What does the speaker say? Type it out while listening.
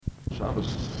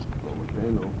Shabbos,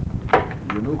 Golokenu,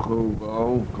 Yenuchu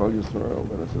Vo, Kol Yisrael,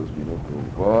 then it says Yenuchu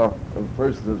Va, and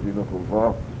first it says Yenuchu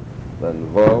Va, then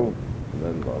Vo, and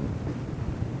then Vam.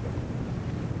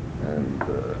 And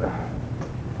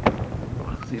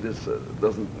see, this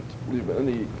doesn't leave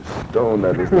any stone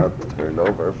that is not turned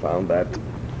over. Found that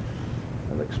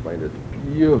and explained it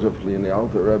beautifully in the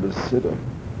Alter Rebbe's Siddur.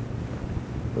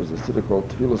 There's a Siddur called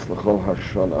Tfilas L'chol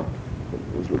Hashana. It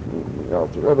was written in the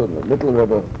Alter Rebbe, and the Middle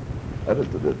Rebbe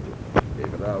edited it,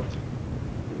 gave it out,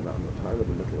 even on the time of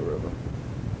the Middle Rebbe.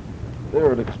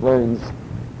 There it explains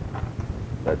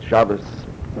that Shabbos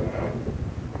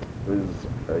is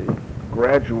a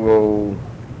gradual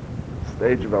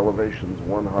stage of elevations,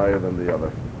 one higher than the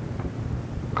other.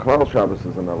 Klal Shabbos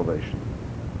is an elevation.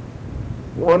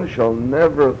 One shall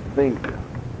never think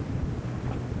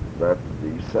that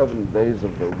the 7 days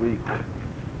of the week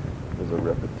is a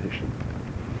repetition,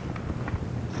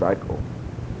 cycle.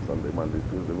 Sunday, Monday,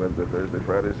 Tuesday, Wednesday, Thursday,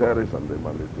 Friday, Saturday, Sunday,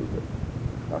 Monday, Tuesday.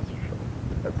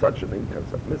 That's such an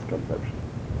misconception.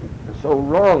 It's so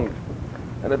wrong,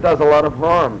 and it does a lot of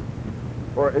harm,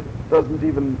 or it doesn't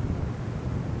even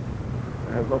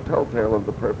have no telltale of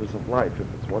the purpose of life if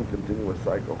it's one continuous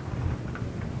cycle.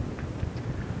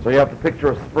 So you have to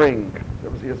picture a spring. You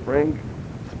ever see a spring?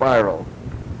 Spiral.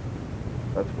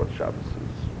 That's what Shabbos is.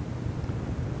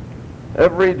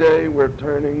 Every day we're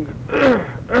turning.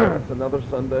 It's another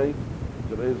Sunday.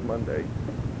 Today is Monday.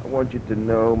 I want you to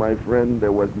know, my friend,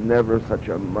 there was never such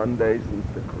a Monday since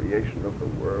the creation of the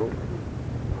world.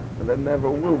 And there never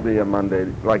will be a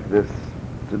Monday like this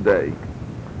today.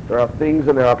 There are things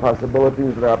and there are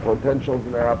possibilities, there are potentials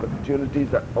and there are opportunities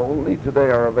that only today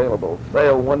are available.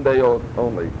 Sale one day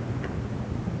only.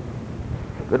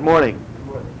 Good morning. Good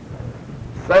morning.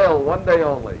 Sale one day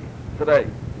only. Today.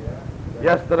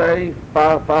 Yesterday,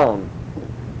 found.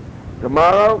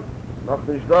 Tomorrow, noch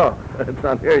nicht da. It's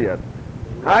not here yet.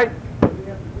 Hi.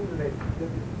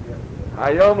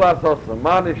 Hayom la'asosem.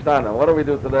 Ma nishtana. What do we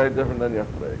do today different than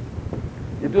yesterday?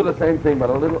 You do the same thing, but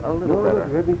a little better.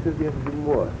 Rabbi says you have to do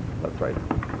more. That's right.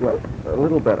 What? A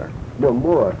little better. No,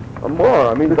 more. More.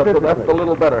 I mean, that's a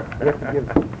little better. You have to give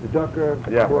the darker...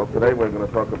 Yeah, well, today we're going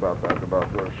to talk about that,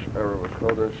 about Rosh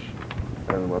Chodesh,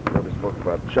 and what Rabbi spoke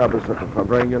about Shabbos at the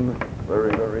Fabrengen.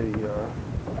 Very, very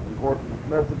important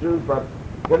messages, but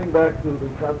getting back to the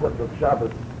concept of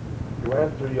Shabbos, to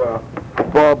answer your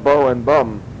bow, and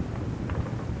bum.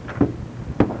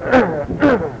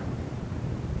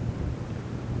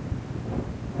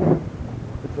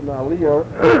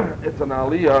 It's an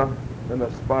aliyah in a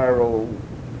spiral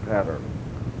pattern.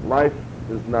 Life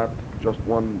is not just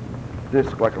one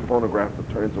disc like a phonograph that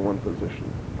turns in one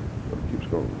position, but it keeps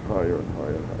going higher and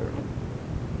higher and higher.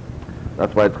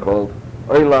 That's why it's called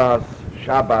Oilas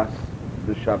Shabbos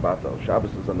B'Shabbato.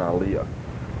 Shabbos is an aliyah.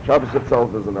 Shabbos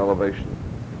itself is an elevation.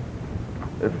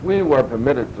 If we were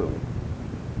permitted to, in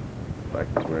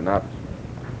fact we're not,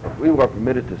 if we were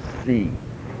permitted to see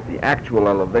the actual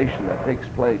elevation that takes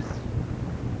place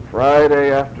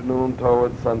Friday afternoon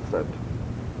towards sunset.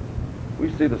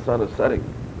 We see the sun is setting,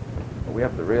 and we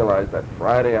have to realize that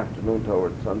Friday afternoon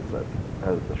towards sunset,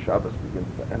 as the Shabbos begins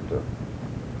to enter,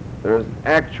 there is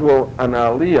actual an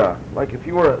aliyah. Like if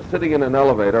you were sitting in an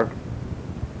elevator,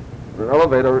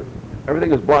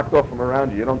 everything is blocked off from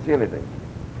around you. You don't see anything.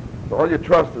 So all you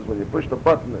trust is when you push the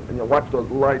button and you watch those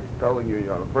lights telling you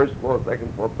you're on the first floor,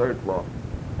 second floor, third floor.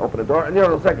 Open the door, and you're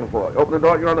on the second floor. Open the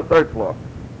door, you're on the third floor.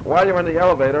 While you're in the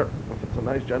elevator, if it's a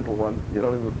nice, gentle one, you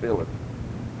don't even feel it.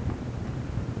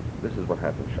 This is what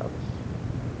happens Shabbos.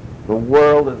 The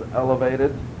world is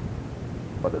elevated,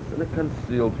 but it's in a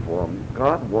concealed form.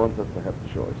 God wants us to have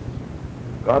choice.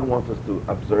 God wants us to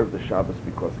observe the Shabbos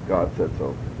because God said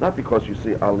so, not because you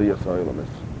see Aliyah Sa'olamis.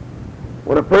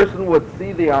 When a person would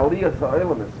see the Aliyah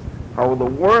Sa'olamis, how the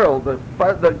world, the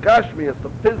Gashmias, the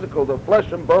physical, the flesh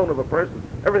and bone of a person,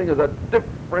 everything is a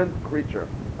different creature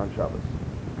on Shabbos.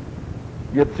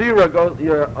 Yetzirah goes,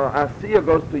 Asiya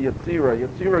goes to Yetzirah,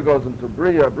 Yetzirah goes into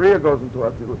Bria, Bria goes into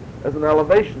Asiya, as an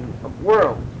elevation of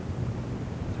worlds.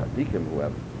 Tzaddikim who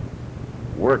have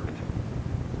worked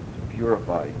to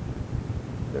purify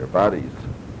their bodies,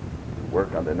 to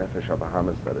work on the Nefesh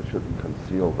HaBahamis that it shouldn't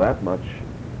conceal that much,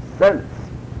 sense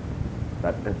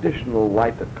that additional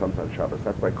light that comes on Shabbos.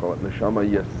 That's why I call it Neshama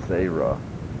Yesera.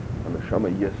 And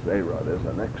Neshama Yesera, there's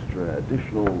an extra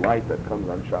additional light that comes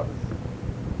on Shabbos.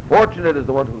 Fortunate is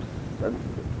the one who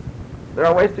senses it. There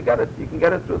are ways to get it. You can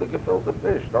get it through the gefilte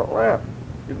fish. Don't laugh.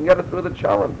 You can get it through the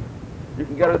challah. You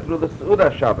can get it through the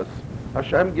Seudah Shabbos.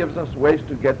 Hashem gives us ways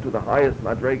to get to the highest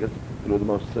madregas through the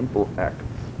most simple acts.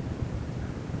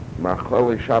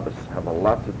 Machloli Shabbos have a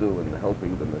lot to do in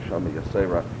helping the Neshama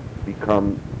Yesera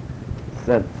become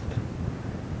sensed.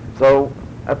 So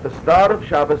at the start of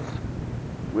Shabbos,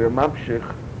 we're mamshich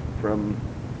from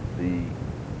the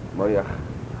Moyach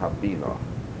Habina.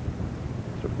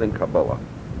 It's in Kabbalah.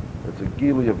 It's a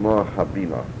gili of Moyach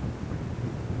Habina.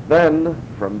 Then,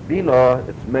 from Bina,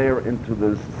 it's meir into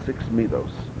the 6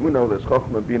 midos. We know there's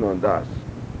Chochmah, Bina, and Das.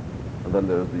 And then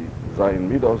there's the Zayin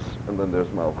midos, and then there's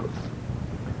Malchus.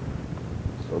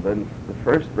 So then, the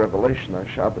first revelation on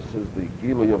Shabbos is the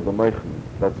gili of the Meichen.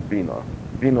 That's Bina.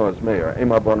 Bina is meir.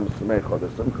 Ema bonim semecha, the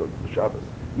Simcha, the Shabbos.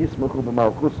 Yismachu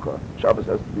b'malchuscha. Shabbos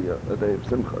has to be a day of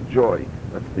Simcha, joy.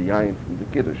 That's the Yain from the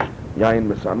Kiddush. Yain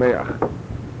mesameach.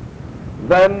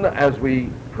 Then, as we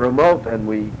promote and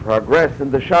we progress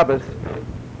in the Shabbos,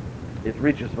 it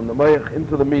reaches from the Moyach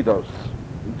into the Midos,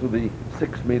 into the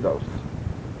 6 Midos.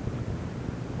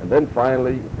 And then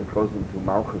finally, it goes into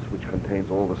Malchus, which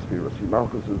contains all the spheres. See,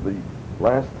 Malchus is the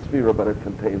last sphere, but it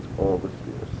contains all the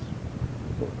spheres.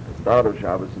 So the start of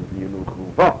Shabbos is the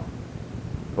Yenuchu Va.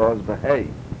 Va is Behei.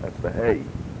 That's Behei.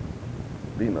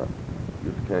 Bina.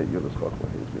 Yudkei, Yudus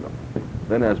Chochmah, is Bina.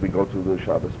 Then as we go to the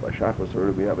Shabbos by Shachos,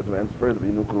 we have advanced further,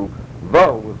 Yenuchu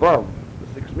Va, with Vav, the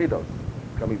 6 Midos,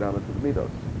 coming down into the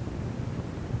Midos.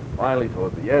 Finally,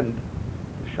 toward the end,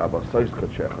 the Shabbos Sois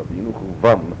Kachecha, the Yenuchu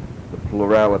Vam, the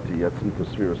plurality, that's into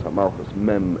spheres HaMalchus.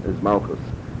 Mem is Malchus.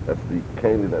 That's the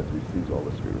Keli that receives all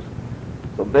the spheres.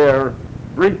 So there,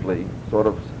 briefly, sort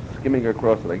of skimming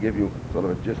across it, I give you sort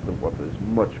of a gist of what there's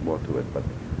much more to it, but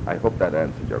I hope that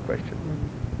answered your question.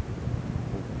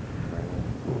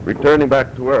 Returning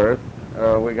back to Earth,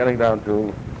 we're getting down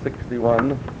to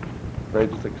 61,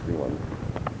 page 61.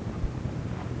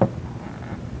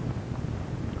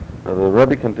 The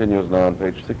Rabbi continues now on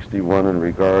page 61 in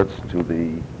regards to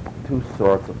the 2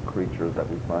 sorts of creatures that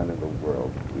we find in the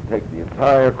world. We take the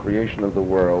entire creation of the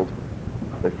world,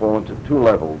 they fall into 2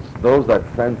 levels. Those that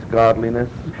sense godliness,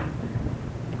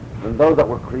 and those that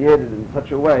were created in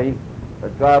such a way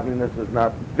that godliness is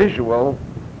not visual,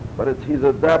 but he's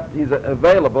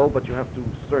available, but you have to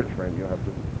search for him, you have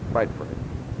to fight for him.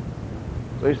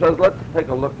 So he says, let's take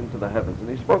a look into the heavens. And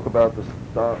he spoke about the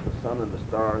sun and the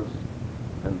stars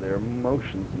and their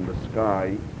motions in the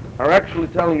sky are actually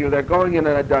telling you they're going in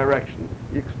a direction.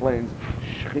 He explains,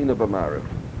 Shechina b'Mariv.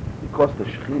 Because the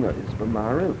Shechina is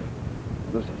b'Mariv.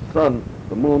 The sun,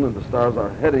 the moon, and the stars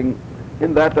are heading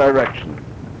in that direction.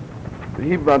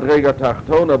 And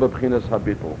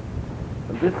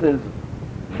this is,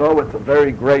 though it's a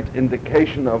very great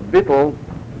indication of bittul,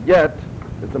 yet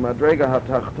it's a madrega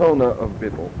hatachtona of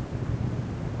bittul.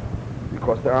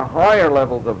 Because there are higher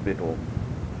levels of bittul.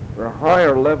 There are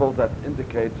higher levels that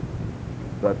indicate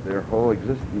that their whole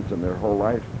existence and their whole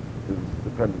life is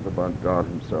dependent upon God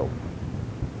Himself.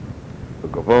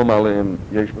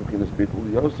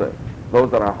 Those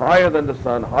that are higher than the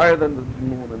sun, higher than the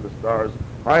moon and the stars,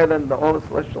 higher than all the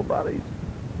celestial bodies.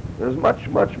 There's much,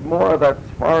 much more that's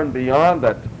far and beyond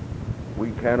that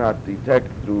we cannot detect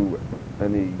through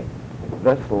any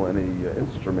vessel, any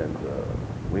instrument.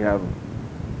 We have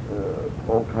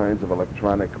all kinds of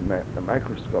electronic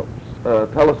telescopes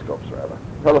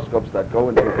that go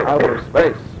into outer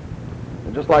space.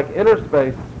 And just like inner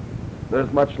space,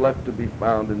 there's much left to be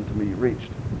found and to be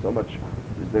reached. So much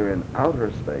is there in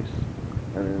outer space.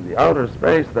 And in the outer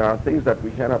space, there are things that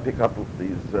we cannot pick up with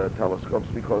these telescopes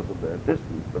because of their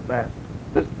distance, the vast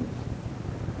distance.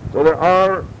 So there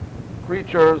are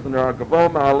creatures, and there are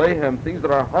Gavom Alehem, things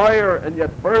that are higher and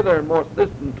yet further and more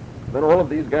distant than all of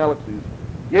these galaxies.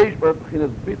 Yesh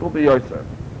b'chinas bitul b'yoser.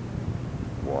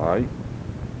 Why?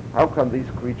 How come these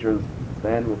creatures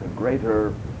stand with a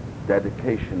greater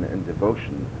dedication and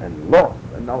devotion and loss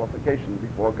and nullification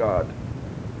before God?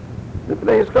 God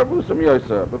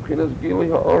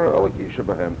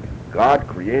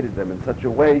created them in such a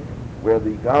way where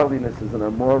the godliness is in a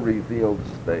more revealed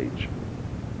stage.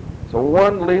 So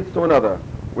one leads to another.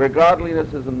 Where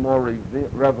godliness is in more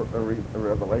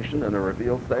revelation and a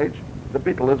revealed stage, the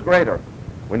bittul is greater.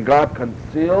 When God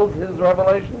conceals His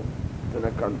revelation in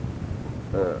a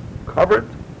covered,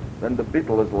 then the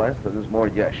bittul is less and is more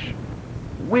yesh.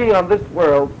 We on this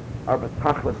world are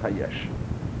betachlis hayesh.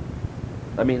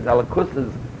 That means Alakus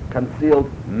is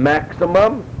concealed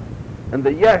maximum, and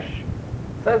the yesh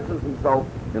senses himself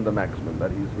in the maximum,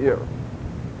 that he's here.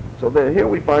 So here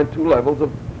we find 2 levels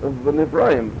of the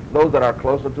Nivraim. Those that are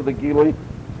closer to the Gilui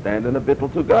stand in a bittul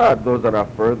to God. Those that are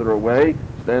further away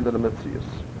stand in a Metzius.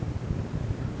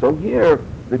 So here,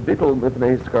 the bittul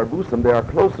mipnei skarbusam, they are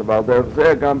close about. There are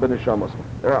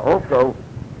also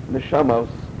neshamos,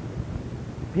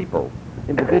 people,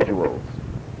 individuals.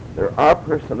 There are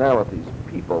personalities,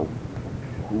 people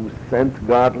who sense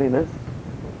godliness,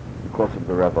 because of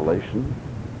the revelation.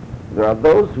 There are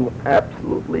those who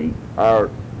absolutely are,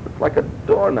 it's like a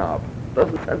doorknob.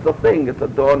 Doesn't sense a thing, it's a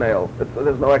doornail.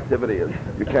 There's no activity.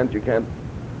 We can't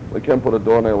put a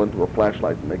doornail into a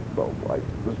flashlight and make the bulb light.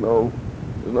 There's no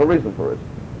reason for it.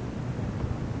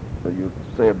 So you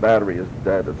say a battery is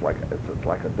dead, it's like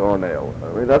a doornail. I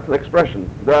mean, that's an expression.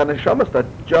 There are neshamas that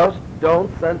just don't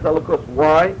sense elokus.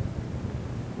 Why?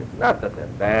 It's not that they're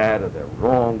bad or they're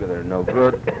wrong or they're no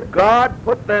good. God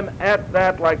put them at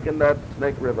that, like in that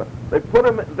Snake River. They put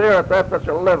them there at that such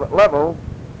a level,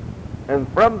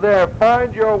 and from there,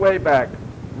 find your way back.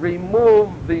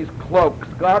 Remove these cloaks.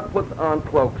 God puts on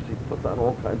cloaks. He puts on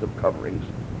all kinds of coverings.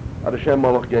 Ad Hashem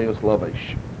Molech Geius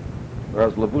Lovesh.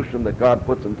 There's levushim that God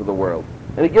puts into the world.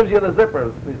 And he gives you the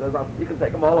zippers. He says, you can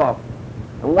take them all off.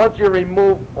 And once you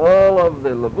remove all of the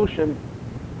levushim,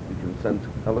 you can sense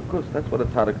elokus. That's what a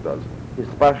tzaddik does.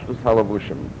 Hispashtus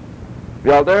halavushim.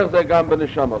 V'alder ze gam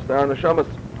b'neshamos. There are neshamas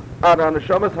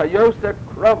hayosek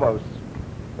krovos.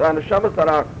 There are neshamas that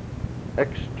are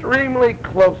extremely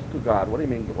close to God. What do you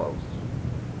mean close?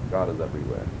 God is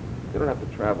everywhere. You don't have to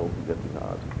travel to get to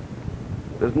God.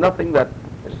 There's nothing that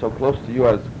is so close to you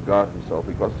as God himself,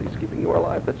 because he's keeping you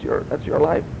alive. That's your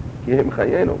life.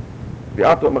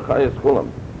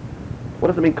 What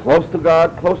does it mean close to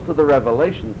God? Close to the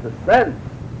revelation, to sense,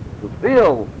 to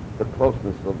feel the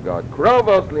closeness of God.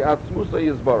 Krovos li'atzmusa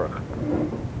yizbarach.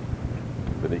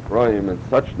 V'nikroim, and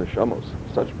such neshamos,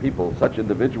 such people, such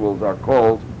individuals are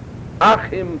called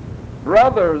achim,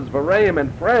 brothers, v'reim,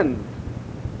 and friends.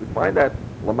 We find that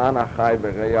laman achai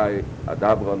v'rei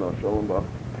adabra no sholem ba.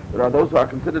 There are those who are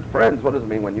considered friends. What does it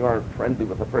mean when you are friendly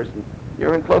with a person?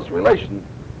 You're in close relation.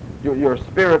 Your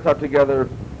spirits are together.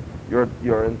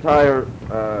 Your entire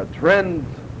trends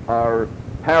are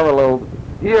paralleled.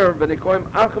 Here,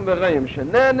 v'nikoim achim v'reim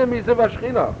shenenem miziv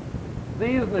hashchina.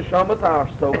 These neshamas are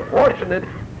so fortunate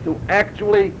to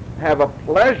actually have a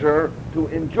pleasure to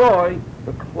enjoy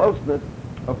the closeness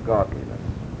of godliness.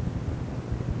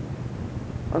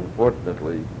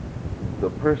 Unfortunately, the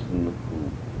person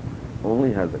who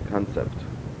only has a concept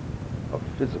of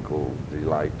physical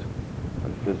delight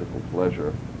and physical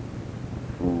pleasure,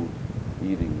 food,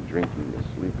 eating, drinking,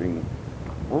 sleeping,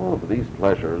 all of these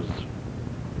pleasures,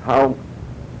 how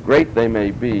great they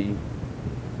may be,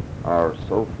 are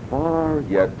so far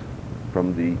yet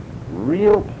from the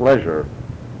real pleasure,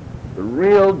 the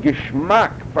real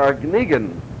geschmack,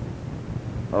 vergnügen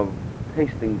of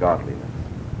tasting godliness.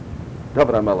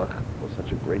 David HaMelech was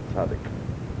such a great tzaddik.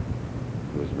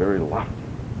 He was very lofty.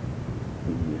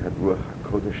 He had Ruach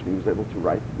HaKodesh, and he was able to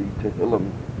write the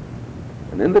Tehillim.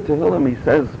 And in the Tehillim he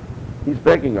says, he's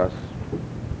begging us. He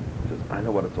says, I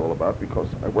know what it's all about because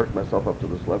I worked myself up to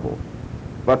this level.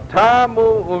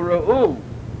 Vatamu u'ra'u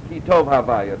ki tov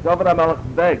havaya. David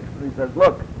HaMelech begs. And he says,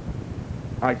 look,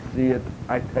 I see it,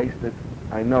 I taste it,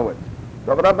 I know it.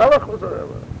 David HaMelech was a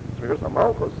Tzvius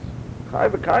HaMalchus, Chai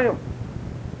v'Kayim.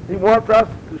 He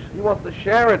wants to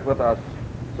share it with us.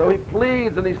 So he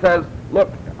pleads and he says, look,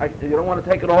 you don't want to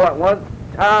take it all at once?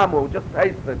 Tamu, just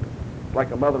taste it. It's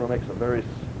like a mother who makes a very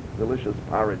delicious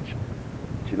porridge.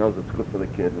 She knows it's good for the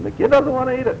kid, and the kid doesn't want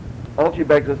to eat it. All she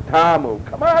begs is, Tamu,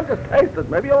 come on, just taste it.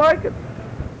 Maybe you like it.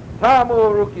 Tamu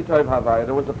ruki toiv havaya.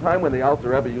 There was a time when the Alter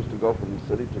Rebbe used to go from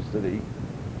city to city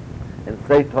and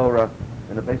say Torah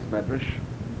in a base medrash.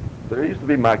 There used to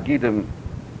be Magidim,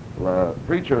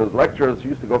 preachers, lecturers who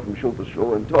used to go from shul to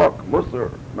shul and talk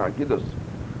Musar, Magidus.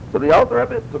 So the Alter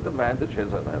Rebbe took advantage. They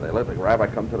let the rabbi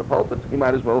come to the pulpit. He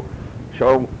might as well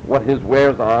show what his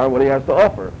wares are, what he has to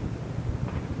offer.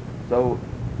 So,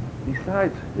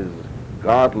 besides his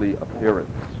godly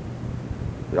appearance,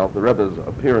 the Alter Rebbe's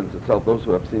appearance itself, those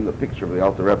who have seen the picture of the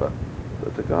Alter Rebbe,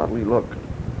 it's a godly look.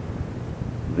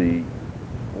 The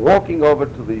walking over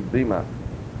to the bima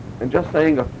and just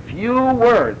saying a few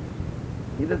words.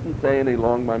 He doesn't say any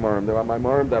long maimarim. There are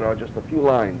maimarim that are just a few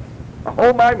lines. A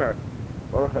whole maimer.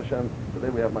 Baruch Hashem, today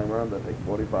we have maimarim that take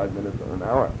 45 minutes or an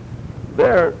hour.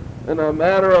 There, in a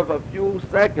matter of a few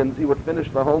seconds, he would finish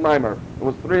the whole maimer. It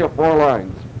was 3 or 4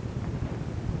 lines.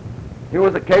 Here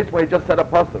was a case where he just said a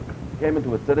pasuk. He came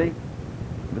into a city.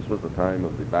 This was the time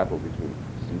of the battle between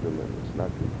Sidon and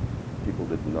Snaki. People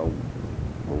didn't know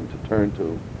whom to turn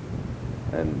to.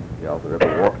 And the Alter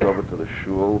Rebbe walked over to the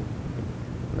shul,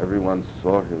 and everyone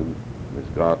saw him, his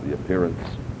godly appearance,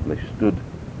 and they stood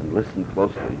and listened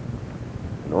closely.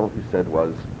 And all he said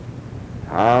was,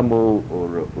 Hamu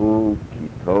u're'u ki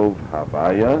tov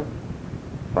havaya,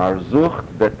 farzucht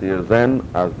betirzen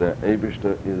as der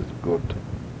Eibishter is good.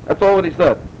 That's all what he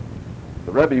said.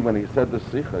 The Rebbe, when he said this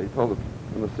sikha, he told it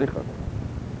in the sikha.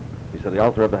 He said the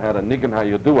Alter Rebbe had a nigun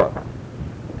hayudua.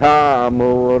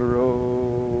 Tamuru,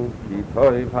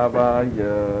 Kitoiv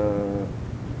Havaya,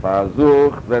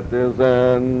 Versuch that is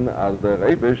in, as the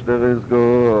Rebish there is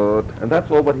good. And that's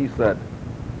all what he said.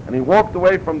 And he walked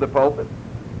away from the pulpit.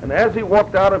 And as he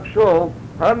walked out of shul,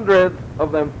 hundreds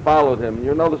of them followed him.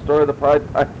 You know the story of the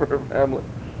Pied Piper family.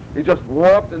 He just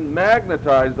walked and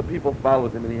magnetized. The people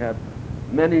followed him, and he had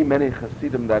many, many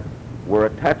Hasidim that were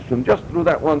attached to him just through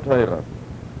that one Torah.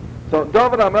 So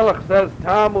David HaMelech says,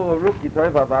 Tamu Aruki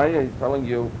Toiv Havaya, he's telling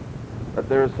you that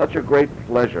there is such a great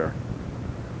pleasure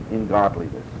in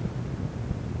godliness.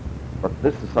 But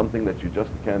this is something that you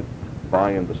just can't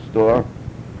buy in the store.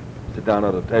 Sit down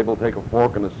at a table, take a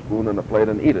fork and a spoon and a plate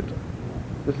and eat it.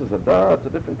 This is it's a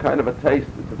different kind of a taste.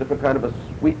 It's a different kind of a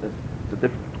sweetness. It's a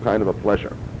different kind of a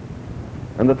pleasure.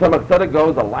 And the Tzemach Tzedek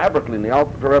goes elaborately, and the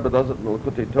Alter Rebbe does it in the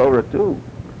Likutei Torah too,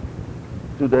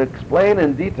 to explain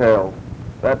in detail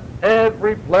that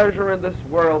every pleasure in this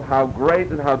world, how great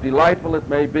and how delightful it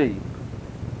may be,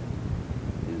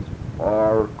 is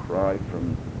far cry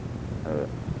from a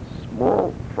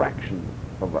small fraction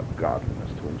of a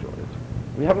godliness to enjoy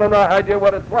it. We have no idea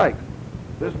what it's like.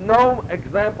 There's no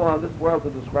example on this world to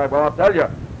describe. Well, I'll tell you,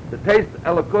 the taste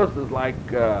Elikus is like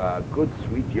good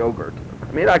sweet yogurt.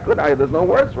 I mean, there's no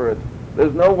words for it.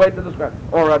 There's no way to describe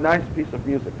it. Or a nice piece of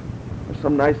music. Or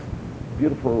some nice,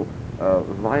 beautiful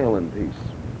violin piece.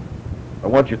 I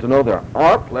want you to know there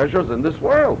are pleasures in this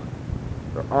world.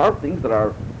 There are things that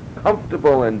are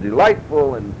comfortable and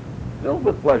delightful and filled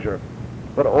with pleasure.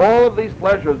 But all of these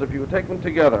pleasures, if you take them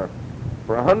together,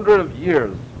 for 100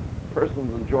 years,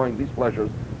 persons enjoying these pleasures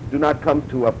do not come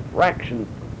to a fraction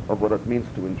of what it means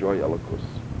to enjoy Elikus.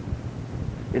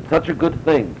 It's such a good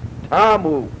thing.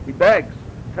 Tamu, he begs,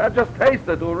 just taste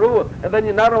it, uru, and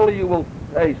then not only you will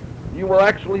taste, you will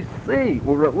actually see.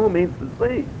 Ura'u means to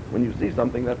see. When you see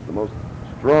something, that's the most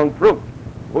strong proof.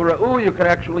 Ura'u, you can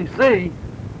actually see,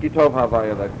 kitov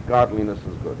havaya, that godliness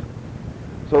is good.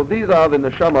 So these are the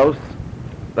neshamos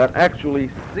that actually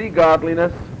see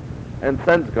godliness and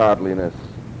sense godliness.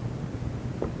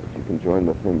 If you can join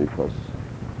the thing, because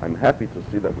I'm happy to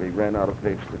see that we ran out of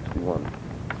page 61.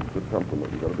 It's a good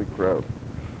compliment. We got a big crowd.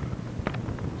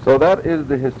 So that is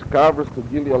the Hiskavros to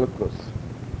Gili Elikus.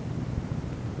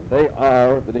 They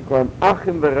are the Nikorim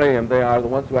Achim V'Reim. They are the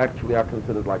ones who actually are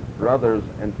considered like brothers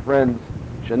and friends.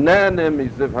 Shenanim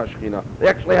Miziv Hashchina. They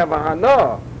actually have a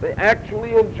hana. They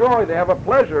actually enjoy. They have a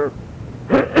pleasure.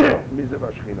 Miziv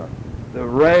Hashchina. The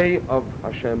ray of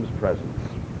Hashem's presence.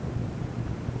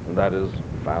 And that is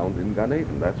found in Gan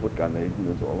Eden. That's what Gan Eden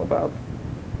is all about.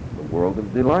 The world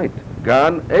of delight.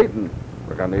 Gan Eden.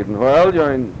 Gan Eden Hoel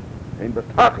Yoin. In the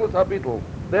Tachlis HaBittul.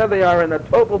 There they are in a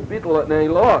total bittul and a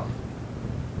loss.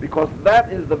 Because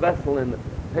that is the vessel in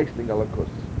tasting Elikus.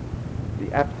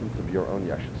 The absence of your own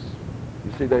yashis.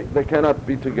 You see, they cannot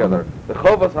be together. The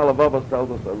Chovas Halavavos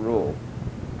tells us a rule.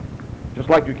 Just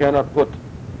like you cannot put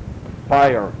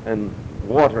fire and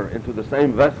water into the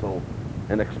same vessel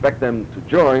and expect them to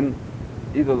join,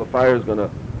 either the fire is going to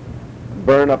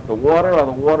burn up the water or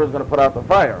the water is going to put out the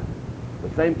fire.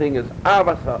 The same thing is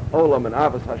Avas HaOlam and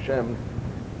Avas Hashem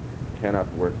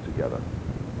cannot work together.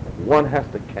 One has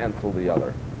to cancel the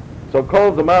other. So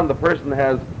Kol Zaman, the person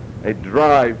has a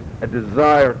drive, a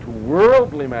desire to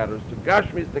worldly matters, to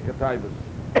Gashmis, to Kataibas.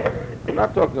 I'm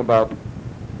not talking about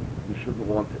you shouldn't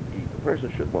want to eat. The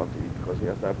person should want to eat because he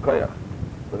has to have koyach.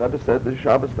 The Rebbe said this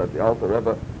Shabbos that the Alter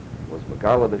Rebbe was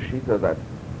Megala the Shita that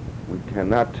we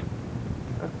cannot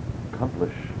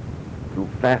accomplish through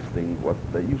fasting what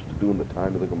they used to do in the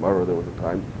time of the Gemara. There was a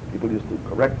time people used to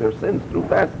correct their sins through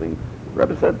fasting. The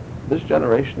Rebbe said, this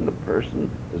generation, the person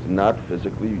is not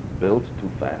physically built to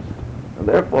fast. And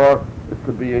therefore, it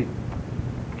could be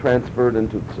transferred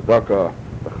into tzedakah,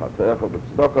 the chatech of the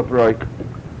tzedakah break.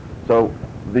 So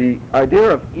the idea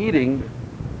of eating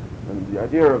and the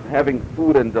idea of having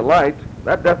food and delight,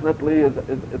 that definitely it's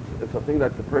a thing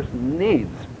that the person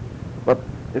needs. But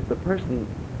if the person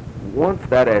wants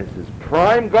that as his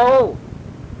prime goal,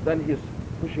 then he's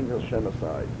pushing Hashem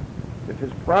aside. If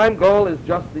his prime goal is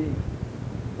just the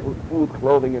food,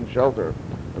 clothing, and shelter,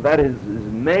 and that is his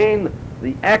main,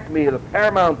 the acme, the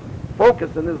paramount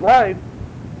focus in his life,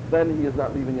 then he is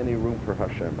not leaving any room for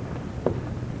Hashem.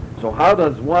 So how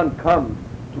does one come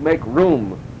to make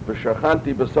room for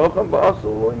Shachanti B'Socham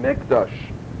V'Asul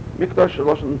Mikdash? Mikdash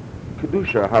Loshen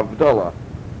Kedusha, Havdalah,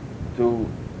 to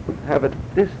have a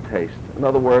distaste. In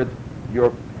other words,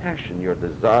 your passion, your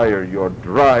desire, your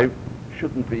drive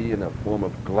shouldn't be in a form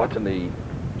of gluttony,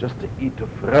 just to eat, to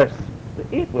fress,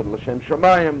 to eat with L'Shem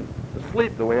Shamayim, to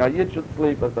sleep the way a Yid should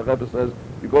sleep, as the Rebbe says,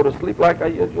 You go to sleep like a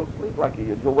Yid, you'll sleep like a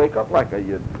Yid. You'll wake up like a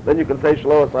Yid. Then you can say,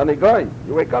 Shlo Asani Goy.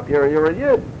 You wake up, you're a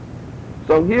Yid.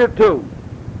 So here too,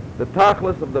 the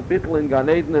tachlis of the bittul in Gan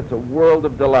Eden, it's a world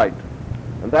of delight.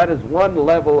 And that is one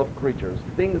level of creatures,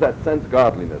 things that sense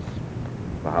godliness.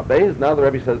 Vahabeis, now the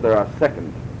Rebbe says there are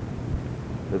second.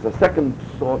 There's a second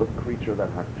sort of creature that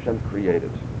Hashem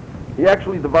created. He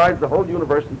actually divides the whole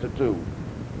universe into two.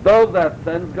 Those that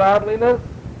sense godliness,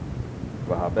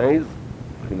 Vahabeis,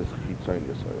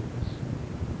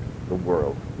 the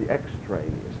world, the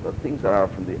extraneous, the things that are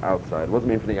from the outside. What does it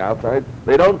mean from the outside?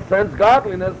 They don't sense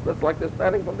godliness. That's like they're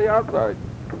standing from the outside.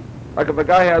 Like if a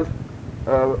guy has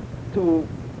two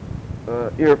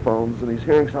earphones and he's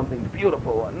hearing something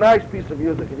beautiful, a nice piece of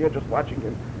music, and you're just watching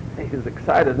him. He's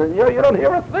excited, and you don't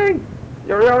hear a thing.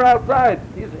 You're outside.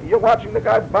 You're watching the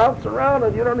guy bounce around,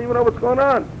 and you don't even know what's going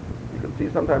on. You can see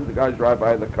sometimes the guys drive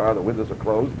by in the car, the windows are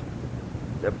closed.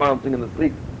 They're bouncing in the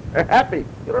seat. They're happy.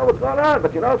 You don't know what's going on,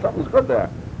 but you know something's good there.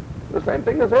 The same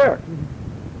thing is here.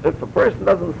 If a person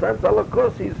doesn't sense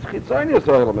Elokus, he's chitzonius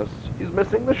oilemus. He's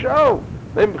missing the show.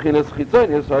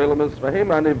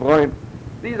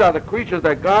 These are the creatures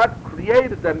that God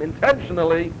created them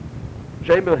intentionally.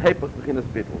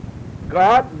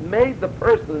 God made the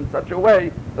person in such a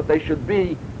way that they should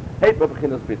be hepa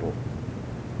b'chinas bittul.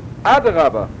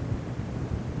 Adarabah.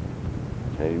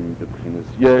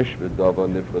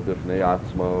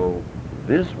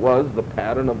 This was the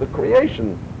pattern of the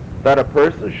creation, that a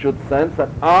person should sense that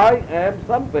I am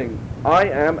something. I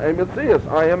am a Metzias.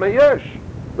 I am a Yesh.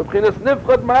 B'chinas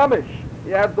nifchad mamish.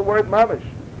 He adds the word mamish.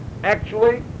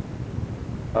 Actually,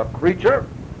 a creature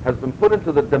has been put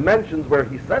into the dimensions where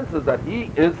he senses that he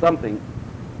is something,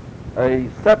 a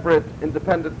separate,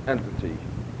 independent entity.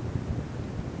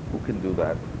 Who can do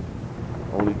that?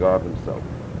 Only God himself.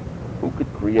 Who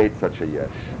could create such a yesh?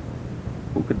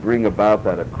 Who could bring about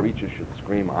that a creature should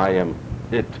scream, I am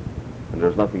it, and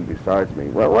there's nothing besides me?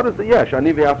 Well, what is the yesh?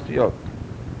 Ani v'afsiyot.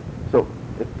 So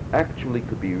it actually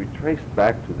could be retraced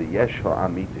back to the yesh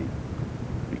ha'amiti,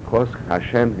 because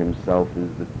Hashem himself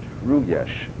is the true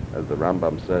yesh, as the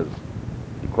Rambam says.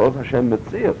 He calls Hashem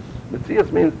Metzias.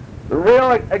 Metzias means the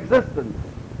real existence.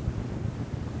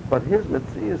 But his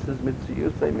Metzias is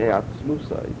Metziusei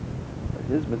me'atzmusai.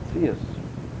 His Metzias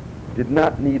did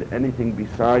not need anything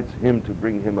besides him to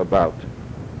bring him about.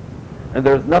 And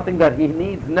there's nothing that he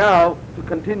needs now to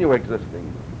continue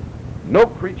existing. No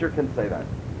creature can say that.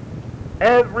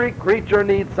 Every creature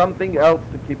needs something else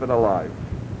to keep it alive.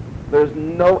 There's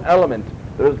no element,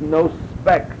 there's no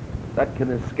speck that can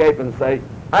escape and say,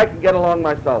 I can get along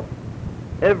myself.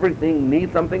 Everything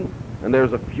needs something, and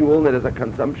there's a fuel, and there's a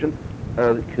consumption,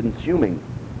 consuming.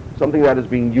 Something that is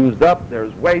being used up,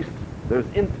 there's waste, there's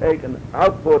intake and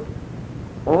output.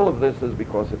 All of this is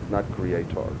because it's not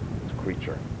creator, it's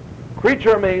creature.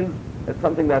 Creature means it's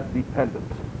something that's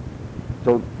dependent.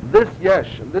 So this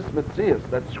yesh, and this metzias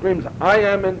that screams, I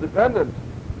am independent.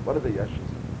 What are the yeshes?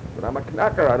 But I'm a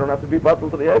knacker. I don't have to be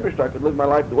bottled to the Eibishter. I could live my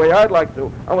life the way I'd like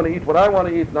to. I want to eat what I want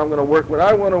to eat, and I'm going to work what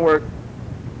I want to work.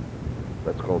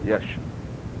 That's called yesh.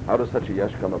 How does such a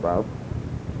yesh come about?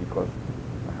 Because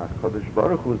HaKadosh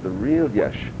Baruch Hu is the real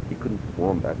yesh. He couldn't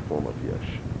form that form of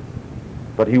yesh.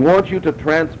 But he wants you to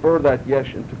transfer that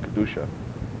yesh into Kedusha.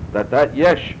 That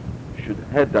yesh should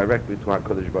head directly to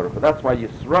HaKadosh Baruch Hu. That's why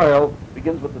Yisrael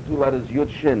begins with the two letters Yud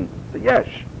Shin. It's a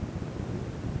yesh.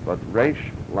 But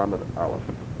Reish Lamed Aleph.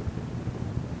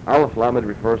 Aleph Lamed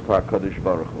refers to HaKadosh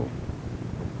Baruch Hu.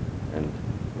 And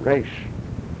Reish,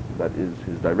 that is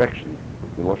his direction,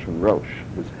 Miloshen Rosh,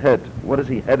 his head. What is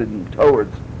he headed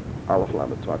towards? Aleph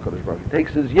Lamed to HaKadosh Baruch Hu. He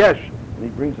takes his yesh and he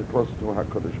brings it closer to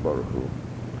HaKadosh Baruch Hu.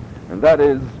 And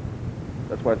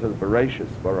that's why it says Bereshis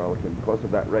Bara Elohim, because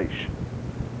of that Reish.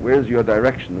 Where's your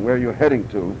direction? Where are you heading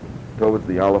to? Towards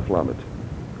the Aleph Lamed.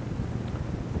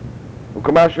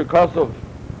 Ukamashu Kosov.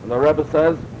 And the Rebbe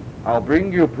says, I'll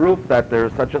bring you proof that there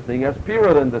is such a thing as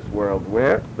Pirud in this world.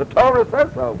 Where? The Torah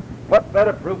says so. What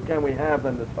better proof can we have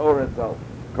than the Torah itself?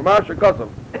 Kamasha Kosov.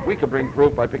 We could bring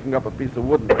proof by picking up a piece of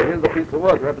wood and say, here's a piece of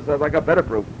wood. The Rebbe says, I got better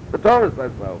proof. The Torah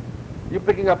says so. You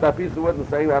picking up that piece of wood and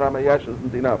saying that I'm a yesh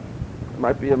isn't enough. It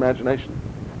might be imagination.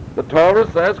 The Torah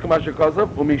says, Kamasha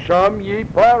Kosov, Umisham Yi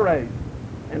Pares.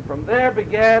 And from there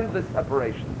began the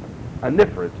separation. A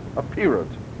nifrit, a Pirud.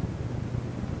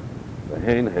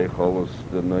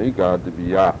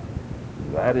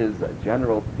 That is a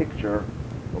general picture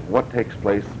of what takes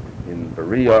place in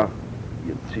Beria,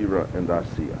 Yetzira, and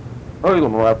Asiya.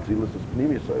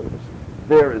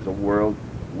 There is a world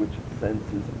which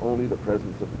senses only the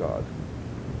presence of God.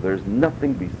 There's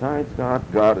nothing besides God.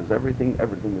 God is everything.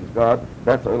 Everything is God.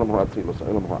 That's Olam HaAtzilus,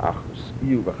 Olam HaAchrus.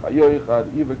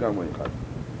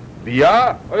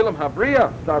 Biyah, Olam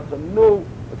Habriya, starts anew.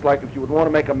 It's like if you would want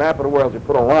to make a map of the world, you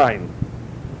put a line.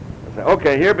 And say,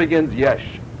 okay, here begins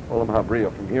Yesh, Olam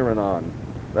Habriya, from here and on.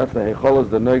 That's the Hecholas,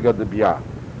 the Noiga, the Biyah.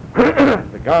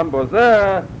 The Gam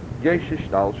Bozeh, Yesh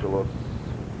Ishtalshalos.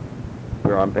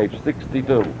 We're on page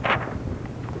 62.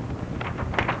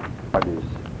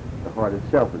 The heart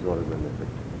itself is autonomific.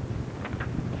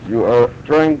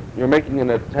 You're making an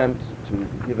attempt to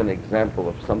give an example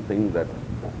of something that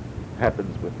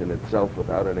happens within itself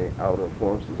without any outer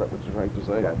force. Is that what you're trying to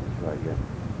say? That's right, yeah.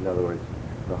 In other words,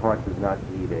 the heart does not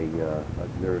need a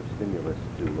nerve stimulus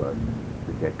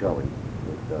to get going.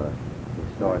 It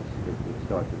starts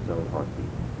its own heartbeat.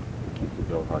 It keeps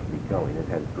its own heartbeat going. It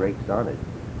has brakes on it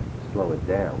to slow it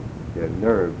down. There are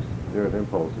nerve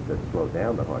impulses that slow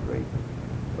down the heart rate.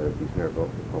 But if these nerve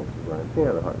impulses aren't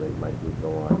there, the heart rate might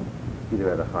go on either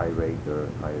at a high rate or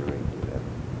a higher rate or whatever.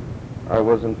 I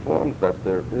was informed that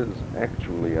there is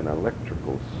actually an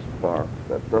electrical spark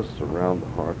that does surround the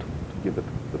heart to give it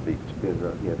the beat.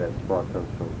 That spark comes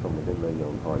from within the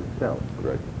own heart itself.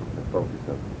 Correct. The focus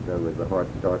of, in other words, the heart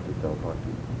starts its own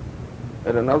heartbeat.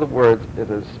 And in other words, it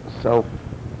is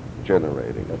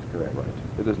self-generating. That's correct. Right.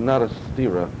 It is not a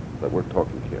stira that we're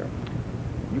talking here.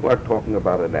 You are talking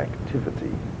about an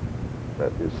activity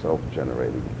that is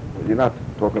self-generating. You're not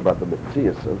talking about the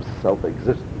metzias of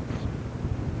self-existence.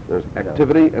 There's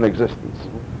activity and existence.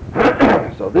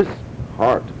 So this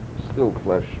heart, still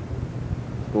flesh,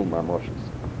 still mamoshes.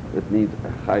 It needs a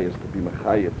chayas to be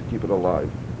mechayet to keep it alive.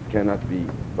 It cannot be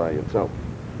by itself.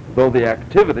 Though the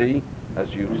activity,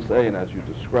 as you say and as you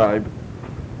describe,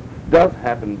 does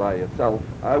happen by itself,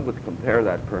 I would compare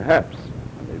that perhaps,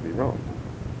 I may be wrong.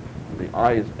 The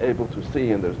eye is able to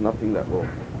see and there's nothing that will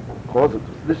cause it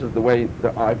to. This is the way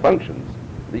the eye functions.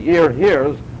 The ear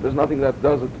hears, there's nothing that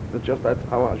does it, it's just that's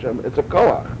how Hashem, it's a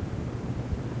koach.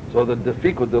 So the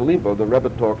Defiko Delibo, the Rebbe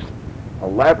talks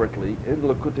elaborately in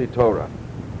Likutei Torah.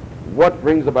 What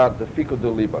brings about Defiko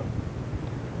Delibo?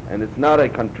 And it's not a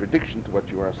contradiction to what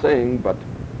you are saying, but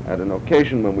at an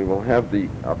occasion when we will have the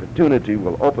opportunity,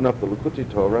 we'll open up the Likutei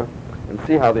Torah and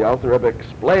see how the Alter Rebbe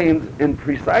explains in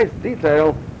precise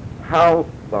detail how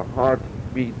the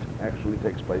heartbeat actually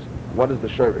takes place. What is the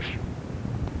shirish?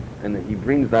 And he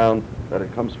brings down that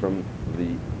it comes from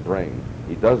the brain.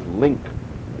 He does link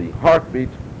the heartbeat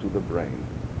to the brain.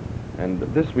 And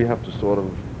this we have to sort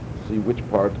of see which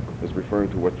part is referring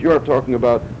to what you're talking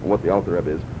about and what the Alter Rebbe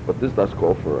is. But this does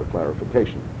call for a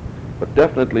clarification. But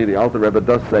definitely the Alter Rebbe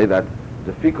does say that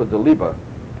Defiko Deliba,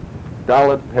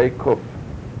 Dalet Pei Kuf,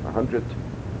 100,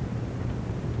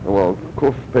 well,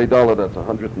 Kuf Pei Dalet, that's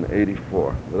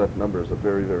 184. So that number is a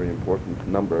very, very important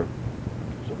number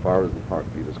so far as the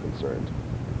heartbeat is concerned.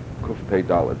 Kuf Pei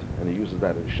Dalet. And he uses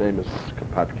that in Shemus,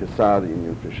 Kapat Kisah, the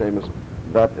Union for Shemus.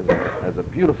 That is as a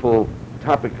beautiful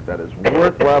topic that is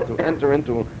worthwhile to enter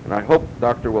into, and I hope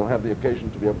Doctor will have the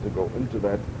occasion to be able to go into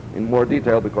that in more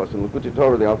detail, because in Likutei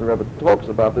Torah the Alter Rebbe talks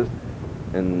about this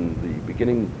in the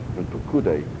beginning in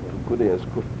Pekudei. Pekudei is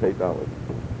Kuf Pei Dalet,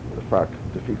 the Fak,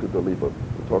 Defiko Deliba.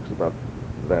 He talks about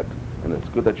that, and it's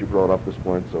good that you brought up this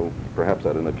point, so perhaps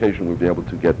at an occasion we'll be able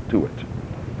to get to it.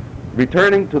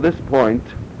 Returning to this point,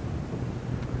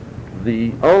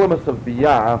 the Olamus of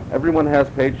Biyah, everyone has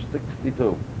page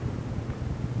 62.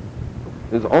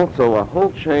 There's also a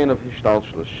whole chain of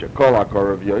Hishtalshlus, Shekol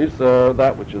HaKor of Yoiser,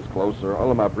 that which is closer,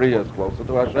 Olam HaBriya is closer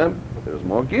to Hashem, there's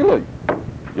more Gilui.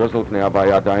 Yozel Pnei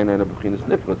Havaya Daina and B'chinas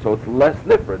Nifrit, so it's less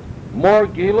Nifrit. More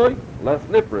Gilui, less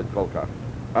Nifrit, Kolkach.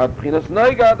 Ad B'chinas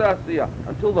Noiga D'Asiyah,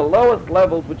 until the lowest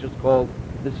levels, which is called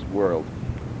this world.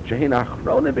 Shehin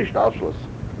Achronim Hishtalshlus.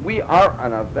 We are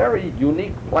on a very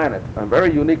unique planet, a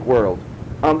very unique world.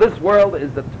 On this world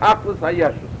is the topless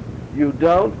Hayeshus. You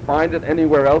don't find it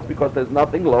anywhere else because there's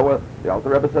nothing lower. The Alter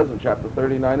Rebbe says in chapter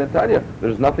 39 in Tanya,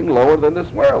 there's nothing lower than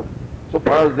this world, so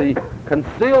far as the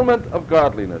concealment of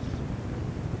godliness.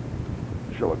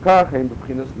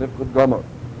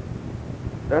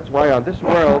 That's why on this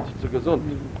world,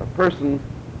 a person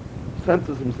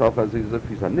senses himself as if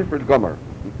he's a nifrid gomer,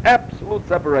 an absolute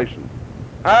separation.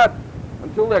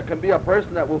 Until there can be a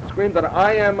person that will scream that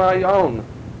I am my own,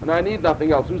 and I need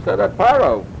nothing else. Who said that?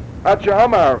 Paro. At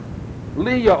Amar,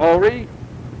 Li Ya'ori,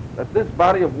 that this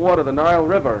body of water, the Nile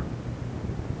River,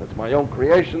 that's my own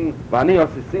creation, Vani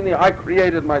Asisini, I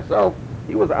created myself.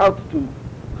 He was out to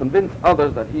convince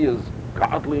others that he is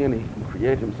godly and he can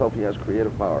create himself, he has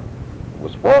creative power. It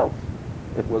was false.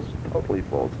 It was totally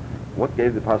false. What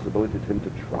gave the possibility to him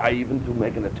to try even to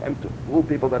make an attempt to fool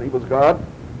people that he was God?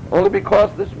 Only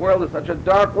because this world is such a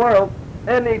dark world,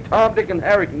 any Tom, Dick, and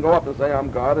Harry can go up and say, I'm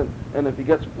God, and if he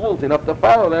gets fools enough to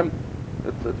follow them,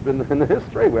 It's been in the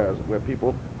history where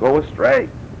people go astray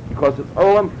because it's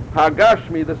Olam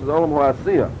Hagashmi. This is Olam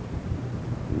Ha'asiyah.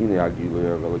 In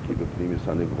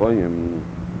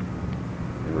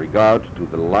regard to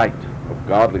the light of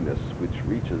godliness, which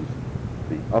reaches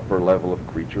the upper level of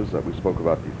creatures that we spoke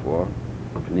about before,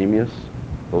 Pneumius,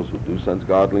 those who do sense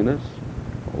godliness,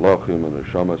 Elohim and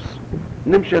Neshamas,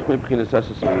 Nimshech Mebchinas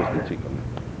Esser Spheres Tikkun.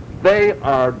 They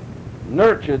are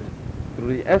nurtured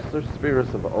through the Esser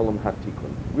Spheres of Olam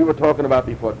HaTikkun. We were talking about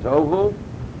before Tohu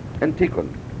and Tikkun.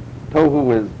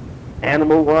 Tohu is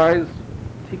animal-wise,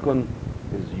 Tikkun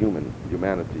is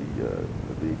humanity,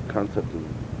 the concept of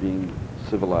being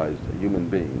civilized, a human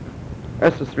being.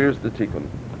 Esser Spheres the Tikkun.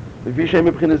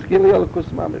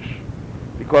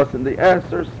 Because in the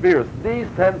Esser Spheres, these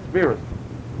 10 spheres,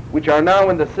 which are now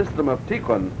in the system of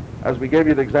Tikkun, as we gave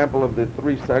you the example of the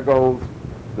 3 segos,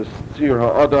 the Sir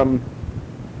HaAdam.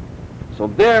 So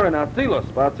there in Atzilus,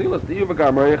 the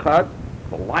Yuvagar Echad,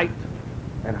 the light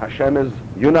and Hashem is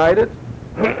united,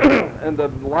 and the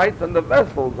lights and the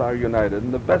vessels are united,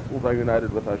 and the vessels are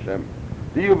united with Hashem.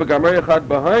 The Yuvagar Echad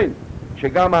behind,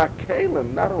 Shegama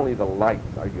Kalim, not only the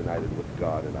lights are united with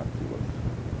God in Atzilus.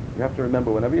 You have to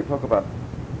remember, whenever you talk about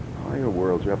higher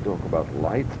worlds, you have to talk about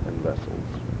lights and vessels.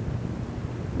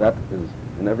 That is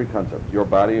in every concept. Your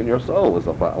body and your soul is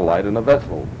a light and a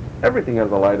vessel. Everything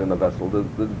has a light and a vessel.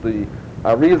 The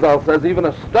Arizal says even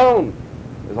a stone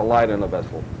is a light and a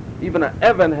vessel. Even an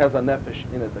Evan has a nefesh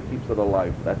in it that keeps it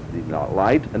alive. That's the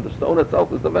light, and the stone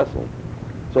itself is the vessel.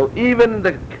 So even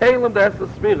the Kalim, the Esser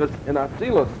Spheres in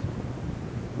Atzilus,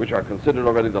 which are considered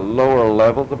already the lower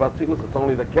levels of Atzilus, it's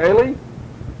only the Keli.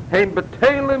 Heim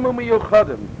B'Telim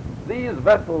U'Miyuchadim. These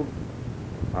vessels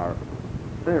are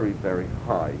very, very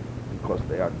high because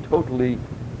they are totally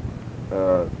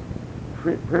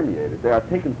permeated. They are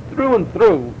taken through and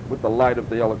through with the light of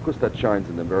the Elokus that shines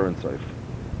in the Berin Seif.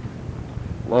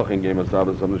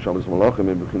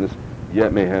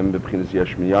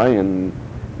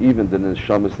 Even the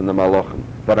Neshamas and the Malachim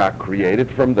that are created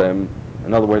from them.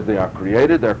 In other words, they are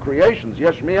created, they're creations,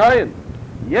 Yesh Mi'ayin.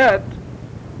 Yet,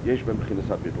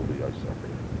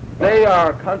 they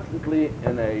are constantly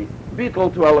in a beetle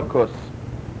to Elokus,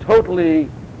 totally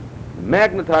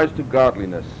magnetized to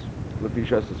godliness. The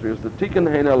Tikkun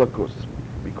Hein Elokus.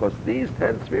 Because these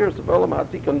 10 spheres of Olam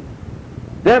HaTikkun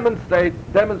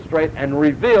demonstrate and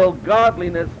reveal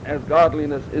godliness as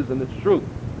godliness is in its truth.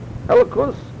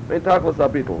 Elokus, Beitachlas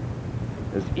HaBitul,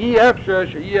 is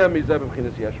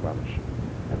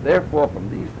and therefore from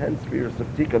these 10 spheres of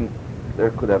Tikkun, there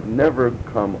could have never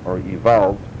come or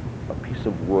evolved a piece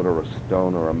of wood or a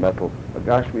stone or a metal, a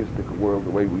Gashmistic world the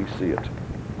way we see it.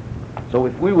 So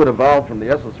if we would evolve from the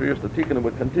Esser Spheres to Tikkun, it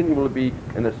would continually be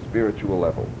in a spiritual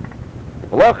level.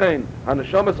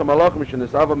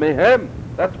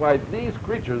 That's why these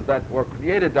creatures that were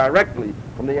created directly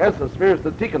from the Esser Spheres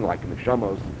to Tikkun, like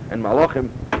Neshamos and Malachim,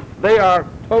 they are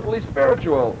totally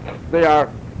spiritual. They are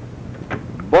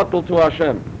bottled to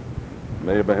Hashem.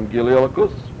 That's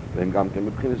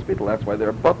why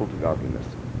they're bottled to godliness.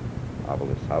 How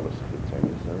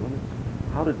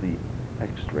did the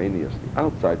extraneous, the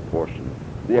outside portion,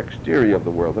 the exterior of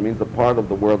the world, that means the part of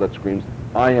the world that screams,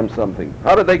 I am something,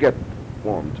 how did they get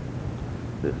formed?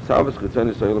 It's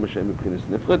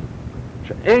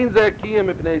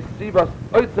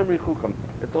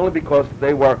only because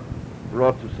they were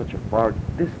brought to such a far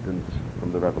distance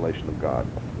from the revelation of God.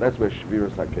 That's where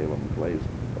Shviras HaKelim plays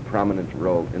a prominent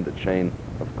role in the chain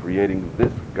of creating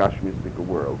this Gashmistic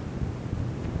world.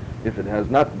 If it has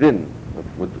not been, it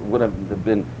would have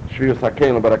been Shviras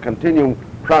HaKelim, but a continuing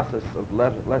process of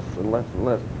less and less and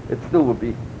less, it still would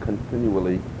be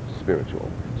continually spiritual.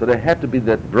 So there had to be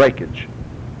that breakage.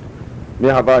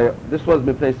 This was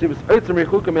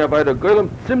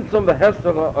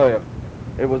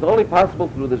it was only possible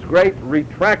through this great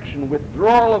retraction,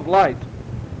 withdrawal of light,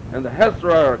 and the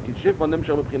Hesra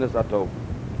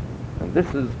and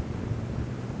this is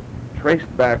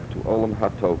traced back to Olam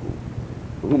HaTohu.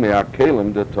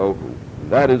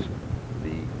 That is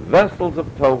the vessels of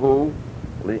Tohu,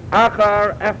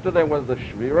 after there was the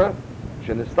Shvira,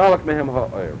 and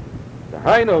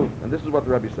this is what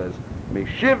the Rabbi says,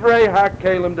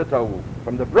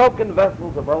 from the broken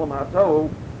vessels of Olam HaTohu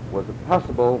was it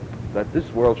possible that this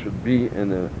world should be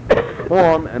in a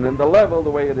form and in the level the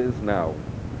way it is now.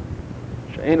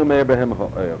 And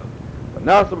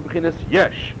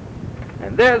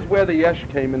there's where the Yesh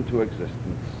came into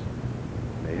existence.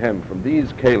 From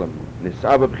these Kalim,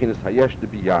 so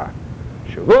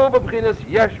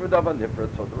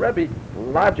the Rebbe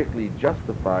logically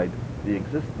justified the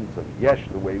existence of Yesh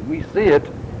the way we see it,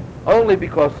 only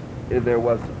because there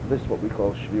was this what we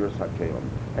call Shviras HaKelim.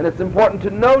 And it's important to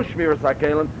know Shviras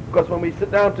HaKelim because when we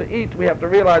sit down to eat, we have to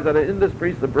realize that in this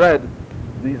piece of bread,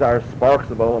 these are sparks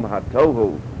of Olam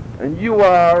HaTohu. And you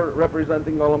are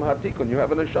representing Olam HaTikun. You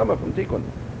have a neshama from Tikun.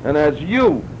 And as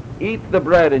you eat the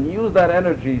bread and use that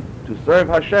energy to serve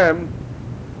Hashem,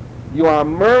 you are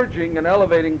merging and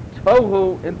elevating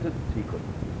Tohu into Tikun.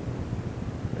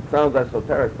 It sounds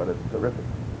esoteric, but it's terrific.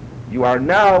 You are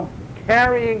now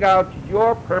carrying out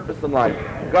your purpose in life.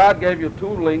 God gave you two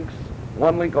links,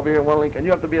 one link over here, one link, and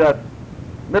you have to be that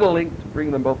middle link to bring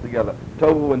them both together,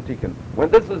 Tohu and Tikkun. When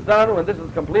this is done, when this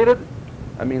is completed,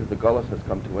 that means the Golus has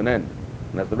come to an end.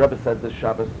 And as the Rebbe said this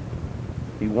Shabbos,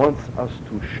 he wants us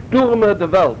to stürme the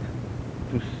Welt,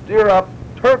 to stir up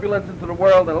turbulence into the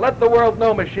world and let the world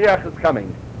know Mashiach is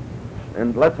coming.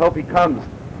 And let's hope he comes.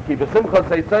 Keep a simcha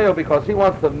tzeitzeu, because he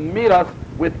wants to meet us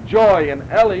with joy. And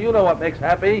Eli, you know what makes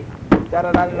happy?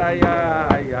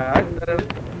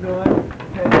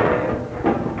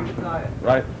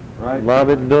 Right, right.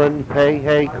 Lamed Nun,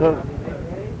 Hey, Kuf.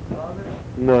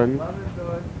 Nun.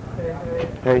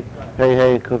 Hey,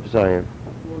 Kuf Zion.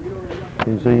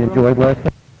 So you enjoyed last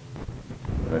night?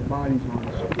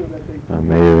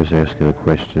 Mayor was asking a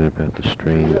question about the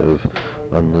strain of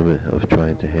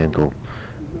trying to handle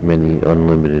many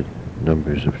unlimited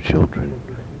numbers of children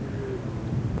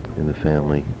in the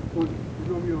family.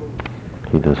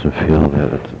 He doesn't feel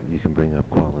that you can bring up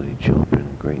quality children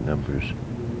in great numbers.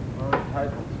 Are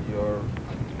entitled to your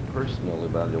personal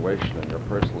evaluation and your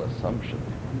personal assumption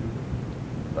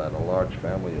that a large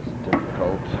family is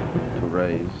difficult to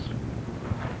raise.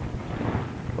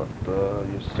 But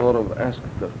you sort of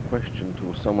asked the question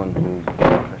to someone who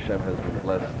Hashem has been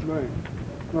blessed. Right.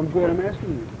 I'm glad I'm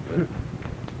asking you.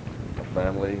 A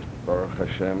family, Baruch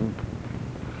Hashem,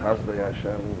 Chazdei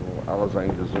Hashem, alle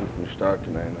sein gesund und stark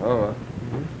in ein Hora.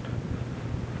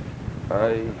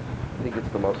 I think it's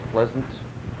the most pleasant,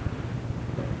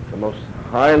 the most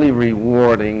highly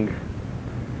rewarding,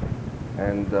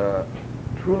 and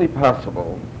truly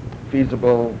possible,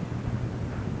 feasible,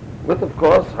 with, of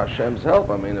course, Hashem's help.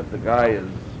 I mean, if the guy is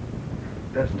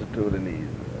destitute and he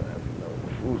has no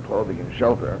food, clothing, and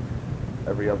shelter,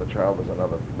 every other child is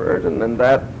another burden, and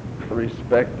that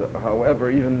respect,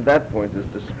 however, even that point is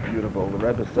disputable. The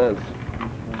Rebbe says,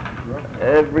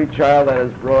 every child that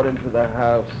is brought into the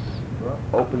house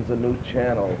opens a new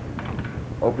channel,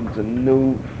 opens a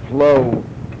new flow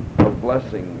of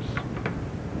blessings.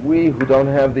 We who don't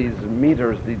have these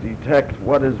meters to detect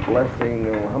what is blessing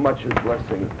or how much is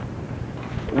blessing,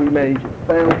 we may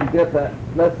fail to get that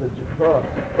message across.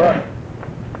 But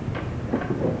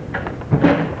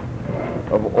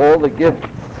of all the gifts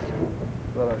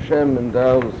that Hashem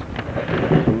endows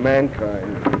to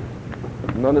mankind,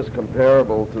 none is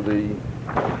comparable to the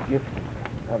gift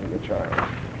of having a child.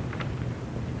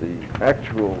 The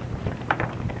actual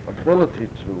ability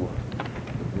to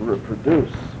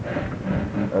reproduce,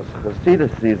 as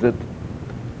Chassidus sees it,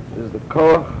 is the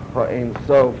Koach Ha'ein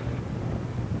Sof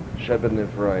Sheben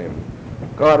Nifraim.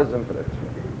 God is infinite.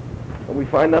 And we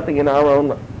find nothing in our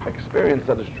own experience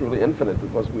that is truly infinite,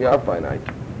 because we are finite.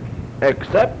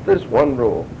 Except this one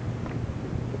rule,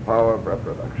 the power of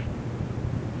reproduction.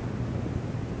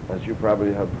 As you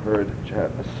probably have heard,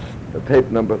 the tape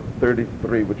number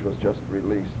 33, which was just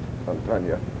released on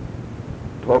Tanya,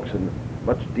 talks in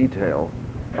much detail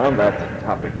on that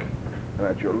topic. And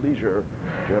at your leisure,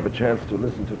 if you have a chance to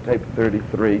listen to tape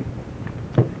 33,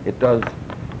 it does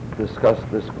discuss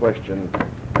this question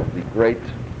of the great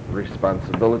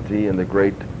responsibility and the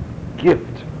great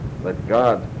gift that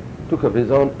God took of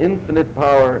his own infinite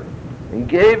power and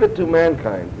gave it to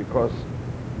mankind, because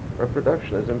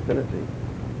reproduction is infinity.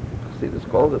 See, this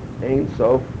called it Ein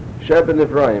Sof Sheben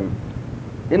Nifraim,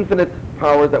 infinite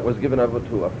power that was given over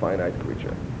to a finite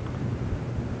creature.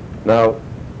 Now,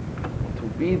 to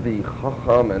be the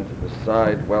Chacham and to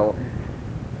decide, well,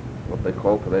 what they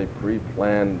call today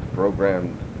pre-planned,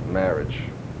 programmed marriage,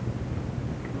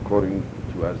 according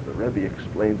to, as the Rabbi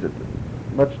explains it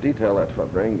in much detail at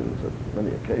Fabrengens at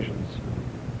many occasions,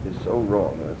 is so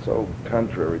wrong, and it's so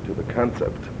contrary to the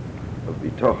concept of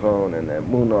Bitochon and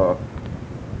Emunah.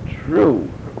 True,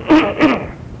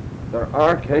 there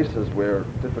are cases where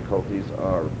difficulties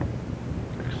are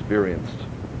experienced,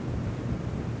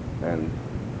 and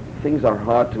things are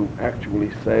hard to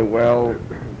actually say, well,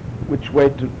 which way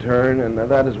to turn, and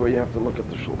that is where you have to look at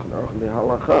the Shulchan Aruch and the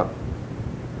Halacha.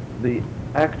 The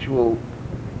actual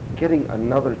getting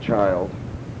another child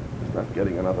is not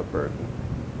getting another burden,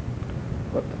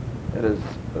 but it is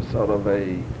a sort of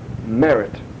a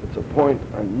merit. It's a point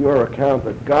on your account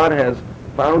that God has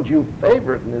found you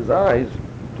favorite in his eyes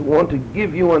to want to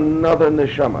give you another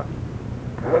neshama.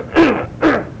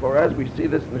 For as we see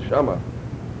this neshama,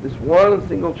 this one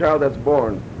single child that's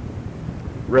born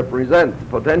represents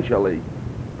potentially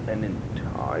an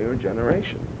entire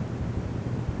generation.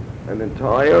 An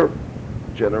entire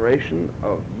generation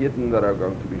of Yidden that are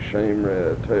going to be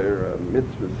Shemre, Torah,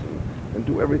 mitzvahs, and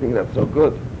do everything that's so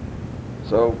good.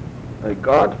 So a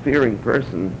God-fearing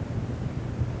person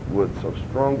would so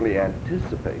strongly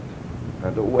anticipate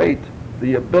and await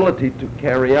the ability to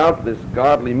carry out this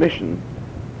godly mission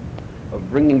of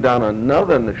bringing down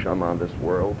another neshama on this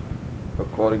world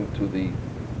according to the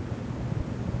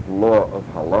law of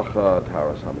halacha,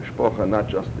 taras hamishpocha, not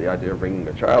just the idea of bringing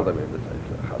a child. I mean,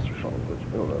 it's chas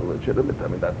v'shalom, legitimate. I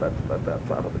mean, that's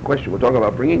out of the question. We're talking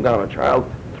about bringing down a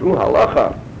child through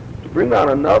halacha, to bring down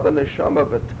another neshama,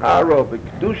 v'tara,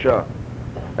 v'kedusha,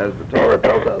 as the Torah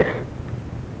tells us.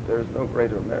 There is no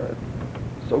greater merit.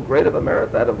 So great of a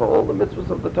merit that of all the mitzvahs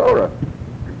of the Torah,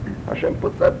 Hashem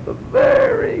puts that the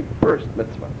very first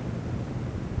mitzvah.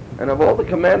 And of all the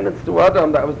commandments to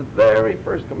Adam, that was the very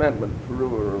first commandment,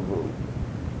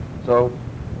 So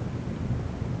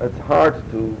it's hard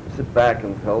to sit back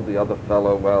and tell the other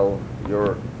fellow, well,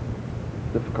 your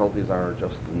difficulties aren't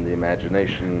just in the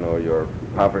imagination, or your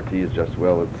poverty is just,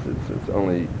 well, it's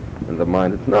only in the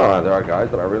mind. No, there are guys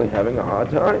that are really having a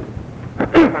hard time.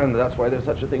 And that's why there's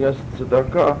such a thing as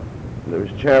tzedakah.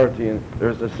 There's charity and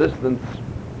there's assistance.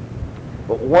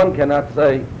 But one cannot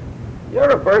say, you're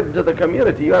a burden to the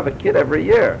community, you have a kid every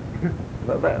year.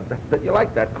 That you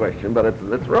like that question, but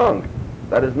it's wrong.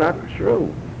 That is not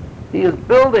true. He is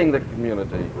building the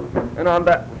community. And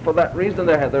for that reason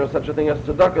there is such a thing as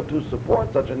tzedakah, to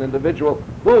support such an individual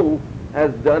who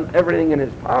has done everything in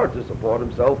his power to support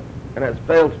himself and has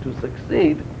failed to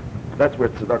succeed. That's where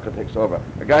tzedakah takes over.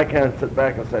 A guy can't sit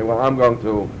back and say, well, I'm going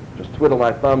to just twiddle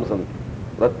my thumbs and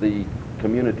let the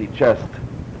community chest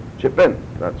chip in.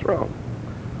 That's wrong.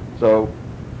 So,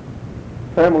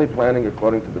 family planning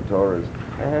according to the Torah is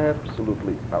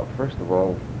absolutely out. First of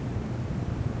all,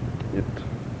 it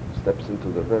steps into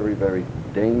the very, very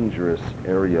dangerous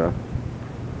area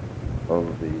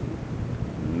of the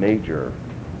major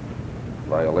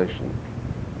violation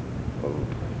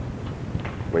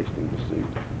of wasting the seed.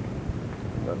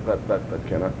 That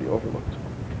cannot be overlooked.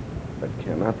 That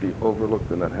cannot be overlooked,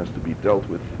 and that has to be dealt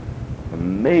with a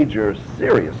major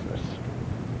seriousness.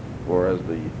 Or as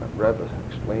the Rabbi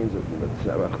explains it in the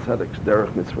Tzedek's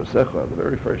Derech Mitzvosecha, the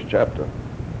very first chapter,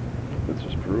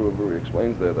 Mitzvahs Peru, where he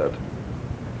explains there that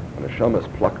when a neshama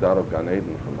is plucked out of Gan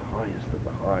Eden from the highest of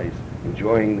the highs,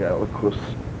 enjoying the Elikus,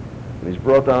 and he's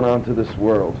brought down onto this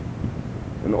world,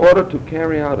 in order to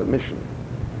carry out a mission.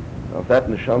 Now, if that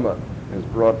neshama is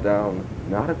brought down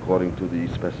not according to the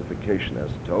specification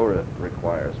as Torah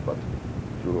requires, but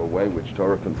through a way which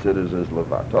Torah considers as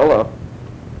levatola,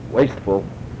 wasteful,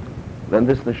 then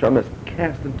this neshama is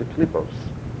cast into klipos.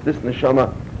 This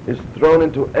neshama is thrown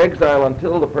into exile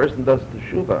until the person does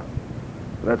teshuvah.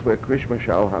 And that's where Krishma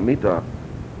Shal Hamita,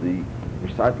 the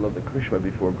recital of the Krishma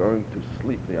before going to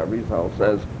sleep, the Arizal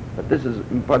says that this is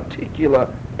in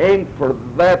particular aimed for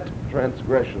that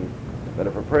transgression, that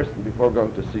if a person before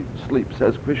going to sleep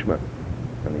says Krishma,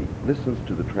 and he listens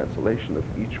to the translation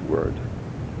of each word,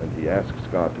 and he asks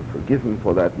God to forgive him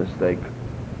for that mistake,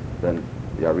 then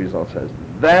the Arizal says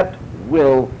that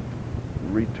will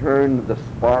return the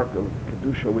spark of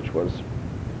Kedusha which was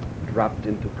dropped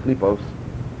into Klipos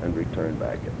and return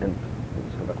back. And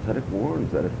so the Tzedek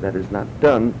warns that if that is not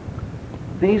done,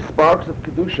 these sparks of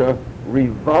Kedusha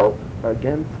revolt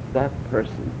against that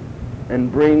person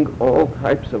and bring all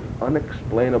types of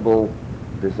unexplainable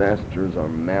disasters or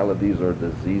maladies or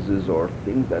diseases or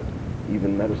things that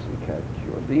even medicine can't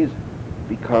cure. These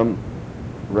become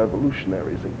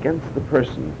revolutionaries against the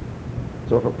person.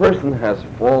 So if a person has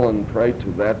fallen prey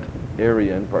to that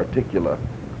area in particular,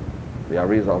 the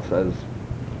Arizal says,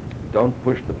 don't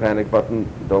push the panic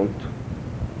button, don't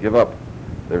give up.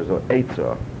 There's an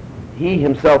Eitzah. He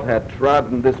himself had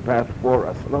trodden this path for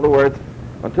us. In other words,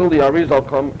 until the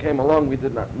Arizal came along, we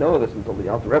did not know this until the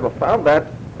Alter Rebbe found that,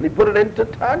 and he put it into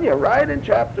Tanya, right in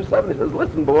chapter 7. He says,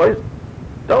 listen, boys,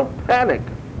 don't panic.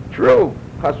 True,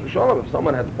 chas v'shalom, if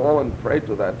someone had fallen prey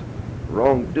to that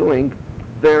wrongdoing,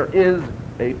 there is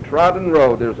a trodden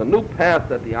road. There's a new path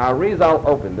that the Arizal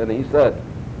opened, and he said,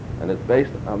 and it's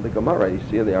based on the Gemara. You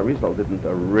see, the Arizal didn't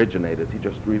originate it, he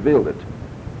just revealed it.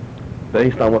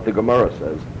 Based on what the Gemara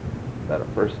says, that a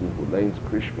person who lanes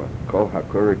Krishma, kol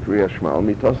hakore kriya shma al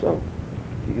mitaso,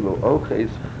 kilu oches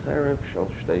cherev shel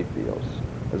shtei fios,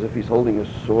 as if he's holding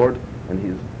a sword and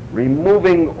he's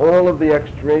removing all of the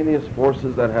extraneous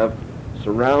forces that have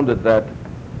surrounded that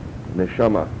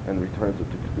neshama and returns it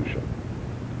to Kedusha.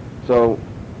 So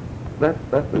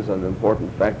that is an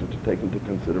important factor to take into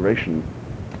consideration.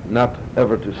 Not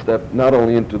ever to step not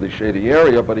only into the shady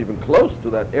area, but even close to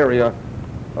that area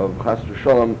of Chas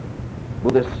v'Shalom.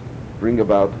 Buddhists bring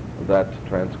about that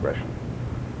transgression.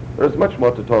 There's much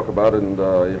more to talk about, and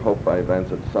I hope I've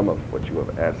answered some of what you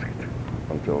have asked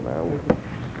until now.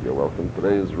 You're welcome.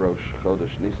 Today is Rosh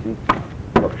Chodesh Nisan,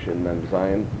 Tavshin Mem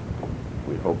Zayin.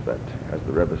 We hope that, as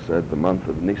the Rebbe said, the month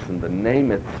of Nisan, the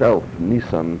name itself,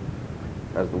 Nisan,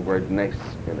 has the word Nes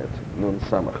in it, Nun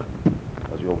Samach.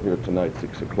 As you'll hear tonight,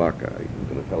 6 o'clock, I'm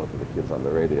going to tell it to the kids on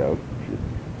the radio. If you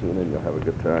tune in, you'll have a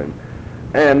good time.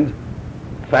 And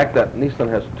the fact that Nisan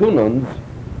has two nuns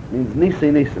means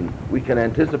Nisi Nisan. We can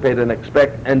anticipate and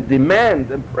expect and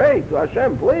demand and pray to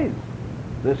Hashem, please.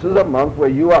 This is a month where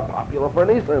you are popular for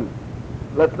Nisan.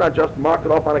 Let's not just mark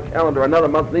it off on a calendar. Another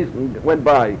month Nisan went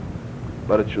by.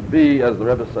 But it should be, as the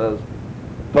Rebbe says,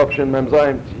 Tavshin Mem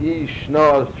Zayin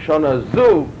Shana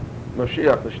Zu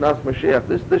Mashiach, the Shnas Mashiach.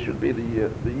 This should be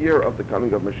the year of the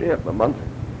coming of Mashiach, the month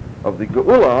of the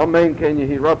Geula. Amen Ken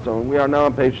Yehi Ratzon. We are now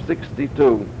on page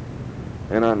 62.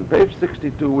 And on page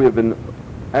 62 we have been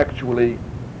actually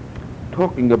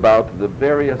talking about the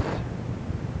various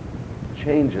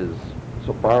changes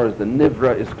so far as the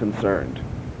Nivra is concerned.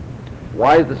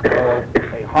 Why is this called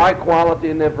a high quality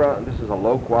Nivra and this is a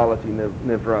low quality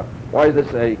Nivra? Why is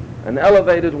this an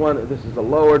elevated one? This is a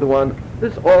lowered one.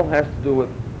 This all has to do with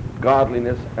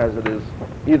godliness as it is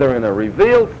either in a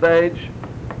revealed stage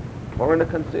or in a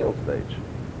concealed stage.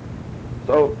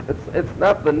 So it's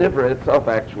not the Nivra itself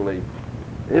actually.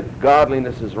 If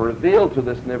godliness is revealed to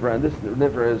this Nivra and this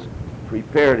Nivra is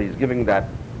prepared, he's giving that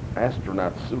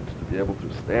astronaut suit to be able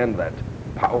to stand that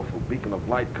powerful beacon of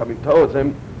light coming towards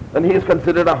him, then he is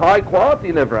considered a high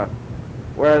quality Nivra.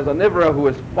 Whereas a Nivra who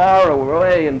is far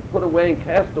away and put away and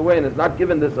cast away and is not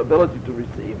given this ability to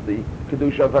receive the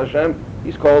Kedusha of Hashem,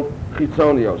 he's called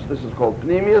Chitzonios. This is called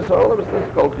Pnimius Olamus, this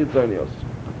is called Chitzonios.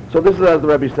 So this is as the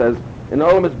Rebbe says, in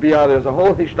Olamus Biyah there's a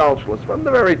whole Hishtalshlus from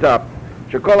the very top.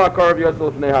 Shekol HaKorv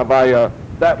Yosel Fnei Havaya,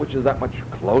 that which is that much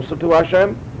closer to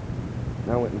Hashem.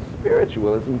 Now in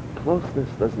spiritualism, closeness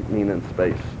doesn't mean in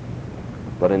space,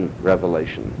 but in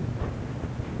revelation.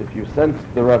 If you sense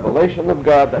the revelation of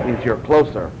God, that means you're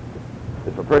closer.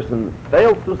 If a person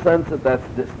fails to sense it, that's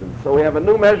distance. So we have a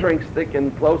new measuring stick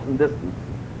in close and distance.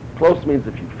 Close means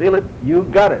if you feel it, you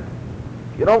got it.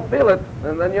 If you don't feel it,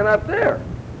 then you're not there.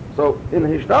 So in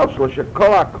Hishdalshlosh,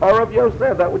 Shekol HaKorv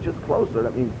Yosef, that which is closer,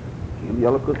 that means so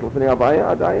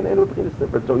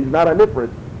he's not a nifrit.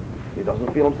 He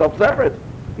doesn't feel himself separate.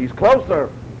 He's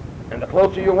closer. And the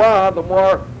closer you are, the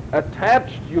more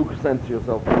attached you sense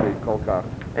yourself to the kolkach.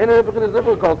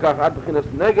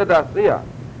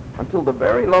 Until the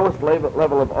very lowest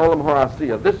level of Olam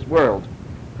Horasiya, this world.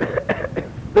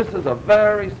 This is a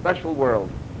very special world.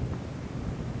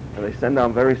 And they send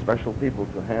down very special people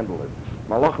to handle it.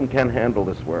 Malachim can't handle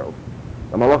this world.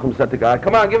 The Malachim said to God,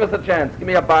 come on, give us a chance. Give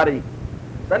me a body.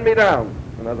 Send me down.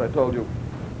 And as I told you,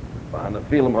 on the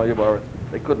Filim Hayabarit,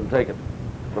 they couldn't take it.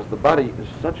 Because the body is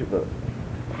such a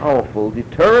powerful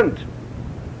deterrent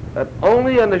that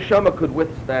only a neshama could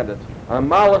withstand it. A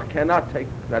malach cannot take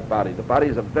that body. The body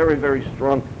is a very, very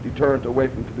strong deterrent away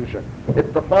from Kedusha.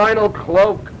 It's the final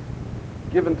cloak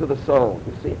given to the soul.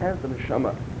 You see, as the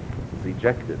neshama is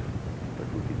ejected,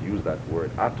 if we could use that word,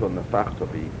 aton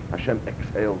nefachtobi, Hashem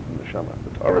exhales the neshama.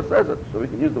 The Torah says it, so we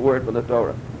can use the word for the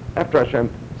Torah. After Hashem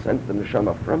sent the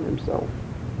neshama from himself,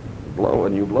 blow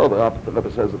and you blow, the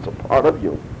Rebbe says it's a part of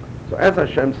you. So as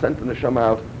Hashem sent the neshama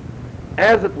out,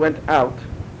 as it went out,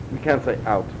 we can't say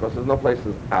out, because there's no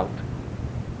places out.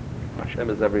 Hashem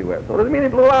is everywhere. So what does it mean he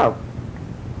blew out?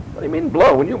 What do you mean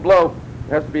blow? When you blow,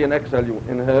 it has to be an exhale. You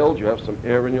inhaled, you have some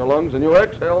air in your lungs, and you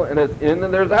exhale, and it's in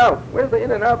and there's out. Where's the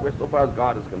in and out? Where so far as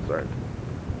God is concerned?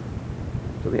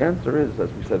 So the answer is, as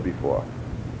we said before,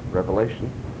 revelation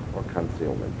or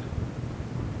concealment.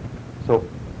 So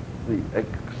the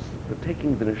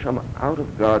taking the neshama out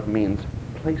of God means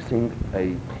placing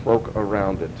a cloak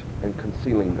around it and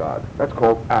concealing God. That's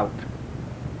called out.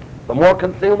 The more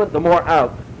concealment, the more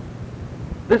out.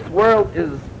 This world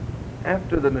is,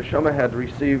 after the neshama had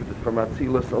received from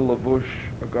Atzilus a lavush,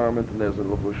 a garment, and there's a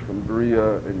lavush from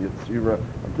Bria and Yetzirah,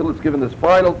 until it's given this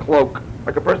final cloak,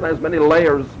 like a person has many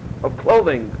layers of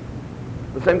clothing.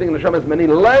 The same thing, the neshama has many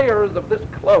layers of this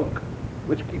cloak,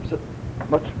 which keeps it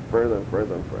much further and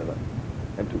further and further.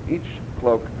 And to each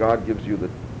cloak, God gives you the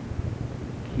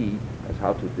key as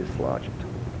how to dislodge it.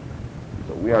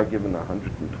 So we are given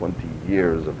 120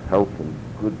 years of health and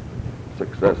good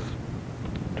success,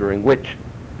 during which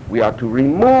we are to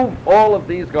remove all of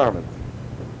these garments.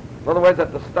 In other words,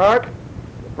 at the start,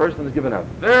 the person is given a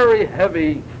very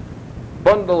heavy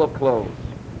bundle of clothes.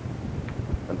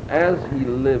 And as he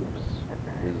lives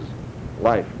his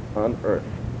life on earth,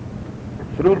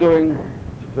 through doing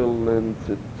tefillin,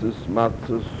 tzitzis,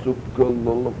 matzahs, sukkah,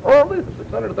 lulav, all these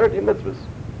 613 mitzvahs,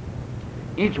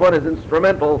 each one is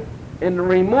instrumental in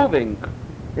removing,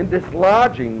 in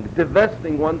dislodging,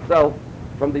 divesting oneself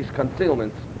from these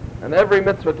concealments. And every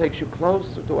mitzvah takes you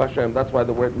closer to Hashem. That's why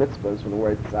the word mitzvah is from the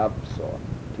word tzav,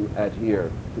 to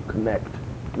adhere, to connect.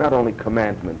 Not only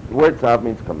commandment. The word tzav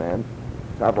means command.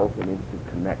 Tzav also means to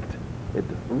connect. It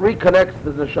reconnects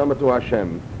the neshama to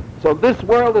Hashem. So this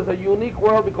world is a unique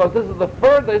world because this is the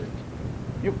furthest.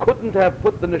 You couldn't have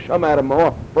put the neshama at a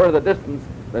more further distance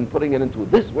than putting it into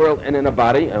this world and in a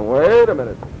body. And wait a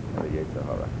minute, the Yetzer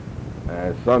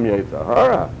Hara. Some Yetzer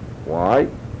Hara. Why?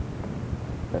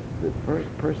 That the first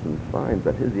person finds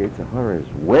that his Yetzer Hara is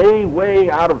way, way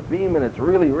out of beam and it's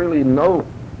really, really no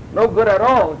good at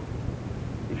all,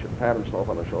 he should pat himself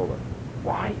on the shoulder.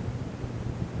 Why?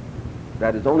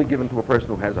 That is only given to a person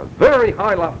who has a very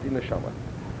high lofty neshama.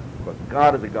 Because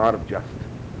God is a God of justice.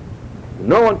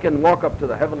 No one can walk up to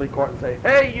the heavenly court and say,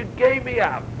 hey, you gave me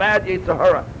a bad Yetzer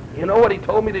Hara. You know what he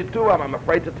told me to do? I'm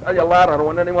afraid to tell you loud. I don't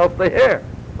want anyone else to hear.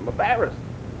 I'm embarrassed.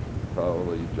 So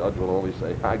the judge will only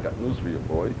say, I got news for you,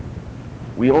 boy.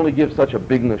 We only give such a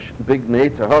big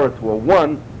Yetzer Hara to a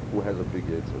one who has a big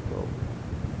Yetzer Tov.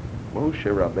 Moshe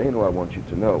Rabbeinu, I want you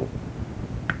to know,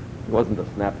 he wasn't a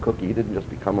snap cookie. He didn't just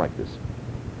become like this.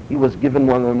 He was given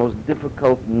one of the most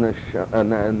difficult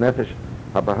nefesh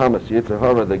habahamas, Yetzer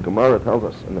Hara. The Gemara tells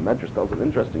us, and the Medrash tells an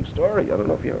interesting story. I don't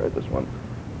know if you heard this one.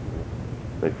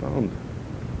 They found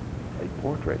a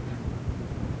portrait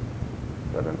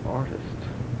that an artist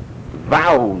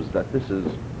vows that this is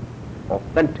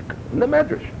authentic in the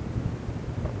Medrash.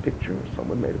 A picture,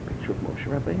 someone made a picture of Moshe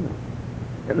Rabbeinu.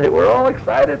 And they were all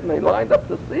excited and they lined up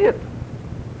to see it.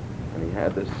 And he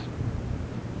had this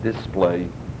display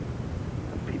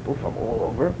of people from all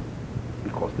over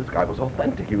because this guy was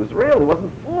authentic. He was real. He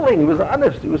wasn't fooling. He was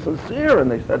honest. He was sincere. And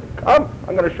they said, come,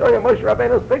 I'm going to show you Moshe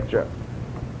Rabbeinu's picture.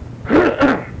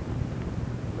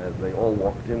 As they all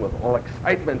walked in with all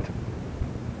excitement,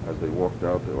 as they walked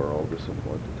out, they were all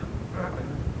disappointed.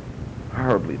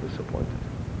 Horribly disappointed.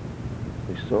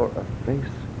 They saw a face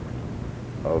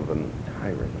of an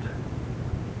tyrant.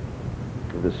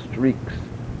 The streaks,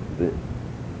 the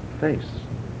face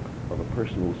of a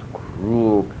person who's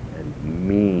cruel and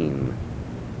mean.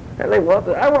 And they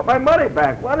wanted, I want my money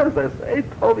back. What is this? He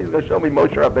told me he's going to show me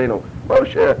Moshe Rabbeinu.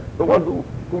 Moshe, the one who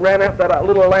ran after that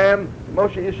little lamb.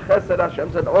 Moshe Ish Chesed,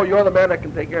 Hashem said, oh, you're the man that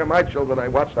can take care of my children. I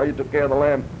watched how you took care of the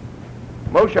lamb.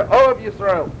 Moshe, oh, of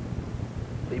Yisrael.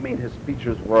 What do you mean his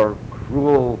features were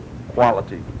cruel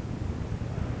quality?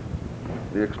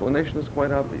 The explanation is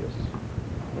quite obvious.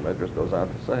 The Medrash goes on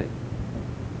to say,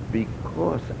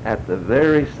 because at the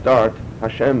very start,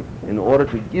 Hashem, in order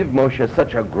to give Moshe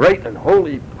such a great and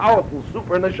holy, powerful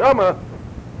super neshama,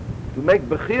 to make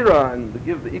Bechira and to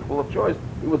give the equal of choice,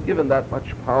 he was given that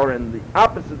much power in the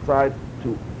opposite side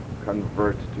to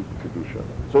convert to Kedusha.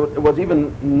 So it was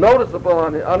even noticeable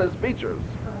on his features.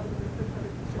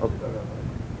 So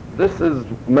this is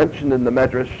mentioned in the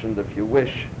Medrash, and if you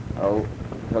wish, I'll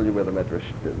tell you where the Medrash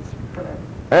is.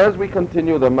 As we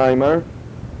continue the Maimar,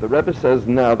 the Rebbe says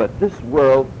now that this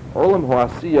world, Olam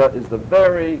Hoasiya, is the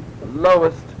very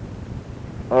lowest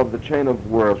of the chain of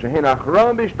worlds.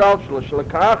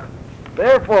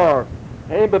 Therefore,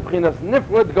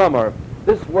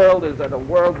 this world is at a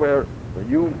world where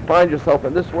you find yourself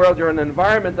in this world. You're in an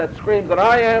environment that screams that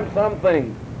I am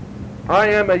something. I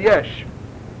am a yesh.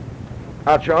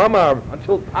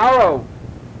 Until Paro,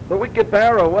 the wicked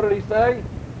Paro, what did he say?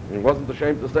 He wasn't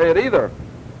ashamed to say it either.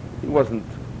 He wasn't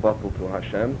buckled to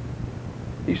Hashem.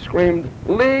 He screamed,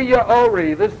 Li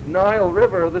Ya'ori, this Nile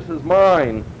River, this is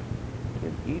mine.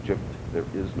 In Egypt, there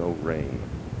is no rain.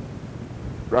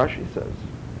 Rashi says,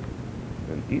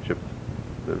 in Egypt,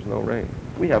 there's no rain.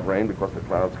 We have rain because the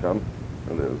clouds come,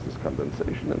 and there's this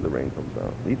condensation, and the rain comes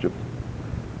down. In Egypt,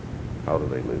 how do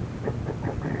they live?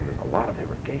 There's a lot of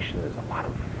irrigation, there's a lot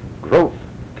of growth.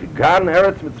 Garden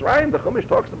Eretz Mitzrayim, the Chumash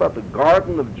talks about the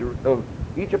garden of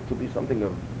Egypt to be something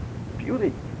of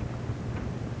beauty.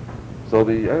 So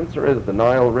the answer is the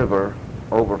Nile River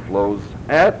overflows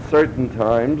at certain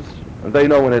times, and they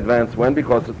know in advance when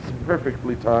because it's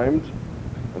perfectly timed.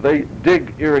 They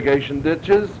dig irrigation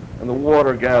ditches, and the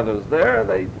water gathers there, and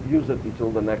they use it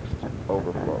until the next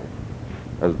overflow.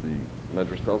 As the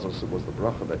Medrash tells us, it was the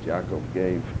bracha that Yaakov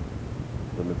gave,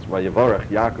 the mitzvah Yevarech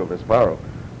Yaakov es Paro,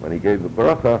 when he gave the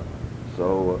bracha,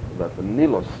 so that the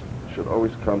Nilos should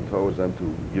always come towards them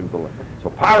to give the land. So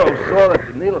Paro saw that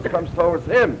the Nilos comes towards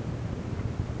him.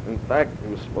 In fact, he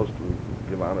was supposed to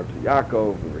give honor to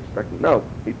Yaakov and respect him. No,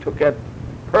 he took it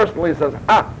personally and says,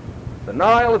 the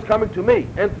Nile is coming to me,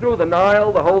 and through the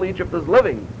Nile, the whole Egypt is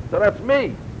living. So that's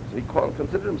me. So he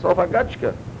considered himself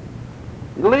Agachka.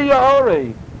 Li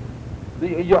Ya'ori. The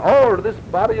Ya'or, this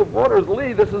body of water is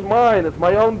Li, this is mine, it's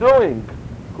my own doing.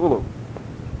 Kulu.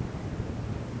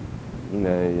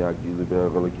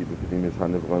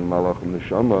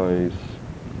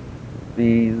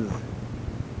 These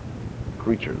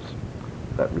creatures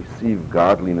that receive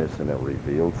godliness in a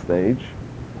revealed stage,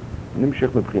 the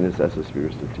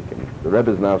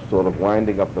Rebbe is now sort of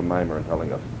winding up the mimer and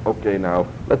telling us, okay, now,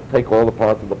 let's take all the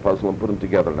parts of the puzzle and put them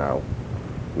together now.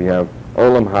 We have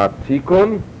Olam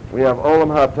HaTikun, we have Olam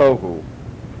HaTohu.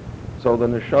 So the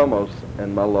Neshamos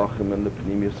and Malachim and the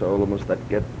Pnimius Olamos that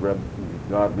get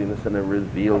godliness in a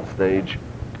revealed stage,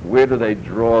 where do they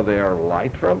draw their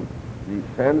light from? The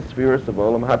 10 spheres of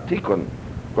Olam HaTikun.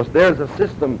 Because there's a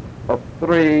system of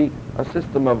three, a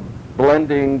system of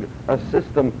blending, a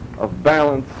system of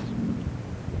balance.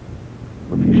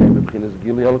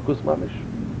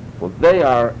 Well, they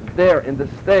are there in the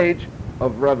stage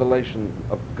of revelation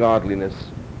of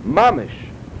godliness. Mamish.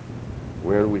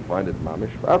 Where do we find it?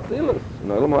 Mamish. Atzilus. In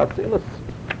Olam Atzilus.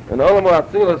 In Olam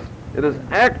Atzilus, it is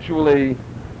actually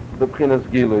the B'chinas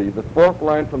Gilui, the fourth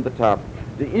line from the top.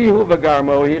 The Ihu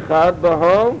V'garmo Hichad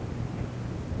B'ho,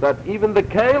 that even the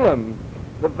Kalim,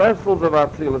 the vessels of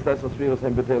Atzilus, that's the Sfiras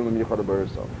Hem B'Telim Yichad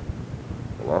B'Ersof.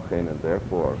 And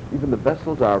therefore, even the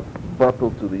vessels are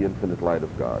bottled to the infinite light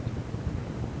of God.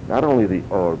 Not only the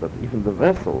ore, but even the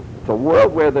vessel. It's a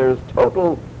world where there is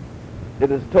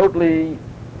it is totally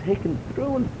taken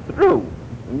through and through.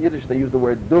 In Yiddish they use the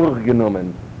word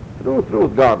durchgenommen, through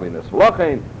with godliness.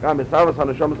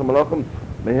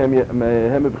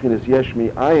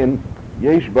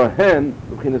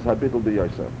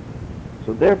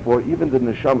 So therefore, even the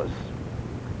neshamas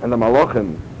and the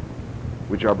malachim,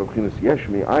 which are b'chinas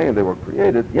yeshmi ayin, they were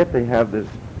created, yet they have this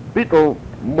bittul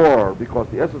more, because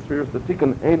the essence spheres, the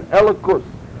tikkun ein elikus,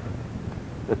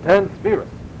 the 10 spheres,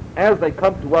 as they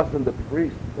come to us in the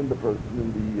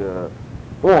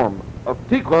form of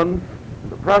tikkun, in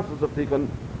the process of tikkun,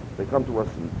 they come to us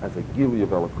as a gili of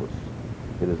elikus.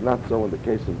 It is not so in the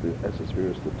case of the essence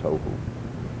spheres to tohu.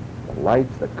 The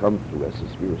lights that come through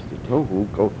essence spheres to tohu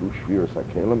go through shviras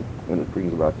hakelim, and it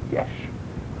brings about yesh.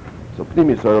 So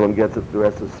Pnimi Soilam gets it through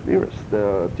essence spheres,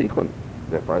 the tikkun.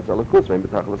 Therefore it's elikus, vein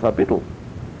b'tachlis habitl.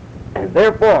 And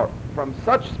therefore, from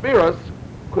such spheres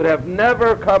could have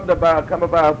never come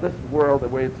about this world the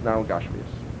way it's now in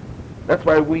Gashmias. That's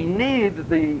why we need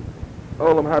the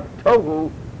Olam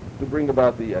HaTohu to bring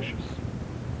about the Yeshus.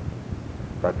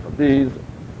 But from these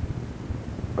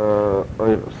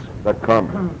oiros that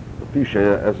come, the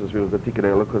Pisha, as it was the Tikkun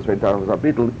Elikus, vein b'tachlis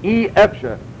habitl,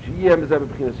 efshe, sheyeh mizeh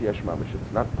b'chinas yesh mamish.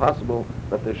 It's not possible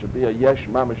that there should be a yesh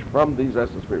mamish from these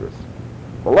essence spheres.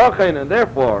 And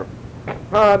therefore,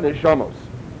 ha-neshamos,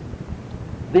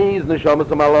 these neshamas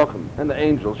of malachim and the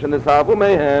angels, shenesavu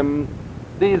mehem,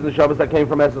 these neshamas that came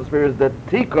from essence spheres, the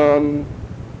tikkun,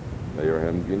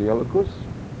 meirhem gini elikus,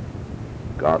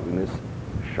 godliness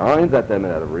shines at them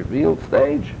at a revealed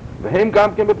stage, v'hem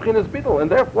gamkem b'chinas bittul, and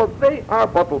therefore they are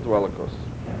bottled to elikus.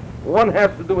 One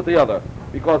has to do with the other,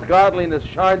 because godliness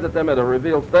shines at them at a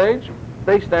revealed stage,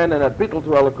 they stand in a bittul to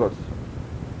elikus.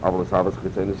 But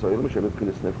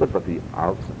the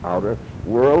outer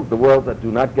world, the worlds that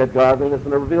do not get godliness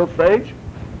in a revealed stage,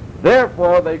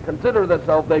 therefore they consider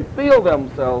themselves, they feel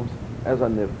themselves as a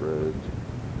nifrid.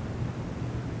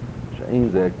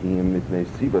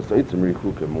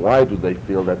 Why do they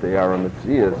feel that they are a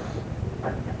Metzias?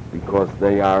 Because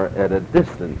they are at a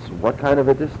distance. What kind of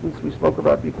a distance? We spoke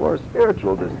about before, a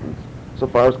spiritual distance, so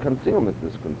far as concealment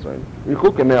is concerned.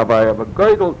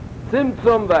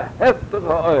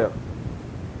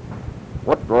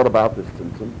 What brought about this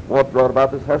tzimtzum? What brought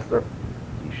about this hester?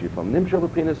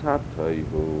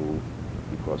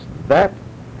 Because that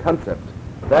concept,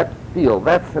 that feel,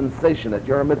 that sensation that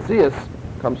you're a Metzias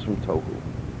comes from tohu,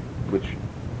 which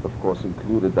of course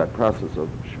included that process of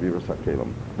shviras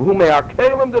hakelim.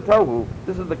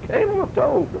 This is the kelim of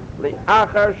tohu.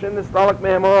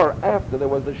 After there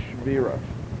was the shvira,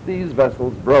 these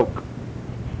vessels broke,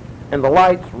 and the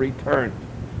lights returned.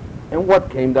 And what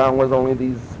came down was only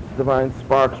these divine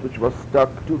sparks which were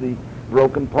stuck to the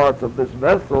broken parts of this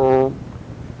vessel.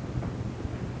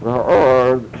 From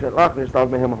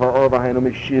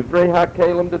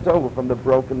the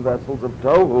broken vessels of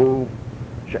tohu.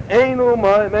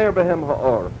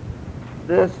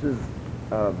 This is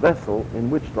a vessel in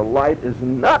which the light is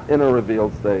not in a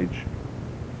revealed stage.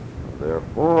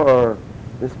 Therefore,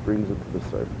 this brings it to the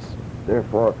surface.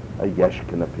 Therefore, a yesh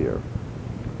can appear.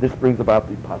 This brings about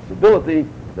the possibility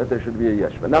that there should be a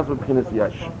yesh. But not b'chinas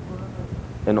yesh.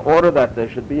 In order that there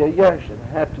should be a yesh, it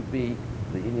had to be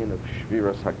the union of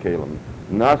shviras hakelim.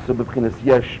 Nasa b'chinas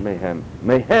yesh mehem.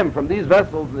 Mehem, from these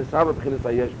vessels, nisava b'chinas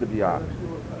hayesh b'diyah.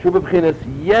 Shu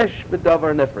b'chinas yesh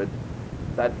b'davar nefred.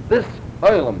 That this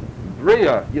oilam,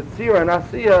 Bria, Yitzira, and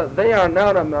Asiya, they are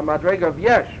now the madrega of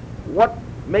yesh. What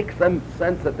makes them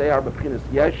sense that they are b'chinas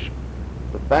yesh?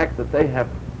 The fact that they have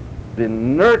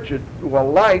been nurtured through a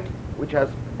light which has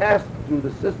passed through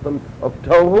the system of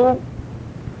tohu,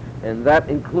 and that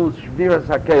includes shviras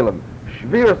hakelim.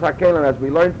 Shviras hakelim, as we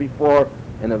learned before,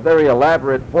 in a very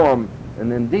elaborate form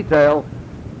and in detail,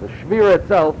 the shvira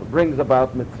itself brings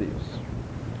about mitzius.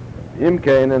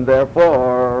 Imkain, and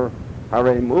therefore,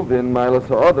 harei muvin ma'alas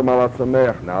ha'odam alat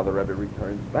sameach. Now the Rebbe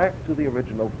returns back to the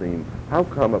original theme. How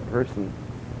come a person,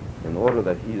 in order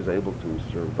that he is able to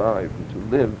survive and to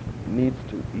live, needs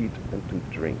to eat and to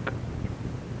drink?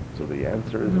 So the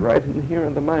answer is right in here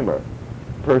in the Maimer.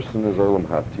 Person is olam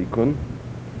hatikun,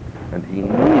 and he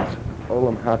needs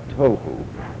olam hatohu,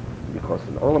 because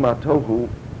in olam hatohu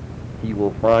he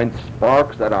will find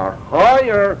sparks that are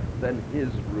higher than his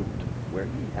root, where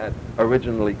he had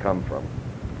originally come from.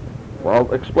 Well,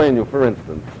 I'll explain you, for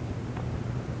instance,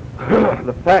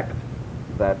 the fact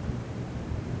that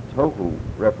tohu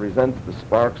represents the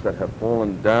sparks that have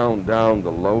fallen down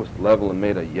the lowest level and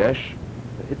made a yesh,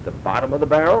 to hit the bottom of the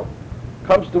barrel,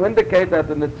 comes to indicate that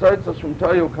the nitzotzos from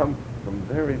tohu come from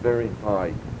very, very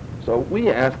high. So we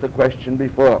asked the question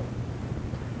before,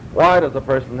 why does a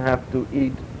person have to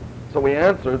eat? So we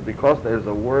answered, because there's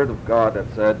a word of God that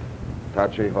said,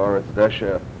 Tache Haaretz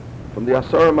Deshe, from the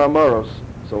Asar Mamoros.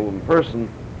 So a person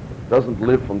doesn't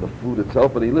live from the food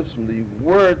itself, but he lives from the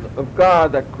words of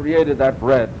God that created that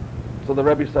bread. So the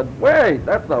Rebbe said, wait,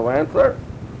 that's no answer.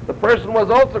 The person was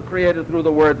also created through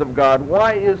the words of God.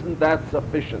 Why isn't that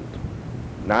sufficient?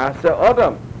 Nase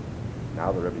Adam.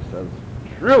 Now the Rebbe says,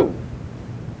 true.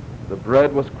 The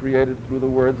bread was created through the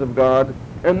words of God,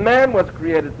 and man was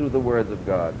created through the words of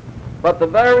God. But the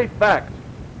very fact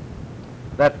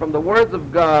that from the words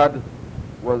of God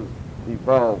were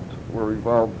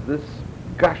evolved this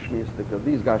gashmiistic of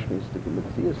these gashmiistic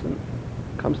mitziasin,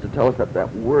 comes to tell us that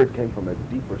that word came from a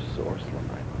deeper source.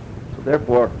 So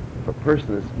therefore, if a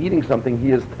person is eating something,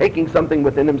 he is taking something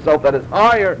within himself that is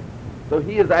higher. So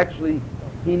he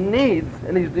needs,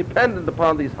 and he's dependent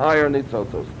upon these higher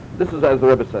nitzotzos. This is as the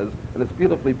Rebbe says, and it's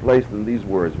beautifully placed in these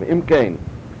words. Imkain,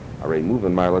 harei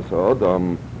muvin ma'alas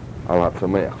ha'odam alat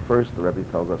sameach. First, the Rebbe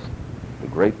tells us the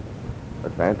great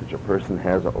advantage a person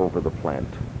has over the plant.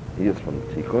 He is from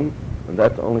tikkun, and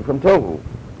that's only from tohu.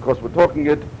 Of course, we're talking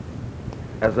it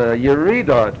as a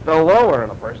yerida. It fell lower,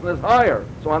 and a person is higher.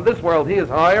 So on this world, he is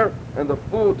higher, and the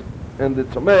food, and the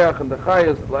tzameach, and the chay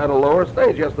is at a lower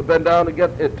stage. He has to bend down to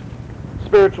get it,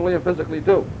 spiritually and physically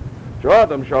too. Therefore,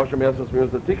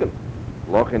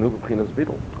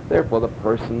 the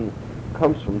person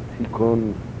comes from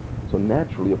tikkun. So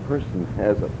naturally, a person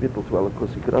has a bittul to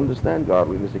elikus. He could understand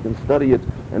godliness. He can study it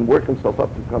and work himself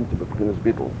up to come to the b'chinas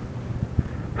bittul.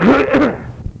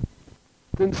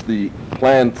 Since the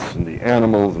plants and the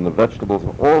animals and the vegetables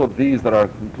and all of these that are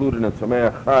included in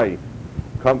tzameach chai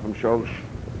come from shosh,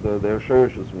 their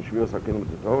shorishes from shviras hakelim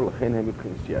to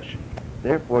b'chinas yesh.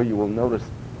 Therefore, you will notice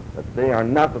that they are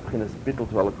not b'chinas bittul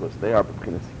to elikus. They are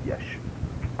b'chinas yesh.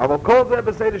 I will call the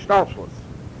Rebbe say the shtalshlos.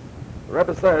 The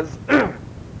Rebbe says,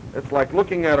 it's like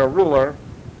looking at a ruler,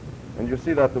 and you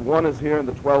see that the 1 is here and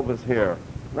the 12 is here.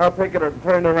 Now take it and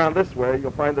turn it around this way,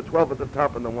 you'll find the 12 at the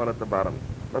top and the 1 at the bottom.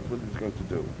 That's what he's going to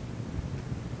do.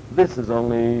 This is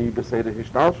only B'Seder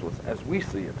Hishtalshlos, as we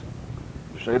see it.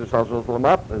 B'Seder Hishtalshlos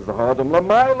Lamat is the Ha'adam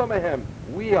Lamayla Mehem.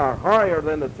 We are higher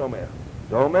than the Tzomech.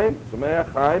 Domain,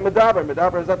 Tzomech, Chai, Medaber.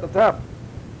 Medaber is at the top.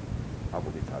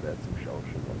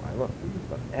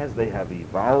 But as they have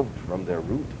evolved from their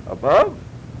root above,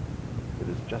 it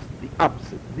is just the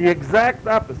opposite, the exact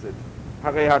opposite.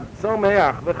 Harei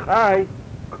Tzomeach v'Chai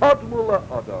kodmu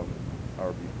la'adam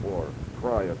are before,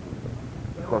 prior to them.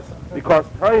 Because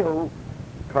Tohu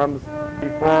comes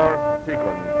before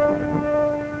Tikkun.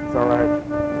 So it's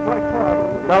like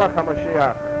Melech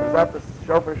HaMashiach. Is that the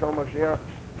Shofar Shel Mashiach?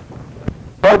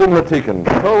 Kodem l'Tikkun.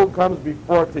 Tohu comes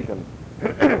before Tikkun.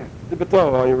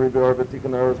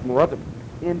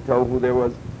 In Tohu there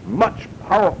was much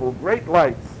powerful, great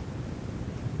lights.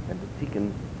 And the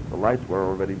tikkun, the lights were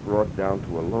already brought down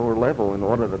to a lower level in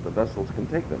order that the vessels can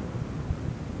take them.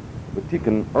 The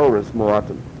tikkun oris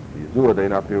mu'atim. We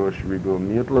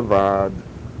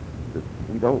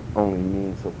don't only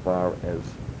mean so far as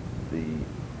the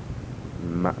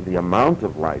the amount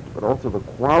of light, but also the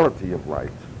quality of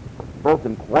light, both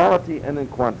in quality and in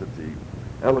quantity.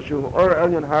 It's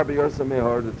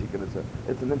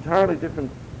an entirely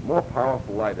different, more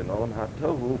powerful light in Olam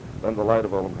HaTohu than the light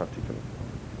of Olam HaTikun.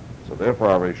 So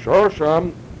therefore,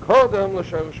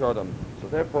 so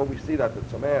therefore we see that the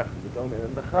Tzomeach, the Domin,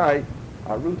 and the Chai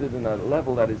are rooted in a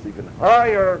level that is even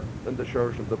higher than the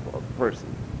Shorosh of the person.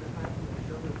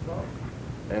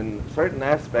 In certain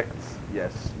aspects,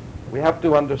 yes. We have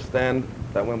to understand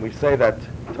that when we say that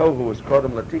Tohu is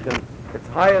Kodem Latikun, it's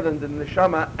higher than the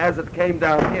Neshama as it came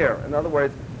down here. In other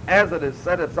words, as it has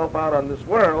set itself out on this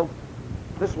world,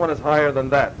 this one is higher than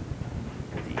that.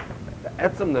 The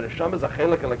Etzem, the Neshama is a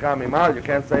Chelik Elakamimal. You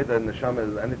can't say that the Neshama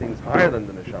is anything's higher than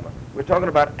the Neshama. We're talking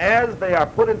about as they are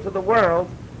put into the world,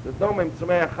 the Domim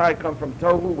Tzomeach Chai come from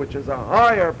Tohu, which is a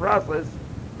higher process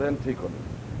than Tikkun.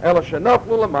 Ela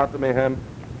Shenaflu Lamata Mehem,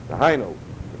 the Hainu.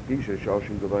 The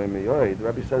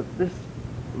Rabbi says this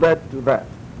led to that.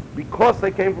 Because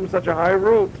they came from such a high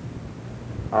root.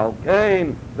 Al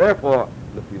Kain, therefore,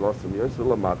 the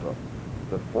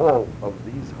fall of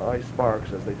these high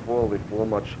sparks, as they fall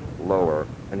much lower.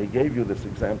 And he gave you this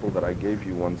example that I gave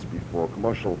you once before.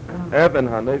 Commercial. There's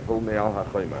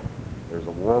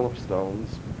a wall of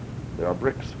stones. There are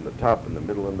bricks from the top, in the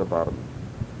middle, and the bottom.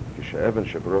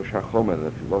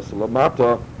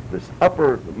 This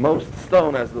uppermost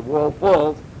stone, as the wall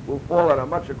falls, will fall at a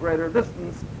much greater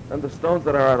distance than the stones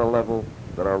that are at a level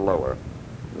that are lower.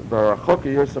 The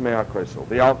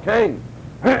Alkain,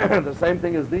 the same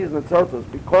thing as these Netzotos,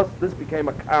 because this became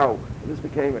a cow, this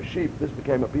became a sheep, this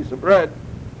became a piece of bread,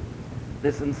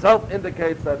 this in itself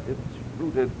indicates that it's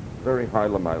rooted very high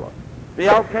Lamaila. The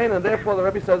Alkain, and therefore the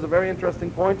Rebbe says a very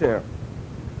interesting point here.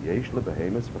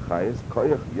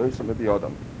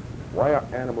 Why are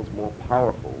animals more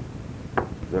powerful?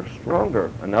 They're stronger.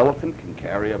 An elephant can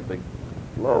carry a big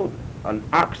load. An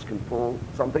ox can pull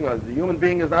something. The human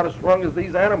being is not as strong as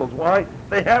these animals. Why?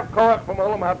 They have koach from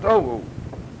Olam HaTohu.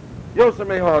 Yosem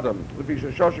Ehadam,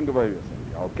 Levisha Shoshin Gavayus,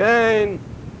 Alkain,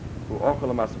 who Ochel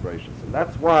Lamasabratius. And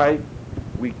that's why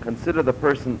we consider the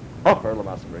person Ocher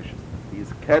Lamasabratius.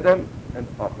 He's Kedem and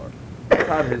Ocher.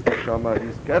 Tzad his neshama,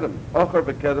 he's Kedem. Ocher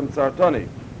beKedem Tzartoni.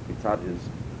 Tzad his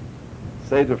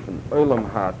Seder from Olam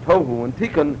HaTohu and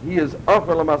Tikkun, he is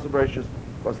Ocher Lamasabratius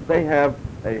because they have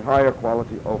a higher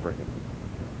quality over him.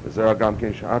 This is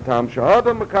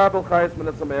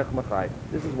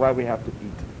why we have to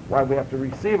eat. Why we have to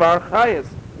receive our chayas.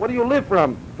 What do you live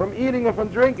from? From eating or from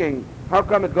drinking? How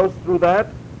come it goes through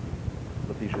that?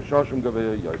 This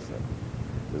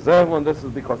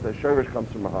is because the shirish comes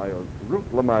from a higher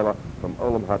root lamaila from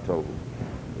Olam HaTohu.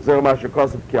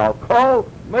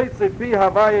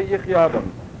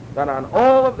 That on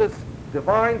all of this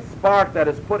divine spark that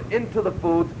is put into the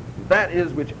food, that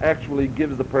is which actually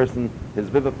gives the person his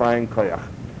vivifying koyach.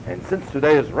 And since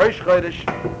today is Rosh Chodesh,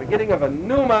 beginning of a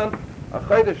new month, a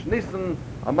Chodesh Nisan,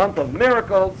 a month of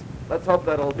miracles, let's hope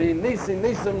that it'll be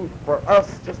Nisim for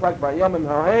us, just like by Yomim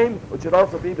Ha'im, which should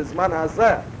also be Bisman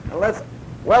Hazeh. And let's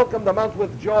welcome the month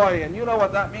with joy. And you know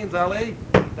what that means, Ali?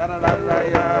 Is that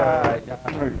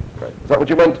what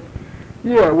you meant?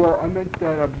 Yeah, well, I meant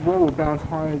that a ball will bounce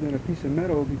higher than a piece of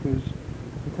metal because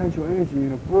potential energy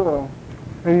in a ball,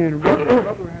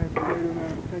 rubber has a greater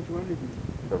amount of potential energy.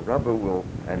 The rubber will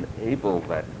enable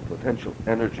that potential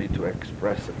energy to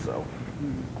express itself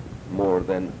more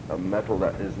than a metal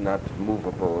that is not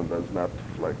movable and does not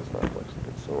flexible.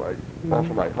 So I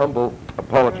offer my humble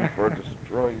apology for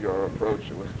destroying your approach.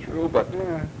 It was true, but...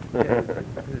 Yeah,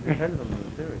 it depends on the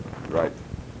material. Right.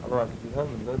 Otherwise, if you have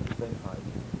them both the same height,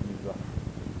 you drop.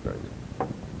 Right.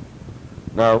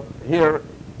 Now, here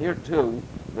too,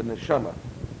 the neshama,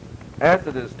 as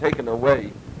it is taken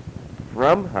away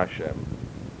from Hashem,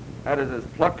 as it is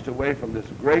plucked away from this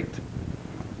great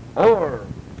Or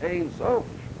Ein Sof,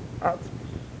 Atzmus.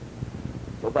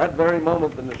 So that very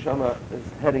moment the neshama is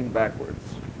heading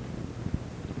backwards.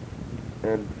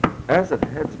 And as it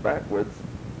heads backwards,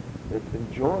 it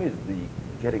enjoys the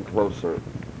getting closer.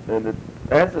 And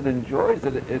as it enjoys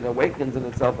it, it awakens in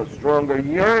itself a stronger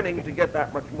yearning to get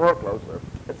that much more closer.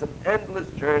 It's an endless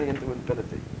journey into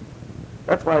infinity.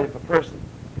 That's why if a person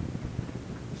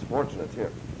is fortunate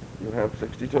here, you have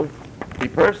 62, the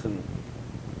person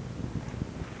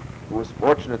who is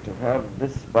fortunate to have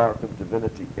this spark of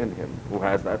divinity in him, who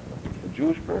has that, a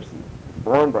Jewish person,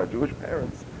 born by Jewish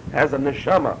parents, has a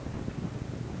neshama.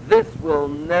 This will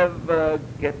never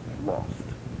get lost,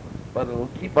 but it'll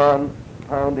keep on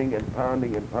pounding and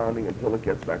pounding and pounding until it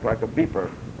gets back, like a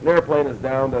beeper. An airplane is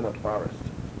down in a forest.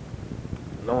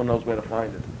 No one knows where to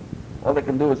find it. All they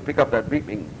can do is pick up that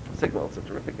beeping signal. It's a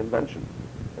terrific invention.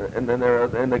 and then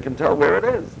and they can tell where it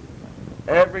is.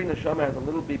 Every neshama has a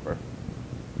little beeper,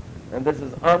 and this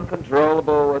is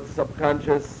uncontrollable. It's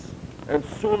subconscious, and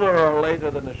sooner or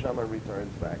later the neshama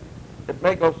returns back. It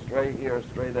may go stray here,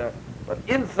 stray there, but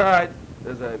inside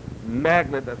there's a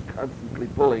magnet that's constantly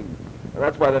pulling, and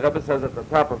that's why the Rebbe says at the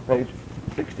top of page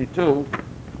 62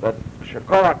 that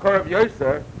Shekor HaKorv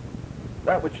Yoser,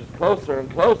 that which is closer and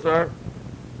closer,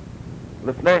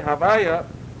 Lifnei Havaya,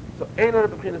 so Einer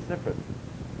B'chinas Nifrit.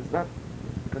 It's not,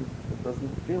 it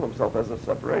doesn't feel himself as a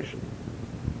separation.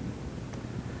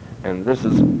 And this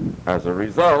is, as a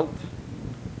result,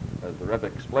 as the Rebbe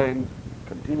explained,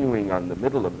 continuing on the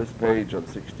middle of this page on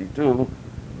 62,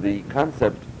 the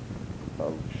concept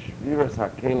of Shviras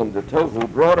HaKelim D'Tohu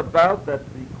brought about that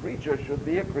the creature should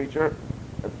be a creature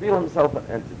and feel himself an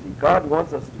entity. God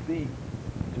wants us to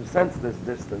sense this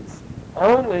distance,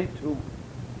 only to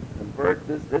convert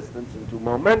this distance into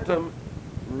momentum,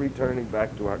 returning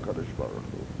back to our Kadosh Baruch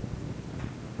Hu.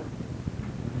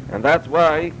 And that's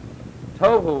why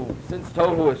Tohu, since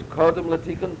Tohu is Kodem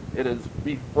L'Tikkun, it is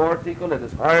before Tikkun, it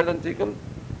is higher than Tikkun,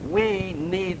 we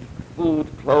need food,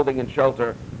 clothing, and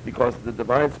shelter because the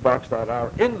divine sparks that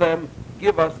are in them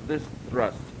give us this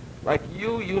thrust. Like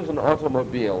you use an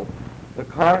automobile, the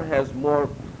car has more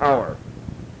power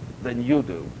than you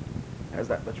do. It has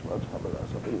that much more,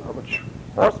 how much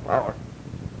horsepower.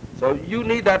 So you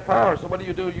need that power. So what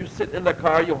do? You sit in the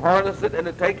car, you harness it, and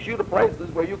it takes you to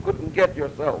places where you couldn't get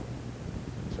yourself.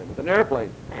 Same with an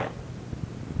airplane.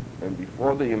 And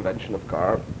before the invention of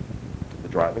car, the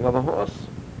driving of a horse.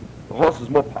 The horse is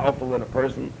more powerful than a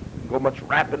person. You can go much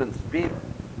rapid in speed.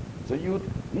 So you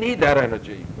need that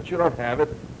energy, but you don't have it.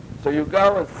 So you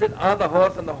go and sit on the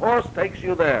horse, and the horse takes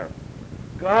you there.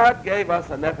 God gave us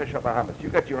a nefesh habahamis. You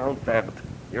got your own feld,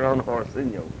 your own horse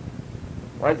in you.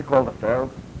 Why is it called a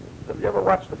feld? Have you ever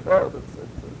watched the feld?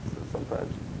 It's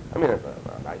sometimes, I mean,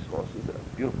 nice horses,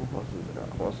 beautiful horses,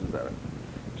 horses that are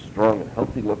strong and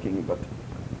healthy looking, but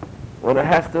when it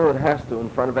has to in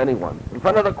front of anyone. In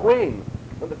front of the queen.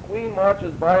 When the queen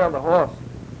marches by on the horse,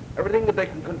 everything that they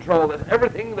can control,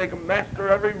 everything they can master,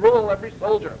 every rule, every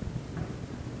soldier.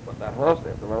 But that horse,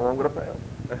 they're no longer a fail.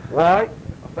 Why?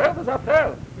 A fail is a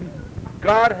fail.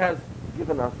 God has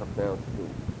given us a fail too.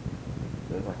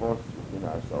 There's a horse within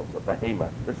ourselves, a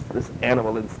behemoth, this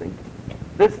animal instinct.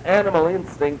 This animal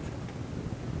instinct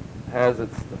has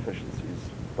its deficiencies,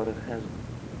 but it has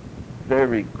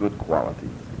very good qualities.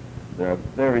 There are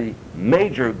very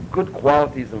major good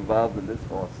qualities involved in this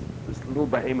horse, this little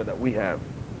behemoth that we have,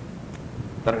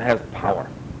 that it has power.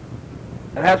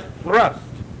 It has thrust.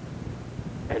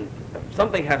 And if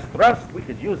something has thrust, we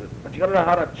could use it. But you got to know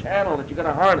how to channel it. You got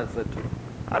to harness it.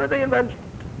 How did they invent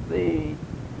the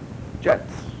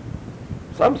jets?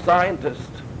 Some scientist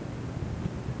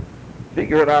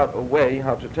figured out a way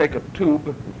how to take a tube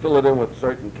and fill it in with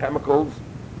certain chemicals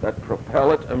that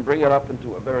propel it and bring it up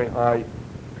into a very high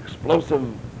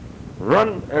explosive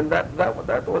run. And that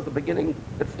was the beginning.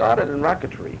 It started in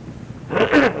rocketry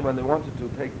when they wanted to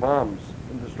take bombs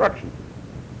in destruction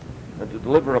and to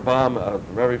deliver a bomb at a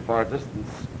very far distance.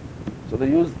 So they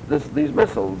used these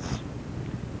missiles.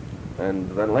 And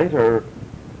then later,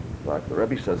 like the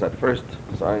Rabbi says, at first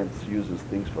science uses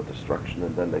things for destruction,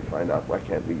 and then they find out, why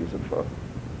can't we use it for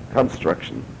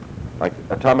construction? Like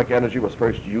atomic energy was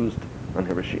first used on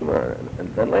Hiroshima,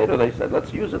 and then later they said,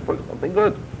 let's use it for something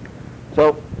good.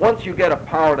 So once you get a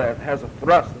power that has a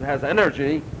thrust and has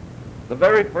energy, the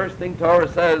very first thing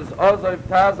Torah says, Ozav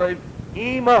Tazav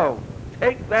Imo,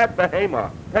 take that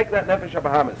behemoth, take that nefesh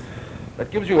habahamis,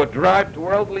 that gives you a drive to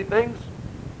worldly things.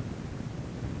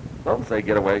 Don't say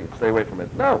get away, stay away from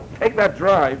it. No, take that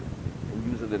drive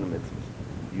and use it in the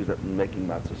mitzvahs. Use that in making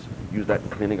matzahs. Use that in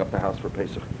cleaning up the house for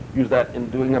Pesach. Use that in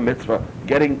doing a mitzvah.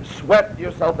 Sweat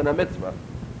yourself in a mitzvah.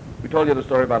 We told you the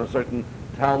story about a certain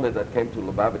Talmud that came to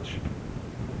Lubavitch.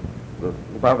 The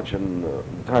Lubavitch in the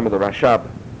time of the Rashab.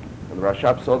 And the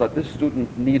Rashab saw that this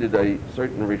student needed a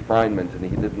certain refinement and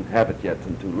he didn't have it yet.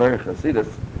 And to learn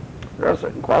Hasidus, there are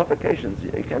certain qualifications.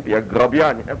 You can't be a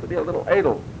grobyan, you have to be a little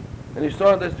edel. And he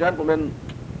saw in this gentleman,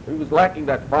 he was lacking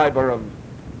that fiber of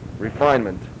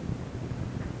refinement.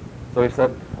 So he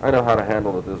said, I know how to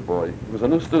handle this boy. He was a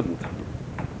new student.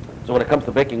 So when it comes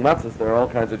to baking matzahs, there are all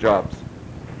kinds of jobs.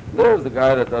 There's the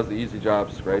guy that does the easy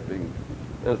job, scraping.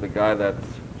 There's the guy that's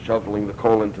shoveling the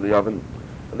coal into the oven.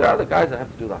 And there are the guys that have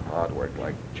to do the hard work,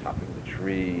 like chopping the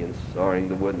tree and sawing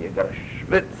the wood, and you've got to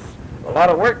schwitz. A lot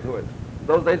of work to it.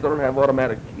 Those days they don't have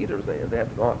automatic heaters. They have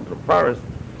to go out into the forest,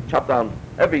 chop down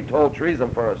heavy tall trees,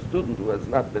 and for a student who has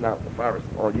not been out in the forest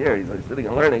all year, he's sitting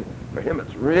and learning, for him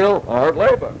it's real hard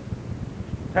labor.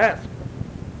 Task.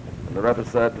 And the Rebbe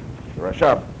said, the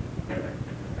Rashab,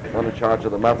 one in charge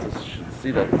of the matzahs should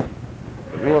see that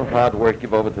the real hard work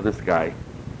give over to this guy,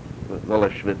 Zoller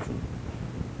Schwitzen.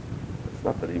 It's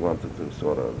not that he wanted to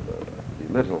sort of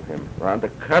belittle him. On the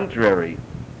contrary,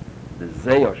 the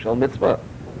Zeo Shel Mitzvah,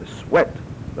 the sweat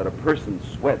that a person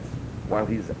sweats while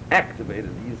he's activated,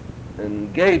 he's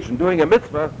engaged in doing a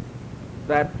mitzvah,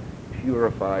 that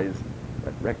purifies,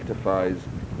 that rectifies,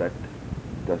 that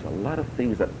does a lot of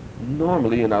things that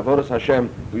normally in Avodas Hashem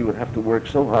we would have to work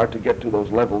so hard to get to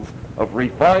those levels of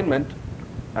refinement.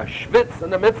 A schwitz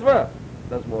in a mitzvah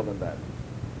does more than that.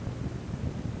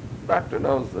 The doctor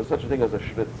knows there's such a thing as a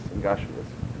schwitz in Gashmias.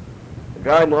 The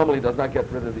guy normally does not get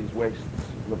rid of these wastes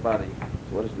in the body.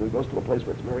 So what does he do? He goes to a place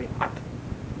where it's very hot.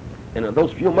 And in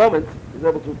those few moments, he's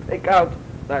able to take out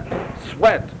that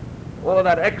sweat, all of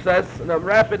that excess in a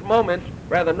rapid moment,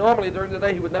 rather normally during the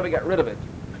day he would never get rid of it.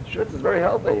 Schwitz is very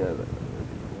healthy.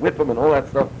 Whip him and all that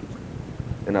stuff.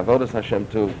 In Avodas Hashem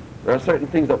too, there are certain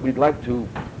things that we'd like to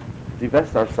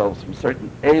divest ourselves from, certain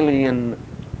alien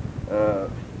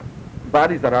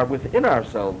bodies that are within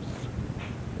ourselves,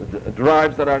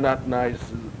 drives that are not nice,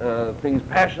 things,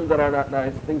 passions that are not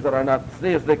nice, things that are not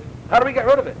theistic. How do we get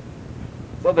rid of it?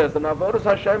 So there's an Avodas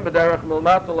Hashem b'derech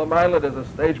milmata l'mayla. There's a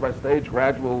stage-by-stage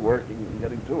gradual working and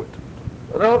getting to it.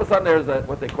 And all of a sudden there's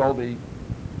what they call the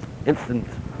instant.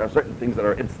 There are certain things that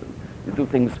are instant. You do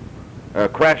things,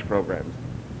 crash programs,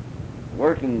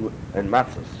 working in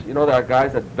matzahs. You know, there are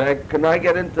guys that beg, can I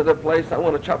get into the place? I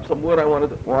want to chop some wood. I want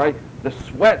to. Why? The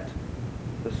sweat,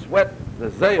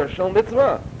 the Zeir Shel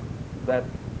Mitzvah. That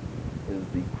is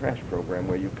the crash program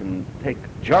where you can take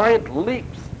giant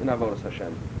leaps in Avodas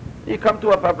Hashem. You come to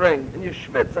a pavring and you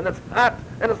schwitz and it's hot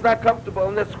and it's not comfortable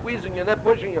and they're squeezing you and they're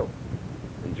pushing you.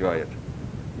 Enjoy it.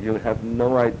 You have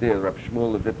no idea. Rabbi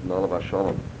Shmuel Levittin, all of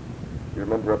Shalom. You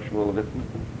remember Rabbi Shmuel Levittin?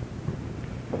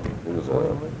 He was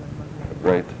a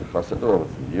great chassid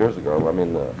years ago. I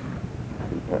mean,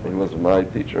 he was my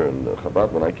teacher in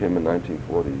Chabad when I came in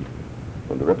 1940.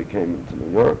 When the Rabbi came to New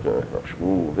York, Rabbi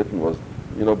Shmuel Levittin was,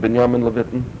 you know, Binyamin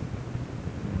Levittin?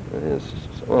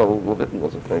 Levittin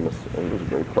was a famous, and he was a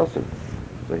great chassid.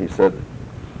 So he said,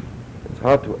 it's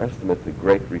hard to estimate the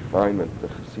great refinement the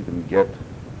chassidim get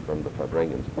from the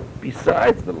Fabrengens.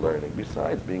 Besides the learning,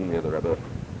 besides being near the Rebbe,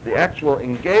 the actual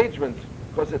engagement,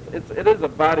 because it is a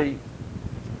body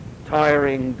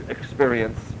tiring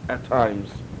experience at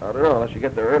times. I don't know, unless you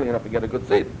get there early enough and get a good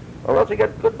seat, or else you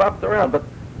get good bopped around. But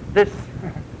this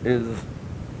is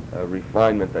a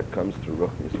refinement that comes through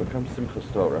Ruchnis. What comes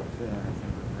Simchas Torah?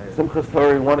 Simchas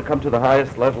Torah, we want to come to the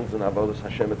highest levels in Avodas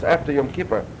Hashem. It's after Yom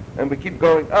Kippur, and we keep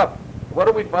going up. What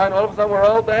do we find? All of a sudden we're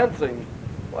all dancing.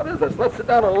 What is this? Let's sit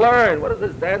down and learn. What is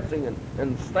this dancing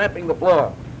and stamping the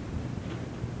floor?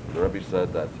 The Rabbi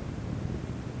said that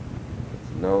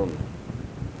it's known,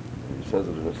 he says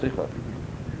it in a Sikha,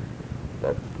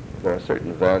 that there are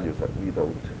certain values that we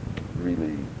don't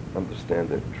really understand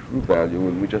their true value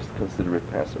and we just consider it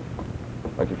passive.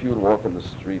 Like if you would walk in the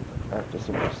street after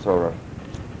Simchas Torah,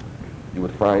 you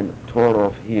would find torn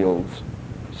off heels,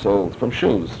 soles from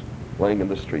shoes laying in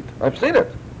the street. I've seen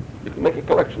it. You can make a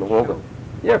collection of all them.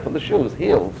 Yeah, from the shoes,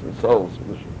 heels and soles from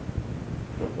the shoes.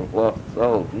 From lost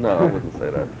soles. No, I wouldn't say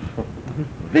that.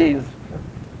 These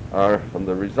are from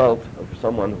the result of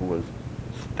someone who was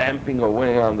stamping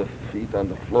away on the feet, on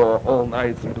the floor all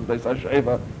night,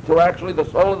 till actually the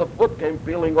sole of the foot came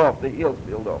peeling off, the heels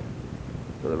peeled off.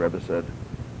 So the Rebbe said,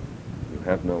 you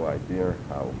have no idea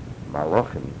how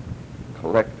Malachim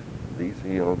collect these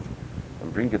heels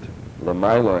and bring it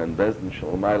Lamaila and Bezdin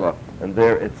Shalmaila, and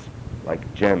there it's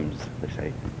like gems. They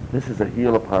say, this is a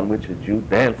heel upon which a Jew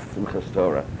danced Simchas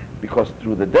Torah, because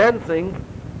through the dancing,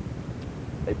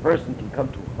 a person can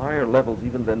come to higher levels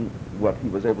even than what he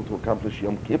was able to accomplish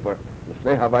Yom Kippur.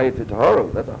 Lefnei Havaya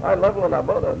Titaharu. That's a high level in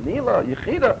Avodah, Nila,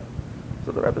 Yechida.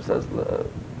 So the Rebbe says,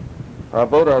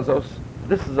 Avodah Azos,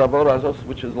 this is Avodah Azos,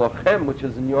 which is Lochem, which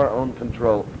is in your own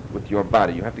control with your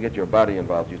body. You have to get your body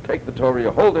involved. You take the Torah,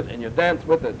 you hold it, and you dance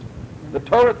with it. The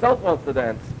Torah itself wants to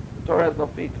dance. The Torah has no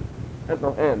feet, has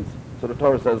no hands. So the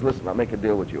Torah says, listen, I'll make a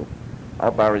deal with you.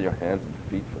 I'll borrow your hands and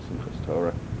feet for Simchas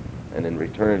Torah, and in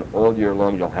return, all year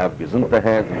long, you'll have gesunte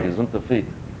hands and gesunte feet.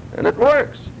 And it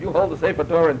works. You hold the Sefer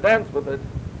Torah and dance with it.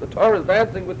 The Torah is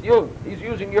dancing with you. He's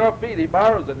using your feet. He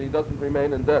borrows it, and he doesn't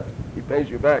remain in debt. He pays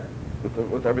you back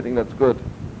with everything that's good.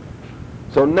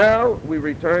 So now we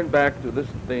return back to this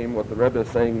theme, what the Rebbe is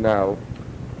saying now,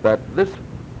 that this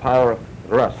power of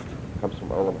thrust comes from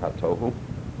Olam HaTohu.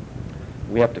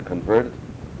 We have to convert it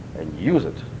and use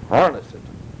it, harness it.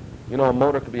 You know, a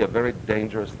motor could be a very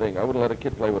dangerous thing. I wouldn't let a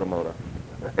kid play with a motor.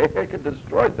 It could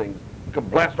destroy things. It could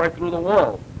blast right through the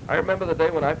wall. I remember the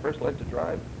day when I first learned to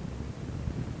drive.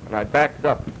 and I backed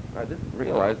up. I didn't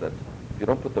realize that if you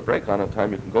don't put the brake on in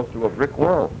time, you can go through a brick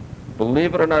wall.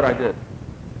 Believe it or not, I did.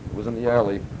 It was in the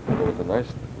alley. There was a nice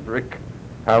brick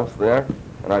house there,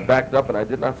 and I backed up, and I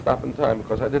did not stop in time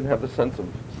because I didn't have the sense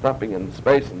of stopping in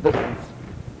space and distance,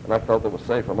 and I felt it was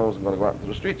safe. I wasn't going to go out into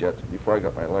the street yet before I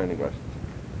got my learning lessons.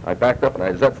 I backed up, and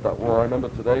I zetzed that wall. I remember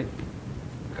today,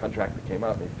 the contractor came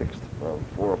out, and he fixed 4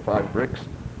 or 5 bricks,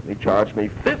 and he charged me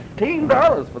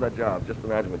 $15 for that job. Just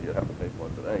imagine what you'd have to pay for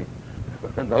it today.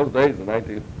 In those days, in the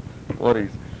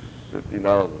 1940s, $15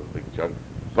 was a big chunk.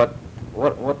 But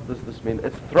what does this mean?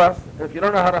 It's thrust. If you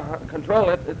don't know how to control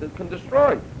it, it can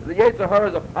destroy. The Yetzer Hara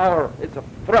is a power. It's a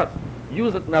thrust.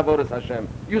 Use it in Avodas Hashem.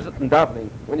 Use it in davening.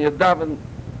 When you daven,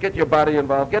 get your body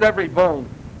involved. Get every bone.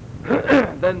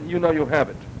 Then you know you have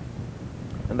it.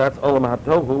 And that's Olam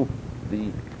HaTohu,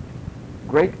 the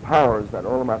great powers that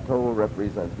Olam HaTohu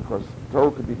represents, because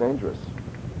Tohu could be dangerous.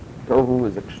 Tohu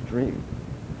is extreme.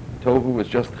 Tohu is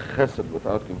just chesed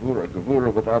without gevura,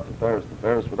 gevura without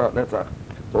Tiferes without netzach.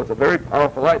 So it's a very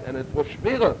powerful light, and it's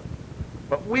shmira.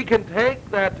 But we can take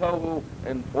that Tohu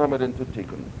and form it into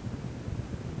tikkun.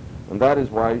 And that is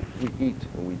why we eat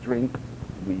and we drink.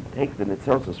 We take the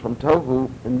nitzosos from Tohu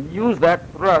and use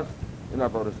that thrust in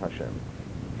Avodas Hashem.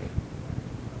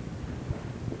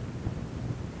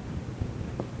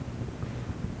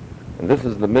 And this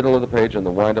is the middle of the page and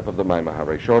the wind-up of the Maimah.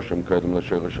 Harei shoshim kedem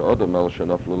l'sheiresh ha'adam el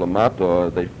shenaflu lamato.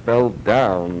 They fell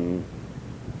down,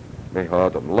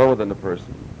 meha'adam, lower than the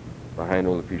person.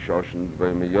 V'hainu lefi shoshim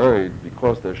v'miyoid,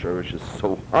 because their shirish is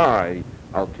so high,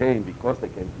 al kain, because they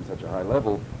came from such a high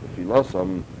level, lefi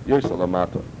losam yoysa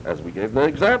lamato. As we gave the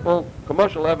example,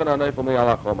 kamoshel even ha'neifel me'al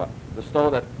ha'choma, the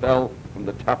stone that fell from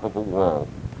the top of a wall.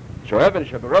 Sho'even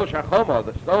sheberosh ha'choma,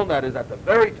 the stone that is at the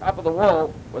very top of the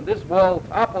wall, when this wall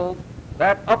topples,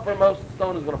 that uppermost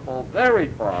stone is going to fall very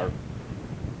far.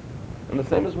 And the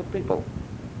same is with people.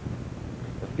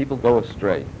 If people go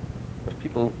astray, if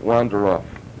people wander off,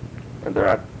 and there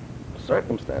are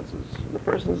circumstances, the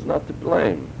person is not to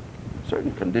blame.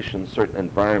 Certain conditions, certain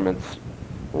environments,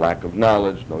 lack of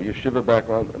knowledge, no yeshiva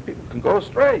background, and people can go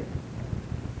astray.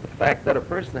 The fact that a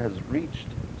person has reached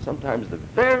sometimes the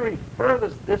very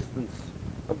furthest distance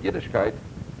of Yiddishkeit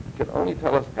can only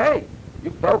tell us, hey, you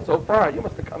fell so far, you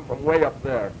must have come from way up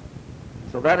there.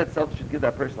 So that itself should give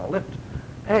that person a lift.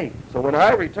 Hey, so when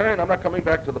I return, I'm not coming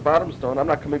back to the bottom stone, I'm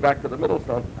not coming back to the middle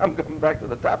stone, I'm coming back to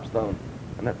the top stone.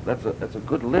 And that's a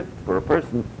good lift for a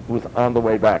person who is on the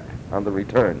way back, on the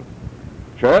return.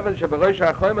 That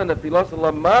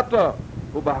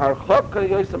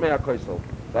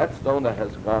stone that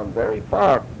has gone very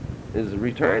far is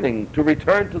return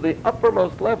to the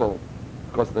uppermost level,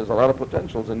 because there's a lot of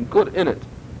potentials and good in it.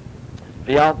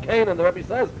 And the Rabbi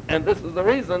says, and this is the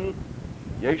reason,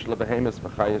 the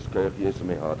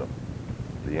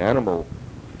animal,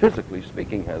 physically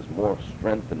speaking, has more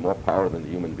strength and more power than the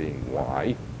human being.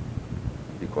 Why?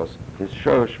 Because his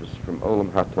shorish was from Olam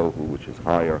HaTohu, which is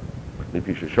higher. That's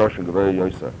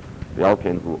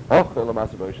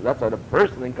why the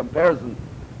person, in comparison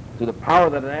to the power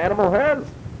that an animal has,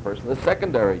 the person is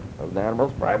secondary, and the animal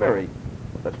is primary.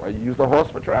 That's why you use the horse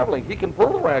for traveling. He can pull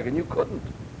the wagon, you couldn't.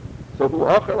 So who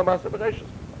achar l'masa b'reishis?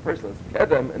 A person is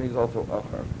kedem, and he's also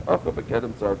achar. Achar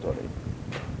b'kedem tzartoni.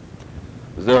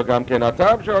 This is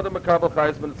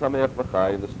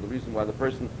the reason why the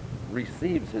person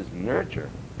receives his nurture,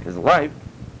 his life,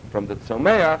 from the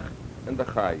tzomeach and the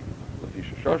chai. Because the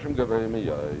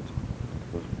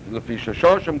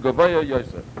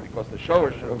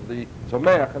shorish of the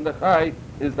tzomeach and the chai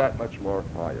is that much more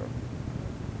higher.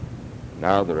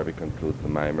 Now the Rebbe concludes the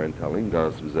Maimer in telling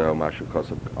us,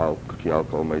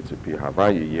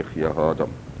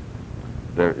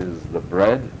 there is the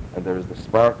bread and there is the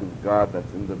spark of God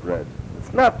that's in the bread.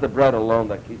 It's not the bread alone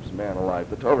that keeps man alive.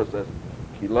 The Torah says,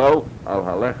 Kilo al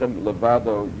halechem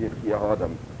levado yichya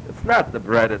adam. It's not the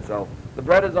bread itself. The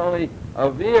bread is only a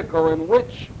vehicle in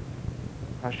which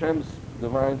Hashem's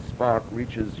divine spark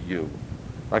reaches you.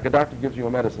 Like a doctor gives you a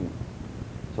medicine.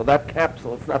 So that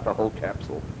capsule, it's not the whole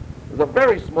capsule. There's a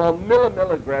very small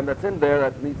milligram that's in there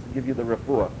that needs to give you the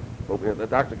refuah. But the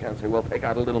doctor can't say, well, take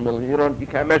out a little milligram. You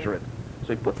can't measure it.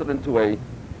 So he puts it into a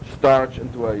starch,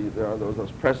 into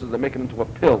those presses that make it into a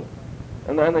pill.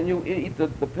 And then you eat the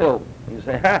pill. And you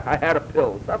say, ha, I had a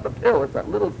pill. It's not the pill. It's that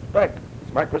little speck.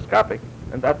 It's microscopic.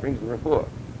 And that brings the refuah.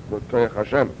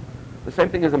 Hashem. The same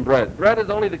thing is in bread. Bread is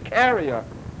only the carrier.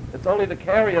 It's only the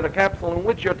carrier, the capsule in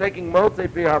which you're taking motzei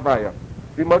pi havaya.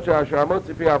 Is that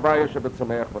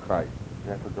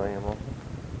for Goyim also?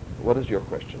 What is your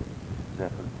question? Is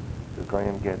that for the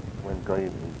Goyim get, when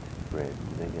Goyim eat bread,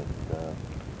 do they get the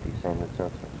same mitzvah?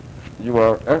 You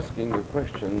are asking the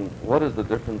question, what is the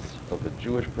difference of a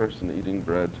Jewish person eating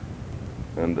bread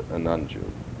and a non-Jew?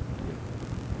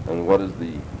 And what is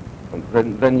the... And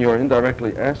then you're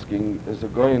indirectly asking, is a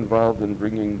guy involved in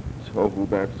bringing tohu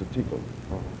back to tikkun?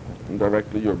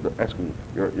 Indirectly, you're asking,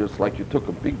 it's like you took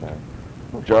a big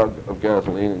jug of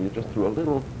gasoline and you just threw a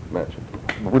little match in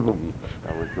it.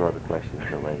 I'll withdraw the question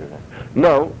until later then.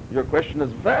 No, your question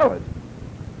is valid.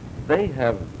 They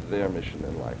have their mission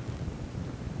in life.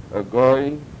 A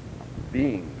guy,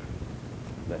 being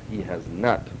that he has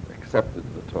not accepted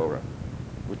the Torah,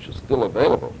 which is still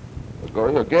available, a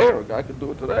guy could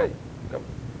do it today.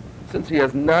 Since he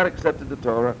has not accepted the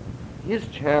Torah, his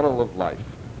channel of life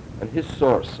and his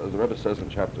source, as the Rebbe says in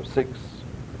chapter 6,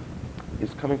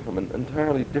 is coming from an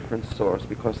entirely different source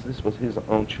because this was his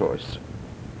own choice.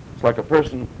 It's like a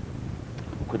person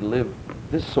who could live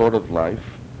this sort of life.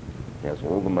 He has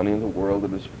all the money in the world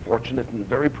and is fortunate and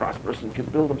very prosperous and can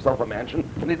build himself a mansion,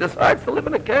 and he decides to live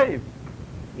in a cave.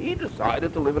 He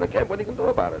decided to live in a cave. What are you going to do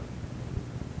about it?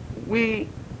 We,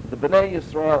 the Bnei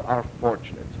Yisrael, are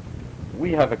fortunate.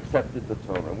 We have accepted the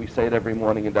Torah. We say it every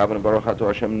morning in Daven Baruch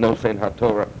Atah Hashem No Sein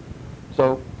HaTorah.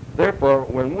 So, therefore,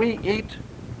 when we eat,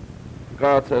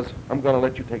 God says, I'm going to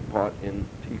let you take part in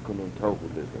Tikkun and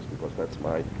Tohu business because that's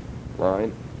my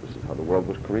line. This is how the world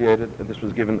was created, and this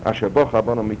was given Asher Boch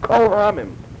Rabbanon Mikol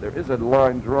Ramim. There is a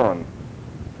line drawn.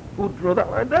 Who drew that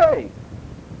line?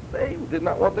 They did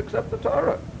not want to accept the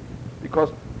Torah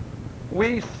because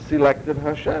we selected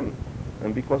Hashem.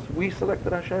 And because we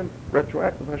selected Hashem,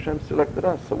 retroactive Hashem selected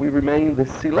us. So we remain the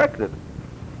selected.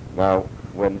 Now,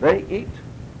 when they eat,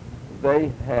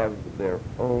 they have their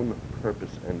own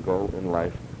purpose and goal in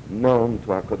life, known to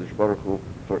HaKadosh Baruch Hu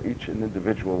for each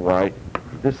individual why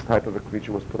this type of a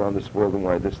creature was put on this world and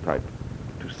why this type.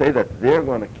 To say that they're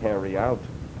going to carry out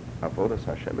Avodas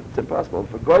Hashem, it's impossible.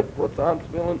 If a guy puts on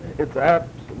tefillin, it's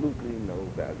absolutely no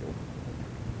value.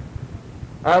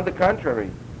 On the contrary,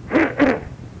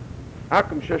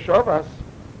 Akum Sheshavas,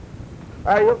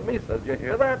 Ayov Misa, did you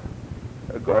hear that?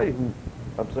 A guy who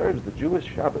observes the Jewish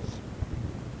Shabbos,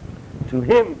 to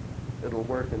him, it'll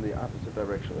work in the opposite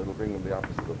direction. It'll bring him the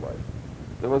opposite of life.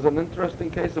 There was an interesting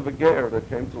case of a ger that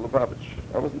came to Lubavitch.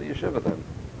 I was in the yeshiva then.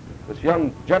 This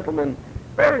young gentleman,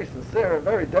 very sincere,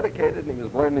 very dedicated, and he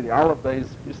was learning the Aleph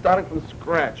days. He's starting from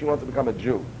scratch. He wants to become a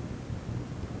Jew.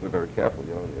 We're very careful,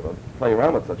 you don't play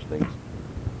around with such things.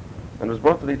 And it was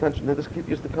brought to the attention that this kid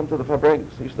used to come to the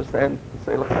Fabrengs. He used to stand and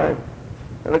say L'chaim.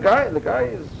 And the guy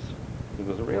he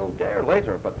was a real ger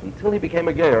later, but until he became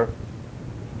a ger,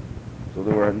 so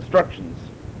there were instructions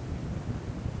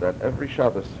that every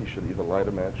Shabbos he should either light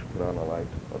a match, put on a light,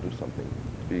 or do something.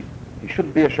 He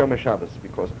shouldn't be a Shomer Shabbos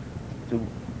because to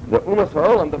the Umas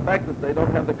Ha'olam, the fact that they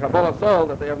don't have the Kabbalah soul,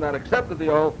 that they have not accepted the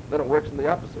Ol, then it works in the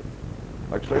opposite.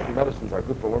 Like certain medicines are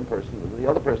good for one person, and the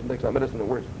other person takes that medicine and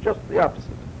it works just the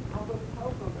opposite.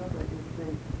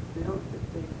 They don't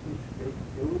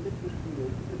they were the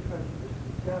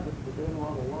Sabbath, but they don't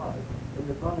want to lie, and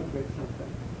the Bana breaks something.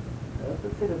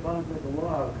 Let's say the Bana break a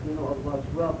law, all the laws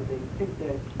well, but they think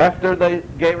that... After the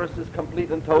Gerus is complete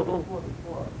and total,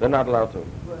 they're not allowed to.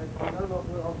 But I don't know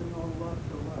if all the laws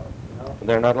so well,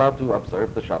 They're not allowed to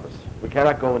observe the Shabbos. We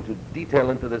cannot go into detail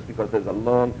into this because there's a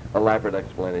long, elaborate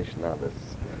explanation on this.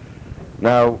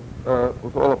 Now,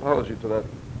 with all apology to that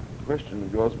question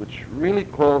of yours, which really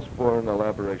calls for an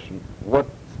elaboration, what's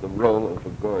the role of a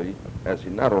goy as he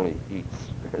not only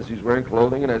eats, as he's wearing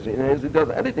clothing, and as he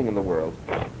does anything in the world,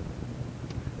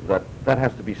 that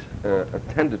has to be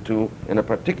attended to in a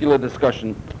particular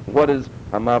discussion. What is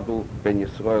Hamavdul ben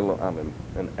Yisrael Amim?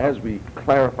 And as we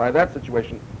clarify that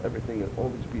situation, everything, all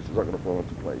these pieces are going to fall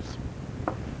into place.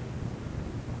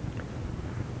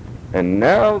 And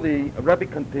now the Rabbi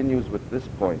continues with this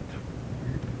point.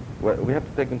 We have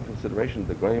to take into consideration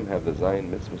the Goyim have the Zayin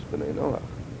Mitzvahs B'nai Noach.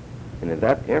 And in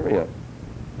that area,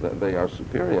 they are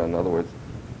superior. In other words,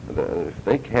 if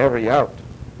they carry out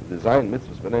the Zayin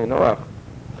Mitzvahs B'nai Noach,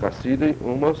 Chasidi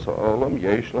Umos Ha'olam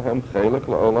Yesh Lahem Chelek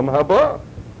La'olam Haba.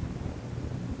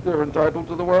 They're entitled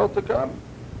to the world to come.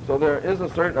 So there is a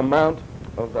certain amount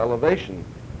of elevation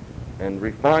and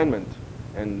refinement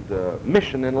and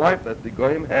mission in life that the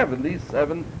Goyim have in these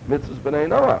 7 Mitzvahs B'nai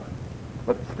Noach.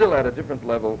 But still at a different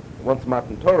level. Once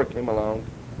Matan Torah came along,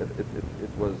 it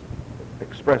was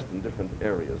expressed in different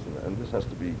areas, and this has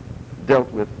to be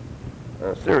dealt with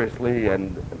seriously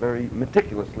and very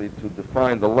meticulously to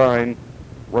define the line,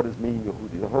 what is Mi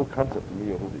Yehudi, the whole concept of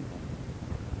Mi Yehudi.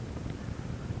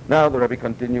 Now the Rebbe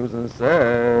continues and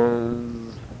says,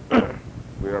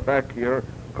 we are back here,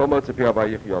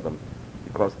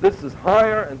 because this is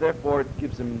higher and therefore it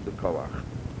gives him the koach.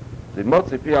 The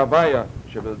Motzi Pi Avaya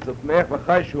שבצמח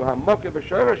וחי שהוא המוקר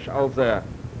בשורש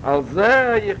על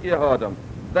זה יחיה האדם.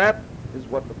 That is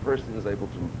what the person is able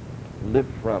to live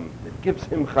from. It gives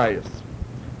him chayas.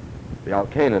 The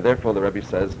Alkena, therefore the Rebbe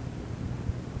says,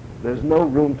 there's no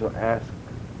room to ask,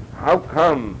 how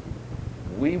come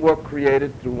we were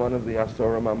created through one of the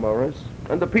Asorim Amoras,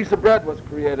 and the piece of bread was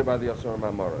created by the Asorim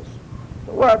Amoras?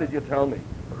 So why did you tell me?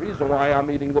 The reason why I'm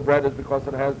eating the bread is because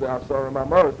it has the Asorim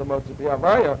Amoras, the Motzi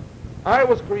Piavaya. I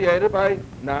was created by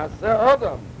Nasa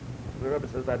Adam. The Rebbe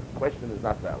says that question is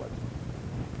not valid.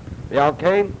 The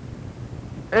Alkane,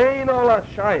 Ein Ola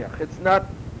Shayach. It's not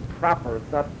proper,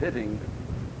 it's not fitting,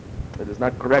 it is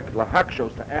not correct,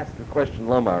 lahakshos, to ask the question,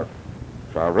 Lomar.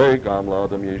 Sharei gam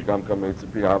la'adam yesh gam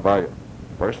kametzi pi havaya.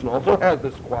 The person also has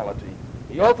this quality.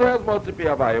 He also has motzi pi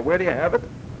havaya. Where do you have it?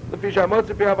 The fisha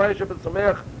motzi pi havaya shebet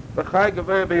sameach v'chai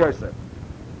gevei b'yosef.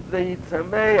 The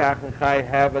sameach and chai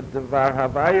have a devar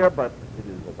havaya, but it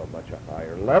is of a much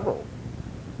higher level.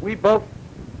 We both,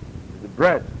 the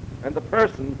bread and the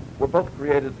person, were both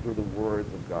created through the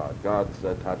words of God. God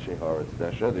said, Tachi haaretz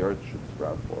desha, the earth should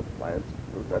sprout forth plants,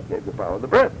 fruit that gave the power of the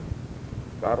bread.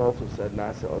 God also said,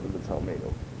 Nasa Adam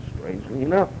B'Tzalmenu. Strangely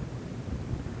enough,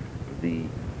 the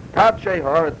Tachi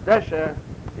haaretz desha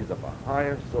is of a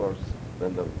higher source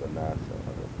than the Nasa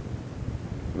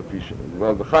Adam.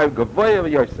 Well, the Chaim Gavoya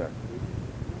V'Yosef.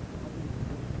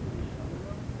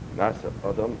 Nasa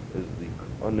Adam is the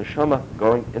neshama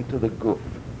going into the guf.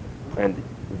 And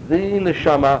the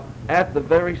neshama, at the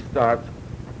very start,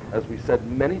 as we said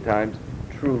many times,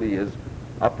 truly is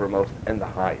uppermost and the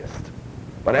highest.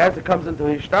 But as it comes into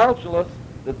Hishtalshalos,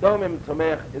 the domim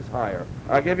tzomech is higher.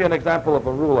 I'll give you an example of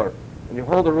a ruler. And you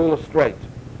hold the ruler straight.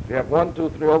 You have 1, 2,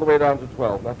 3, all the way down to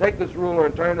 12. Now take this ruler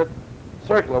and turn it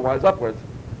circular-wise upwards.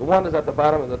 The 1 is at the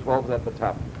bottom and the 12 is at the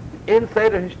top. In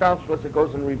Seder Hishtalshalos, it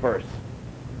goes in reverse.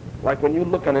 Like when you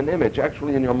look at an image,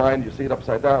 actually in your mind you see it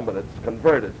upside down, but it's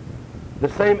converted. The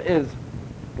same is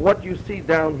what you see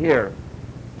down here.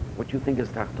 What you think is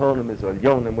tachtonim is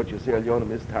elyonim. What you see elyonim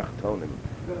is tachtonim.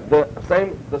 The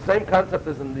same concept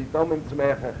is in the domim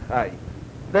tzmeach chai.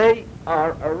 They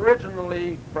are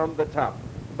originally from the top,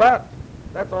 but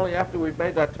that's only after we've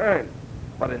made that turn.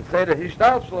 But in Seder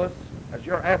Hishtalshalos, as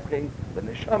you're asking, the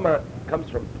neshama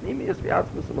comes from pnimius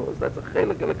v'atzmus amulas. That's a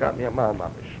chelik elikat mi'amal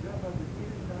mamish.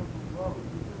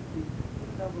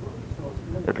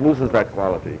 It loses that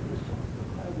quality.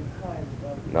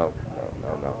 No.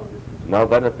 Now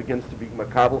then it begins to be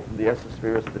makabel from the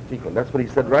Esespheres to Tikkun. That's what he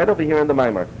said right over here in the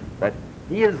Maimar, that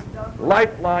his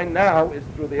lifeline now is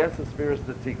through the Esespheres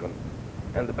to Tikkun.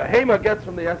 And the Behema gets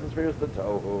from the Esespheres to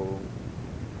Tohu.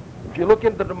 If you look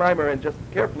into the Maimar and just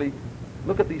carefully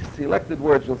look at these selected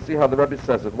words, you'll see how the Rabbi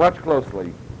says it. Watch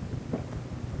closely.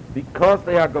 Because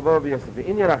they are Gavor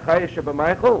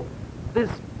v'Yosef, this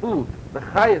food, the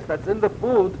chayas that's in the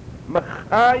food,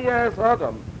 mechayas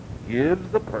adam,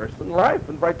 gives the person life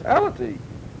and vitality.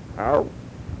 How?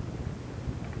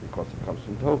 Because it comes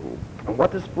from tohu. And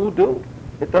what does food do?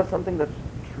 It does something that's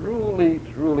truly,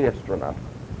 truly astronomical.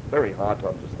 Very hard to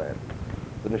understand.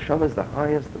 The neshama is the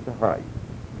highest of the high.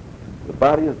 The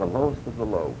body is the lowest of the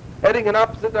low. Heading in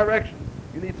opposite directions.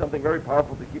 You need something very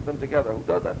powerful to keep them together. Who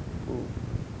does that? Food.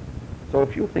 So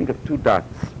if you think of 2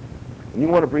 dots, and you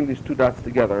want to bring these 2 dots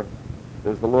together,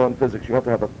 there's the law in physics. You have to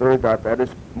have a third dot that is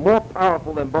more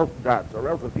powerful than both dots, or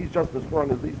else if he's just as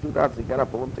strong as these 2 dots, you cannot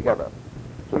pull them together.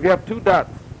 So if you have 2 dots,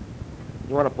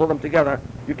 you want to pull them together,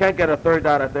 you can't get a third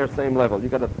dot at their same level. You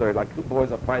get a third, like 2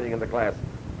 boys are fighting in the class.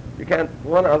 You can't,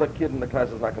 one other kid in the class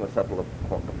is not going to settle the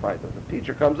fight. If the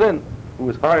teacher comes in, who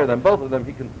is higher than both of them,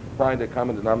 he can find a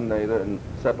common denominator and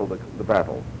settle the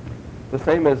battle. The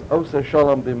same as Osa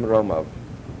Shalom Bimromav.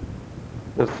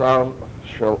 The Sal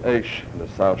Shel Eish, the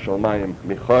Sal Shel Mayim,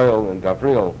 Michael and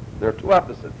Gavriel, they're 2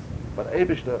 opposites. But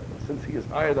Eibishter, since he is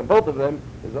higher than both of them,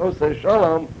 is Oseh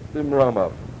Shalom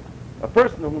Bimromav. A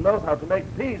person who knows how to make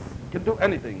peace can do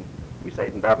anything. We say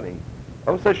it in davening.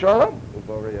 Oseh Shalom,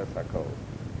 Uborei Sakol.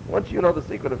 Once you know the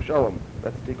secret of Shalom,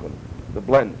 that's Tikkun, the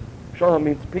blend. Shalom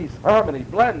means peace, harmony,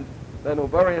 blend. Then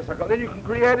Uborei Sakol. Then you can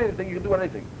create anything, you can do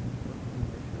anything.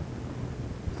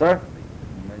 Sir?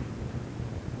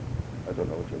 I don't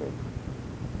know what you mean.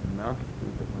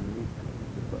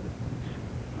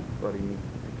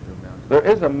 There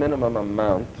is a minimum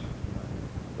amount.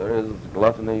 There is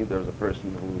gluttony. There's a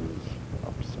person who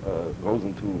goes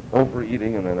into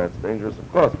overeating, and then that's dangerous.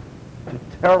 Of course, to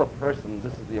tell a person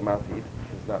this is the amount to eat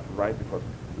is not right, because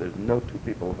there's no 2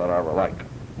 people that are alike.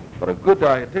 But a good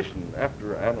dietitian,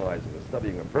 after analyzing and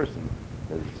studying a person,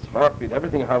 his heartbeat,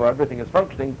 everything, how everything is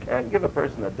functioning, can give a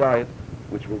person a diet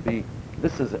which will be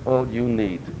This is all you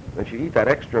need. If you eat that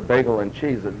extra bagel and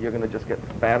cheese, you're going to just get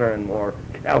fatter and more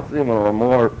calcium or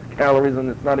more calories, and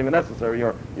it's not even necessary.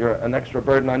 You're an extra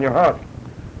burden on your heart.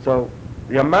 So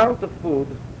the amount of food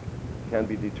can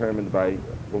be determined by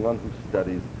the one who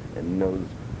studies and knows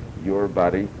your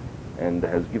body and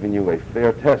has given you a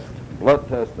fair test, blood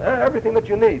test, everything that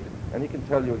you need. And he can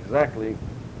tell you exactly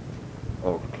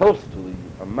or close to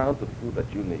the amount of food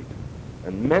that you need.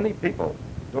 And many people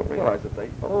don't realize that they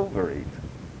overeat.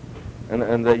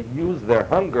 And they use their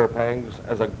hunger pangs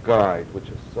as a guide, which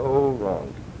is so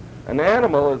wrong. An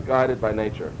animal is guided by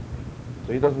nature.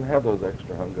 So he doesn't have those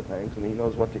extra hunger pangs, and he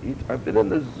knows what to eat. I've been in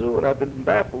the zoo, and I've been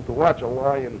baffled to watch a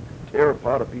lion tear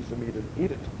apart a piece of meat and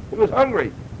eat it. He was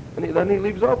hungry. And then he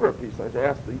leaves over a piece. I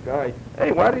asked the guy,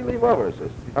 hey, why did he leave over? He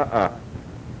says,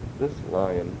 this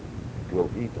lion will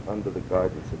eat under the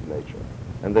guidance of nature.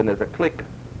 And then there's a click.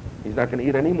 He's not going to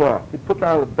eat any more. He put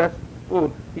down the best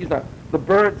food. He's not. The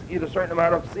birds eat a certain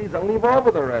amount of seeds and leave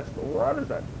over the rest. What is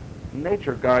that?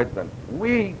 Nature guides them.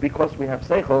 We, because we have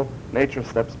seichel, nature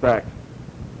steps back.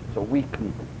 So we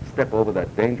can step over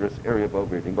that dangerous area of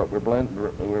overeating, but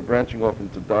we're branching off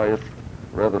into diet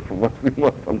rather from what we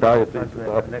want from diet to That's the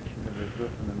diet. connection of the guf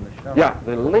and the neshama. Yeah,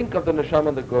 the link of the neshama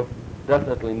and the guf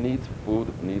definitely needs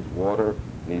food, needs water,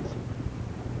 needs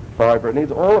fiber,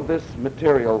 needs all of this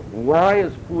material. Why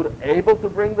is food able to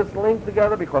bring this link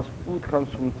together? Because food comes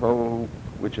from tohu,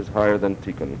 which is higher than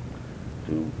tikkun.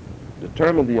 To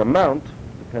determine the amount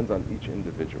depends on each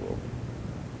individual.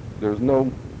 There's no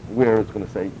where it's going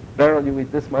to say, Beryl, you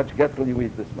eat this much, Getzel, you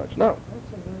eat this much. No.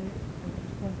 That's a very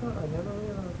interesting thought. I never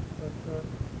realized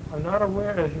that. I'm not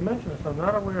aware, as you mentioned this, I'm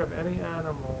not aware of any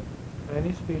animal,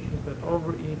 any species that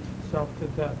overeats itself to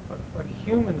death. But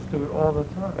humans do it all the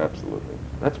time. Absolutely.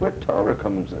 That's where Torah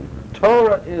comes in.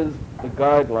 Torah is the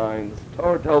guidelines.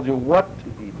 Torah tells you what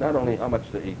to eat, not only how much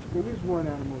to eat. There is one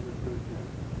animal that does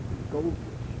that. Goldfish.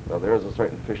 Now, there is a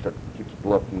certain fish that keeps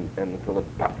blood and until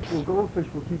it pops. Well, goldfish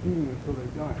will keep eating until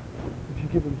they die. If you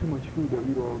give them too much food, they'll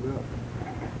eat all that.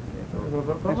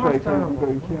 But That's why I most tell you animals- to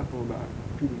be very careful about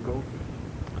feeding goldfish.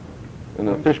 In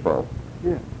a fish bowl.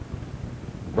 Yeah.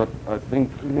 But I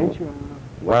think In nature,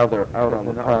 while they're out on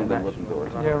the They're not pond, they natural. wouldn't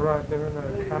do it. Yeah, right. They're in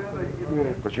a captive. yeah.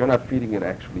 Because you're not feeding it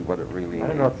actually what it really I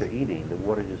don't know if needs. they're eating. The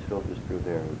water just filters through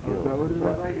their gills. that what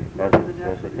it is? So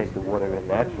as they take the water in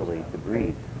naturally to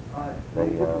breathe, they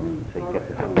get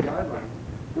the food.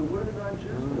 So what are the non-Jews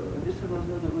do? And this is those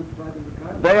that would provide them the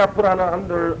guidelines. They are put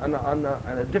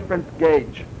on a different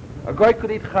gauge. A guy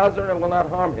could eat chazer and it will not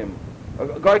harm him.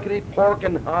 A guy could eat pork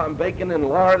and bacon and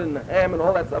lard and ham and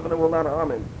all that stuff and it will not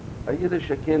harm him. A Yiddish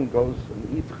kid goes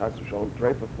and eats chas v'sholem,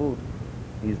 tray for food.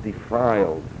 He's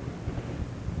defiled.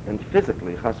 And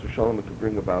physically, chas v'sholem, it could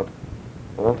bring about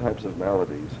all types of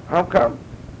maladies. How come?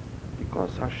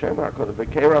 Because Hashem HaKadosh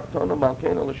V'keirav Tonu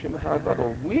Malkeinu L'Shim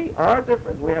HaKadosh. We are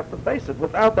different. We have to face it.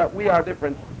 Without that, we are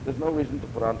different. There's no reason to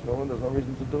put on tefillin. There's no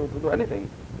reason to do anything.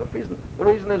 The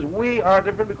reason is we are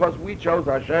different because we chose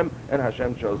Hashem and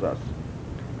Hashem chose us.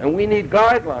 And we need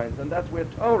guidelines, and that's where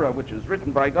Torah, which is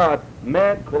written by God,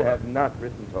 man could have not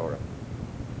written Torah.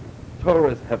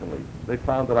 Torah is heavenly. They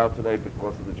found it out today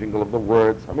because of the jingle of the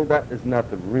words. I mean, that is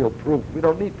not the real proof. We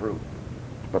don't need proof.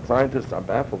 But scientists are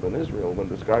baffled in Israel when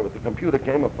this guy with the computer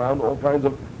came and found all kinds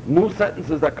of new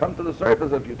sentences that come to the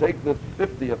surface. If you take the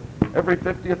 50th, every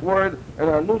 50th word, and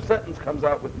a new sentence comes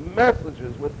out with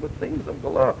messages, with things of the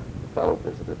law. The fellow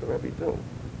visited the Rabbi too.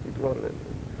 He brought it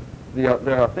in.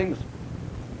 There are things,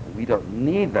 we don't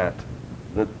need that.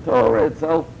 The Torah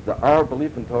itself, our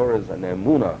belief in Torah is an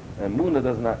emunah. Emunah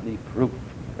does not need proof.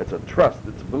 It's a trust,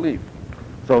 it's a belief.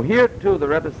 So here too the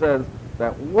Rebbe says,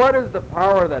 that what is the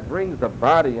power that brings the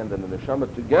body and the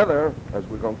neshama together, as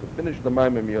we're going to finish the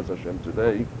Maimon Miyaz Hashem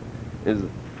today, is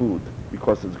food,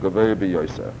 because it's Gavei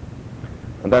B'Yosef.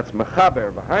 And that's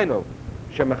Mechaber, V'hainu,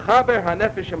 Shemechaber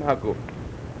HaNefesh Im HaGuf.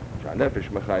 HaNefesh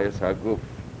Mechayes HaGuf.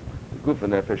 Guf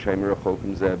and Nefesh Haim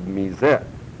Rechokim Zeh Mizeh.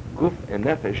 Guf and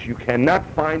Nefesh, you cannot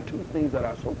find two things that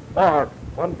are so far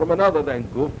one from another than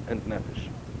Guf and Nefesh.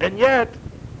 And yet,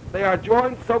 they are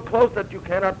joined so close that you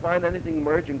cannot find anything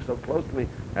merging so closely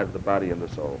as the body and the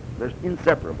soul. They're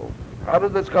inseparable. How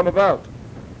did this come about?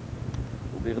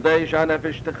 In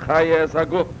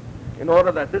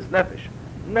order that this nefesh,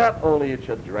 not only it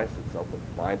should dress itself and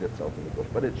find itself in the guf,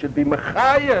 but it should be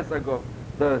mechayes aguf.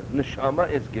 The neshama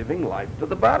is giving life to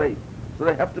the body. So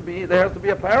there has to be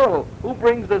a parallel. Who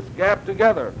brings this gap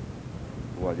together?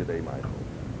 Through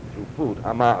food,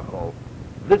 hama'achol.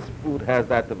 This food has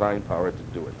that divine power to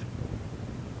do it.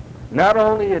 Not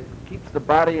only it keeps the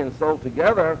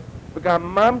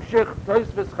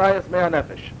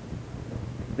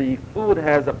the the food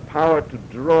has a power to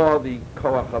draw the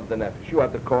koach of the nefesh. You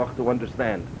have the koach to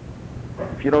understand.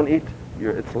 If you don't eat,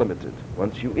 it's limited.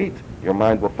 Once you eat, your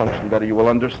mind will function better, you will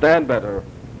understand better.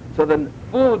 So then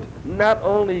food not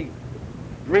only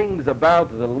brings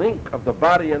about the link of the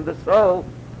body and the soul,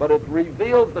 but it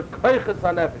reveals the koiches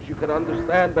hanefesh. You can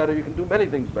understand better, you can do many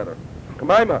things better.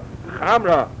 Kamaima,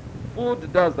 chamra,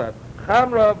 food does that.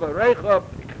 Chamra v'reicha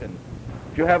pikhin.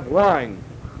 If you have wine,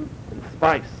 and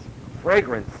spice,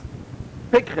 fragrance,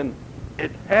 pikhin,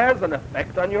 it has an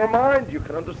effect on your mind. You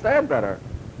can understand better.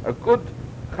 A good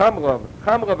chamra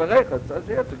v'reicha, it says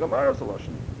here, it's a Gemara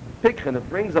solution. Pikhin, it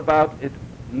brings about, it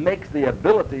makes the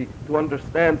ability to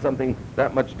understand something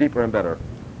that much deeper and better.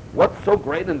 What's so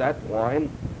great in that wine?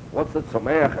 What's the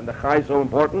tzomeach and the chai so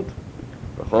important?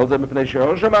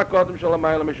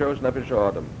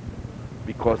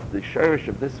 Because the sherish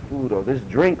of this food or this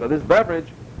drink or this beverage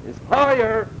is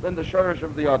higher than the sherish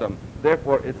of the adam.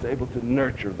 Therefore, it's able to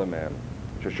nurture the man.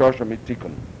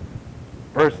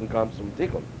 Person comes from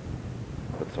tikun.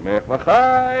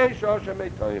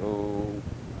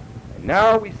 And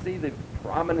now we see the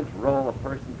prominent role a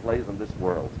person plays in this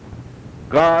world.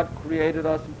 God created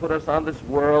us and put us on this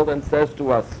world and says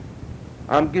to us,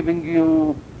 I'm giving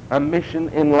you a mission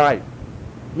in life.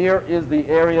 Here is the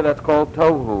area that's called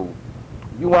tohu.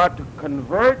 You are to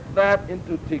convert that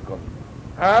into tikkun.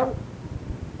 How?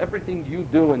 Everything you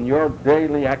do in your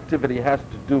daily activity has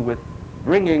to do with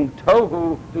bringing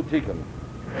tohu to tikkun.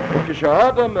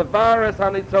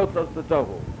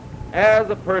 As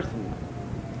a person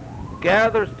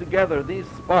gathers together these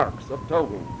sparks of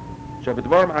tohu,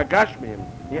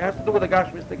 he has to do with a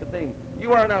gashmistic thing.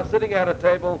 You are now sitting at a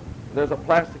table, there's a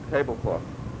plastic tablecloth,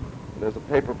 there's a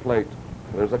paper plate,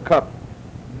 there's a cup.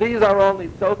 These are only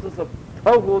tzotzos of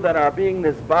tohu that are being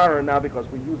nisbara now because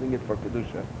we're using it for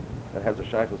kedusha. That has a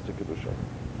shaykhus to kedusha.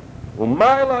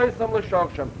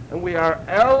 And we are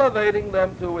elevating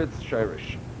them to its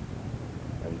sherish.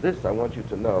 And this, I want you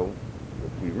to know,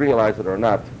 if we realize it or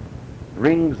not,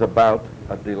 brings about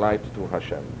a delight to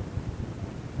Hashem.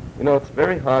 You know, it's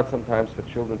very hard sometimes for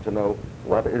children to know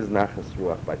what is nachas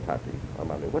ruach by tati.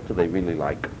 What do they really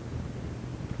like?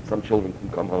 Some children can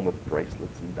come home with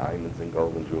bracelets and diamonds and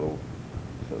gold and jewels.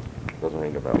 So it doesn't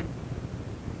ring a bell.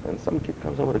 And some kid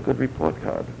comes home with a good report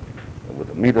card. And with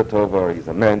a midah tova, or he's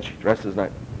a mensch, he dresses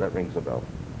nice, that rings a bell.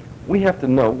 We have to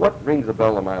know what rings a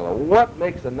bell l'mayla. What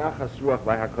makes a nachas ruach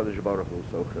by HaKadosh Baruch Hu?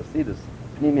 So Chassidus,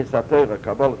 Pnimi Sateva,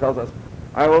 Kabbalah tells us,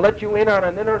 I will let you in on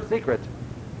an inner secret.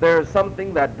 There is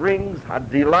something that brings a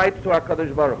delight to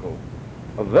HaKadosh Baruch Hu.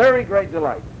 A very great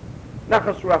delight.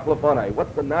 Nachas ruach lefanai.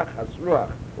 What's the nachas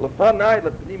ruach? Lefanai,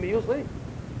 lepnimi yusli.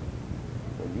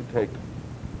 When you take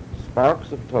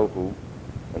sparks of tohu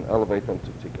and elevate them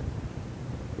to tikkun.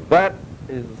 That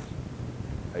is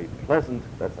a pleasant,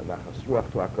 that's a nachas ruach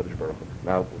to HaKadosh Baruch Hu.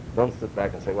 Now, don't sit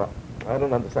back and say, well, I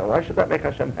don't understand. Why should that make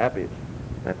Hashem happy?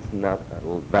 That's not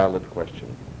a valid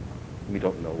question. We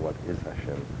don't know what is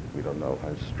Hashem. We don't know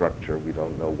his structure. We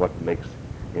don't know what makes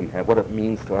him happy, what it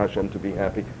means to Hashem to be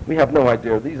happy. We have no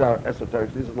idea. These are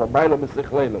esoteric. These are l'mayla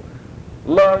misichlenu.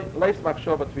 Leis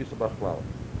machshava tfisa b'chlal.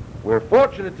 We're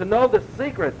fortunate to know the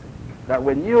secret that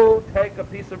when you take a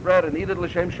piece of bread and eat it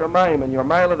l'shem shamayim and your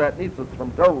mayla that needs it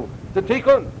from tohu to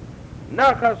tikkun,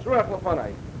 nachas ruach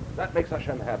lefanai, that makes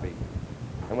Hashem happy.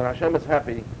 And when Hashem is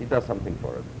happy, he does something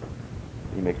for it.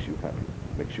 He makes you happy.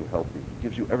 Makes you healthy. He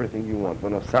gives you everything you want.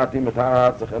 Just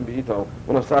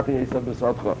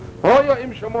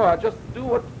do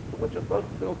what you're supposed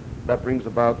to do. That brings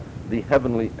about the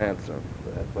heavenly answer.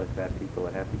 That's why fat people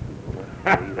are happy people.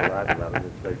 They eat a lot of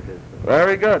this like this.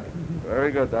 Very good.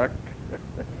 Very good, Doc.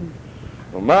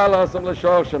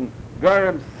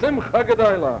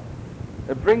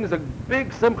 It brings a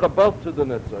big simcha both to the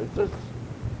nitzah. It says,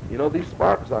 you know, these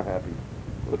sparks are happy.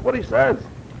 Look what he says.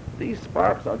 These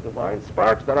sparks are divine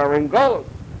sparks that are in golos,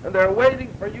 and they're waiting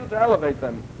for you to elevate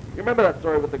them. You remember that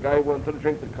story with the guy who wanted to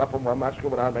drink the cup of mashka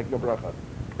without making a bracha?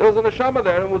 There was a neshama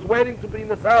there and was waiting to be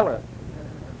nesala.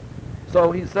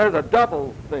 So he says a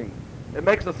double thing. It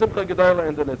makes a simcha gedola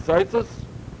in the nitzaitzis.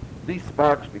 These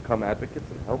sparks become advocates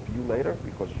and help you later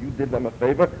because you did them a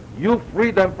favor. You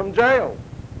freed them from jail.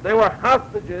 They were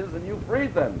hostages and you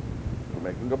freed them. You're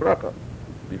making a bracha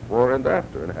before and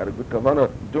after and had a good kavanah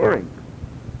during.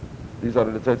 These are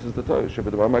the tzeitzes the Torah,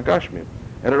 Shebedvar Magashmim.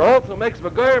 And it also makes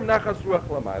V'goyim Nachas Ruach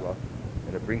Lamayla.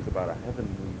 And it brings about a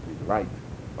heavenly delight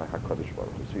by HaKadosh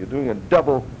Baruch Hu. So you're doing a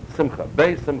double simcha,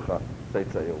 Beis Simcha,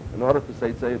 Tzeitzayil. In order to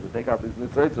Tzeitzayil, to take out these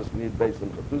Nitzaitzos, we need Beis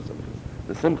Simcha, two simchas.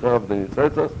 The simcha of the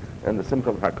Nitzaitzos and the simcha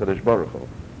of HaKadosh Baruch Hu.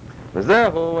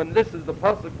 V'zehu, and this is the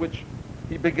pasuk which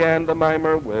he began the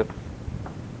mimer with.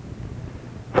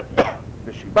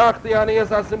 V'shibachti ani es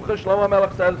ha-simcha. Shlomo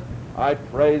Melech says, I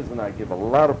praise and I give a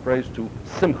lot of praise to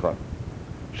simcha.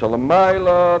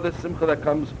 Shalamayla, the simcha that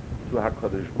comes to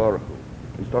HaKadosh Baruch Hu.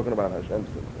 He's talking about Hashem's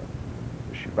simcha.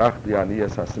 V'shibachti ani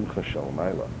es ha-simcha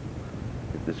shalamayla.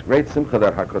 This great simcha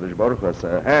that HaKadosh Baruch Hu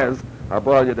has,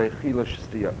 haba yedei chilash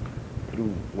stiyah,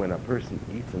 through when a person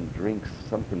eats and drinks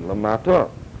something lamata,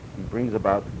 he brings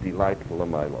about delight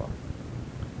lamayla.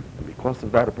 And because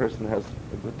of that, a person has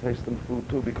a good taste in food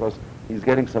too, because he's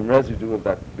getting some residue of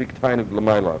that big tiny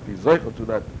lamayla. If he's zeichel to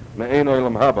that me'ein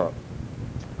oilam haba.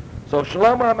 So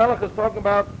Shlomo HaMelech is talking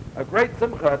about a great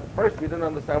simcha. At first we didn't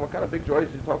understand what kind of big joys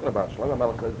he's talking about. Shlomo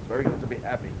HaMelech says it's very good to be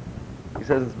happy. He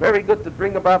says it's very good to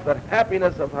bring about that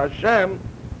happiness of Hashem,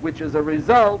 which is a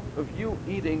result of you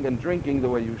eating and drinking the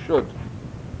way you should.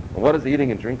 And what is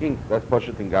eating and drinking? That's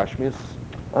Poshet and Gashmias.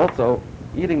 Also,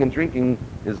 eating and drinking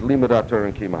is Limud Torah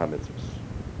and Kiyum HaMitzvahs.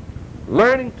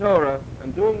 Learning Torah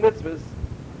and doing mitzvahs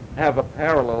have a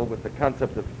parallel with the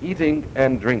concept of eating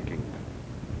and drinking.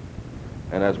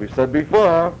 And as we've said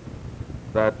before,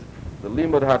 that the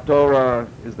Limud HaTorah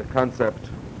is the concept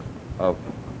of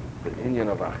the inyan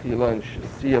of Achila and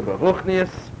Shesiya Baruchnius,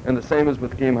 and the same is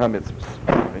with Kiyum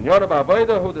HaMitzvahs. And Yoram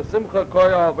Avodah Hu the Simcha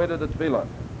Koya Avodah the Tefillah.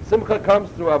 Simcha comes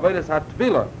through Avodas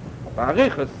HaTefillah.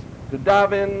 Ba'arichus, to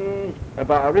daven,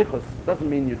 ba'arichus doesn't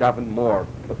mean you daven more.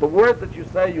 But the word that you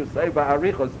say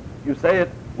ba'arichus, you say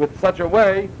it with such a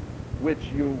way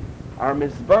which you are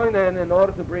misbonen in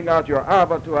order to bring out your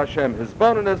Abba to Hashem.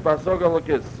 Hisbonen is ba'soga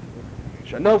lokis.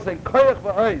 Shenosing koyach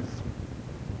v'oiz.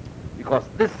 Because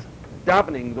this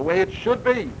davening, the way it should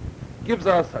be, gives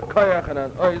us a koyach and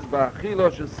an oiz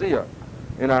ba'achilo shesiyah.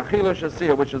 In Achila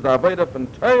Shasiyah, which is the Avodah from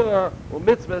Torah or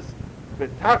mitzvahs,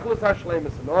 B'tachlus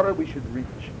HaShleimus, in order we should reach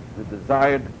the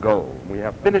desired goal. We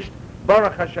have finished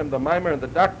Baruch Hashem, the mimer, and the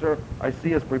doctor I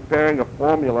see is preparing a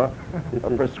formula, a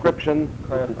prescription.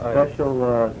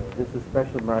 This is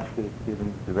special mashka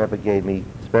the Rabbi gave me,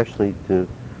 especially to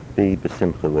be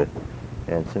besimcha with.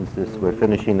 And since we're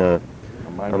finishing a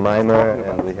mimer,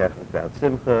 and we have about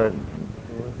simcha, and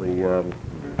we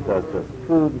does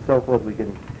food and so forth, we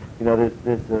can. You know,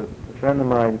 there's a friend of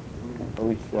mine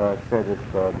always said if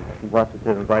he wanted to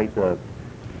invite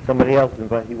somebody else,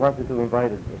 he wanted to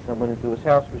invite someone into his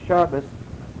house for Shabbos,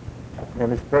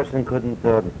 and this person couldn't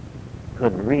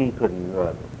read,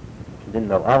 didn't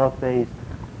know Aleph Beis.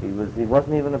 He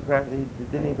wasn't even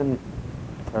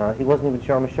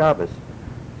Shalom Shabbos.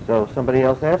 So somebody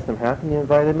else asked him, how can you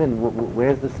invite him in?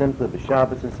 Where's the simcha of the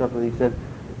Shabbos and stuff? And he said,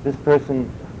 this person,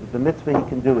 the mitzvah he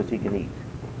can do is he can eat.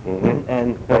 Mm-hmm.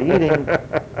 And by eating,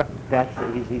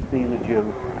 he's being a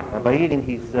Jew. And by eating,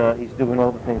 he's doing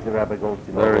all the things that Rabbi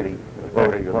Goldstein already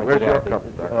good. Where's your cup?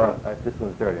 This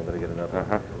one's dirty. I'm going to get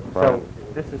another. So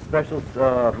this is special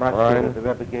mashka that the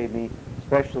Rabbi gave me,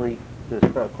 especially to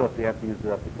of course we have to use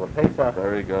it up before Pesach.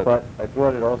 Very good. But I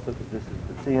brought it also because this is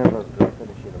the siyum of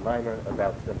finishing a mimer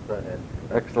about simcha and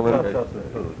excellent. Also some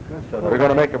food. So we're going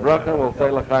to make a bracha. We'll say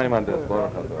l'chaim on this.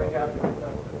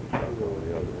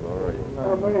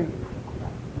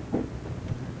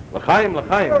 L'chaim,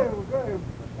 l'chaim.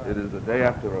 It is the day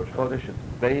after Rosh Chodesh. It's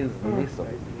Beis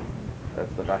Nisan.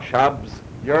 That's the Rashab's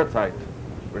Yahrzeit.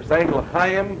 We're saying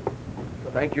l'chaim.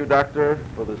 Thank you, Doctor,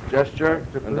 for this gesture.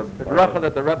 And the bracha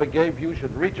that the Rebbe gave you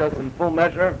should reach us in full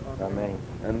measure. Amen.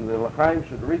 And the l'chaim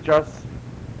should reach us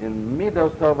in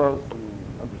midos tovos,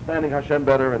 understanding Hashem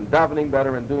better, and davening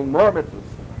better, and doing more mitzvahs,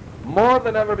 more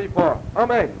than ever before.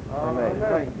 Amen. Amen.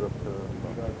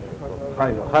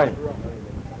 Chaim.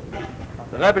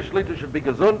 The Rebbe Shlita should be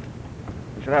gesund.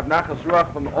 He should have nachas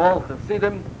ruach from all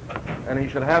Chassidim, and he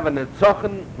should have a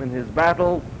netzochen in his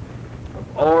battle,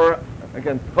 or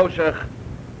against Choshech,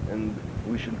 and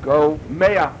we should go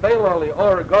Me'ah Feilali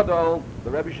or Godol. The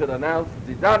Rebbe should announce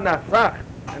Zidan Natzach.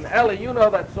 And Eli, you know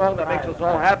that song that makes us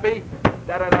all happy?